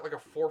motherfucker's got like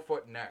a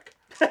 4-foot neck.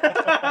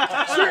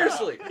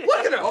 Seriously,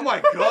 look at him. Oh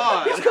my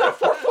god! He's got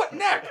a 4-foot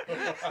neck.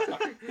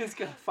 He's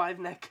got a 5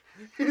 neck.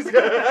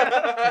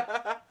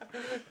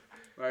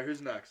 Alright,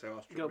 who's next? I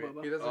lost Go, track of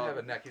me. He Bubba. doesn't have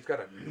a neck. He's got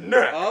a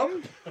neck.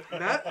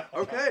 Matt.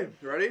 Okay,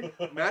 ready?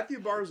 Matthew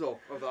Barzal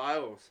of the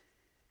Isles.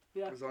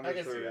 Yeah. Is under I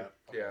can see 30. that.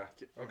 Yeah.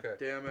 Okay.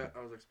 Damn it!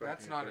 I was expecting.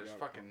 That's a not big as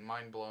outcome. fucking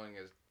mind-blowing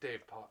as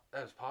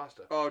as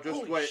Pasta. Oh, just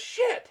Holy wait.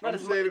 shit. Not I'm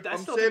as saving- much. I I'm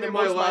still saving think the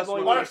my most last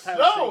mind-blowing one. Mark is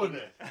Tyler Stone!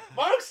 Sagan.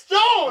 Mark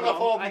Stone of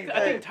all I these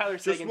think things. Tyler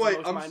Just Sagan's wait.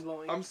 the most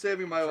mind-blowing. I'm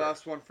saving my Sure.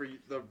 last one for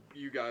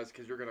you guys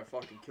because you're gonna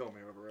fucking kill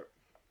me over it.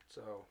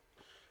 So,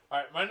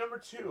 Alright, my number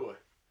 2.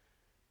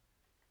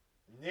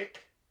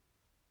 Nick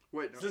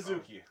Wait, no.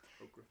 Suzuki.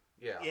 Oh, okay.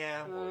 yeah.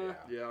 Yeah. Well, yeah.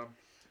 Yeah.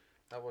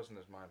 That wasn't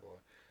as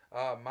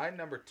mind-blowing. My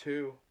number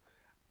 2,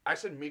 I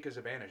said Mika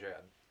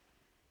Zibanejad.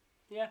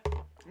 Yeah.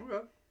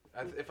 Okay.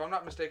 If I'm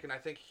not mistaken, I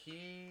think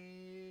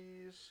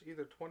he's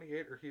either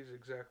 28 or he's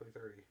exactly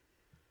 30.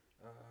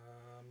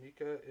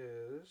 Mika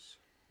is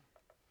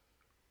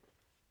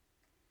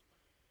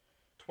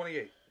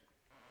 28.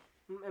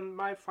 And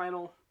my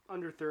final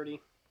under 30,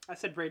 I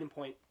said Braden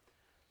Point.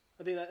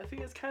 I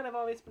think it's kind of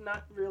obvious, but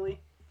not really.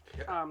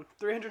 Yeah.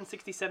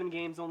 367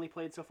 games only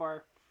played so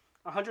far,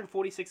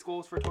 146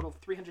 goals for a total of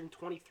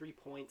 323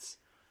 points.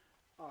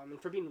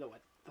 And for being the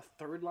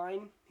third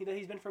line that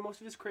he's been for most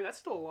of his career, that's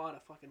still a lot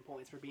of fucking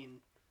points for being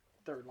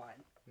third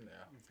line. Yeah.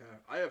 Okay.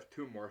 I have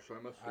 2 more, so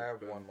I must. I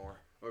have one more.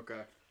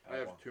 Okay. I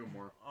have 2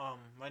 more.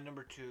 My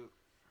number 2,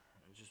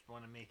 I just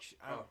want to make sure,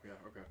 Oh yeah.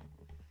 Okay.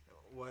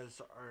 was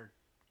I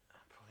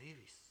believe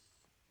he's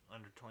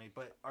under 20,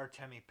 but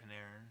Artemi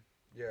Panarin.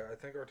 Yeah, I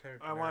think Artemi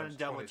Panarin I wanna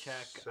double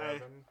check.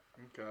 Okay.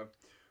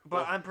 But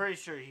Well, I'm pretty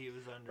sure he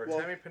was under.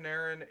 Artemi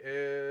Panarin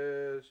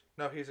is...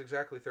 No, he's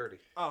exactly 30.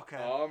 Okay.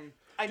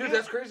 I Dude, knew-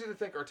 that's crazy to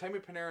think.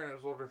 Artemi Panarin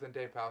is older than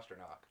Dave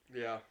Pasternak.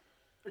 Yeah.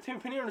 Tim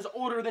Panarin is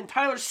older than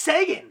Tyler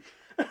Sagan.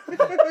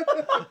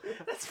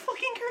 That's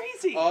fucking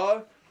crazy.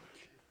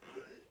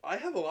 I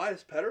have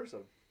Elias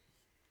Pettersson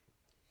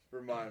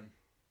for mine.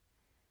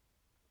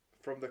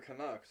 From the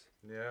Canucks.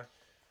 Yeah.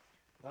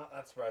 Not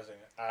that surprising.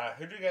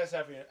 Who do you guys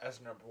have as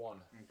number 1?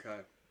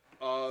 Okay.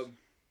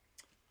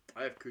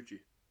 I have Kuchi.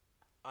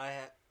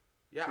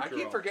 Yeah, I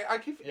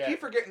Kucherov. keep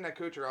forgetting that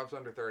Kucherov's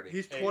under 30.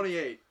 He's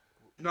 28.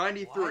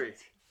 93. What?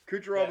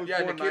 Kucherov was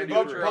Yeah, born Nikita 93.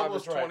 Kucherov Bob is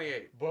was right.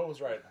 28. Bo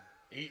was right.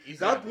 He's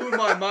That blew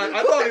my mind.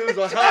 I thought he was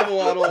a hell of a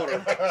lot older.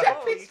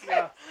 Holy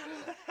crap.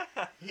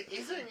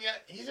 he's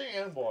a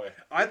young boy.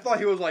 I thought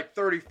he was like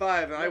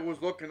 35, and I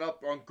was looking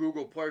up on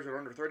Google players that are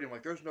under 30. I'm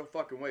like, there's no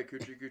fucking way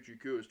Kuchi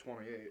Koo is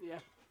 28. Yeah.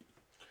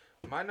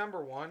 My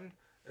number 1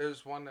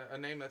 is a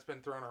name that's been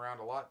thrown around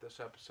a lot this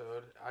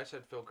episode. I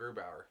said Phil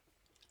Grubauer.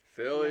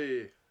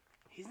 Philly.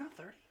 He's not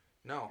 30.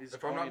 No, He's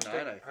if I'm not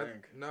 29, mistaken, I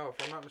think. no,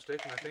 if I'm not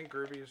mistaken, I think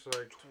Gruby's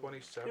like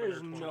 27 There's or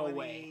 20. no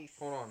way.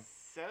 Hold on.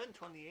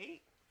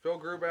 28? Phil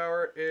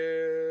Grubauer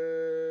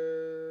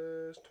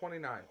is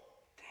 29.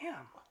 Damn.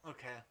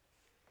 Okay.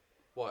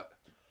 What?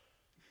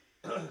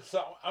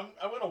 So I'm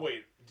gonna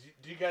wait.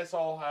 Do you guys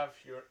all have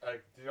your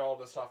did you all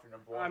list off your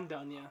number 1? I'm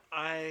done, yeah.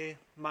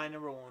 My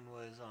number 1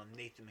 was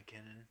Nathan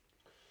McKinnon.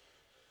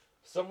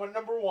 Someone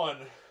number 1.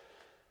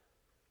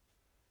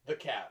 The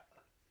Cat.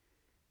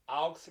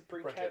 Alex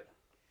Brink Brickett. Cat.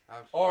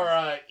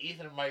 Or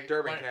Ethan Mike.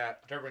 Durbin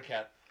Cat. Durbin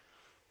Cat.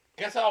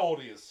 Guess how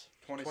old he is?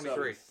 27.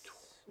 23.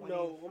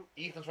 No.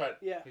 Ethan's right.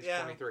 Yeah. He's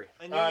Yeah. 23.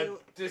 I knew.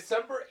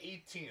 December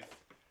 18th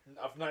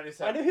of I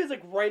 97. knew he was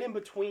like right in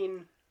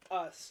between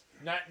us.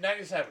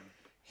 97.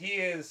 He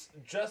is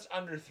just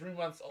under 3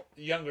 months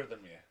younger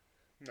than me.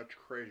 That's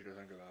crazy to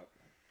think of that.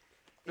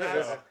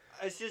 Yeah,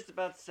 I was just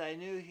about to say, I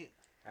knew he.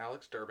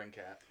 Alex Durbin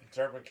Cat.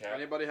 Durbin Cat.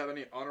 Anybody have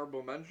any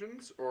honorable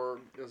mentions, or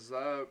is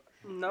that?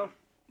 No.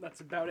 That's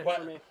about it But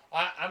for me.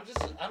 I'm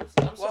Well,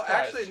 surprised.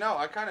 actually, no.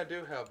 I kind of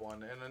do have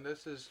one, and then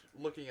this is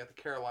looking at the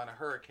Carolina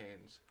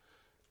Hurricanes.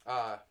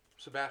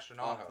 Sebastian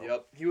Aho.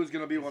 Yep, he was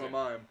gonna be He's one of in.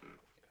 mine.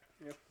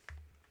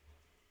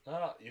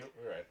 No, you're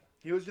right.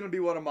 He was gonna be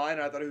one of mine.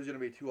 And I thought he was gonna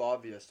be too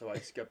obvious, so I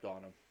skipped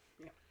on him.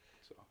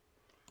 So.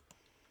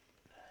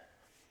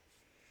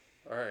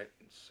 All right.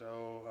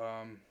 So,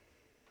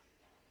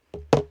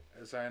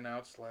 as I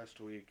announced last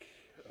week,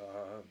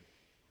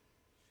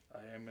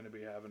 I am going to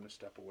be having to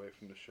step away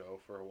from the show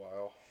for a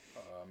while.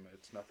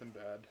 It's nothing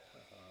bad.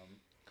 I'm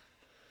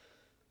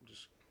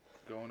just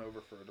going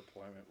over for a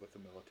deployment with the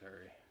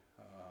military.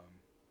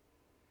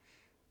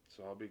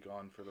 So I'll be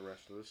gone for the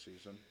rest of the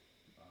season.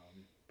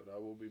 But I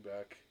will be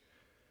back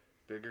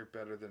bigger,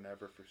 better than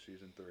ever for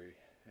season 3.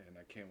 And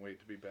I can't wait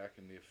to be back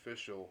in the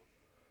official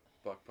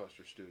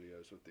Buckbuster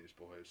Studios with these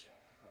boys.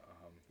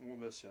 We'll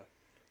miss you.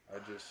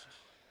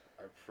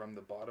 From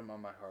the bottom of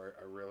my heart,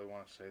 I really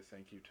want to say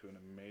thank you to an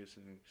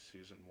amazing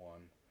season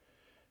 1.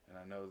 And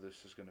I know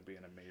this is going to be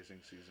an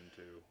amazing season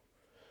 2.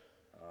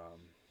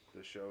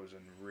 The show is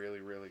in really,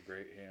 really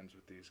great hands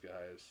with these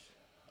guys.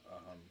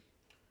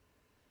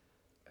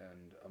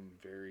 And I'm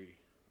very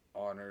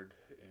honored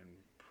and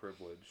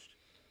privileged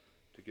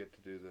to get to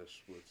do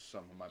this with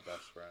some of my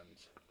best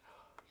friends.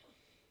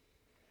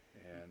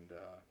 And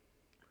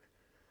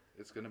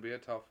it's going to be a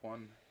tough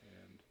one.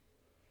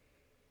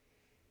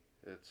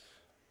 And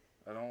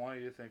I don't want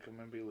you to think I'm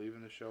going to be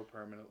leaving the show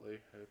permanently.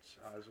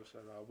 As I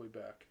said, I'll be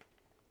back.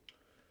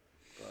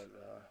 But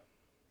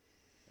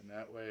in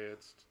that way,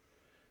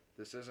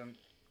 this isn't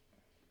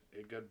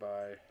a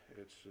goodbye.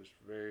 It's just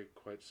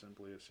quite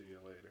simply a see you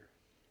later.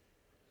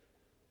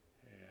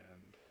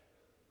 And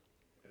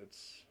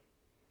it's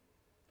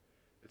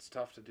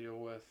tough to deal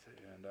with,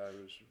 and I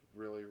was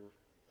really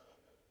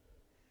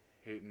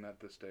hating that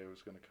this day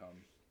was going to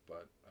come,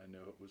 but I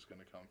knew it was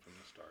going to come from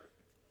the start.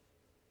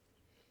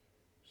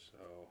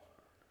 So,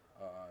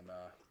 on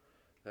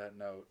that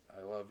note,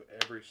 I love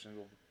every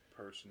single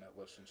person that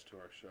listens to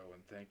our show,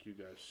 and thank you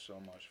guys so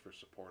much for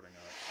supporting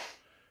us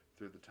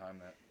through the time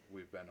that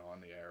we've been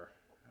on the air.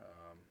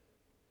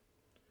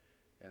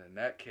 And in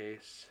that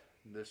case,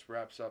 this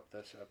wraps up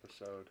this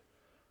episode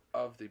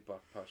of the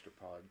Buckbuster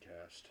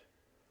Podcast.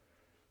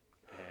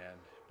 And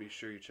be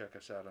sure you check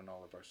us out on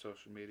all of our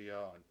social media,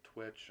 on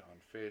Twitch,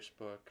 on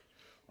Facebook,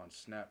 on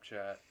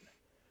Snapchat.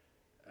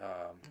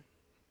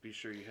 Be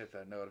sure you hit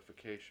that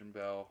notification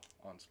bell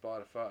on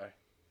Spotify.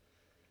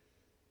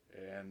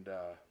 And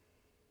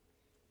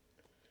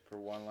for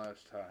one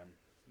last time,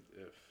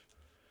 if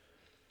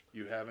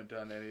you haven't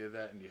done any of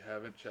that and you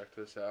haven't checked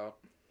this out,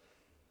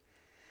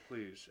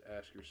 please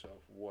ask yourself,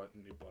 what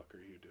in the buck are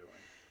you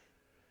doing?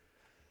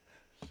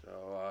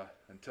 So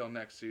until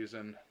next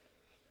season,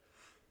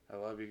 I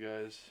love you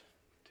guys.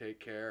 Take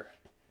care.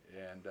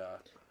 And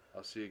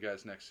I'll see you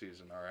guys next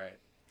season, all right?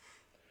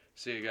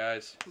 See you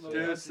guys.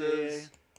 Deuces.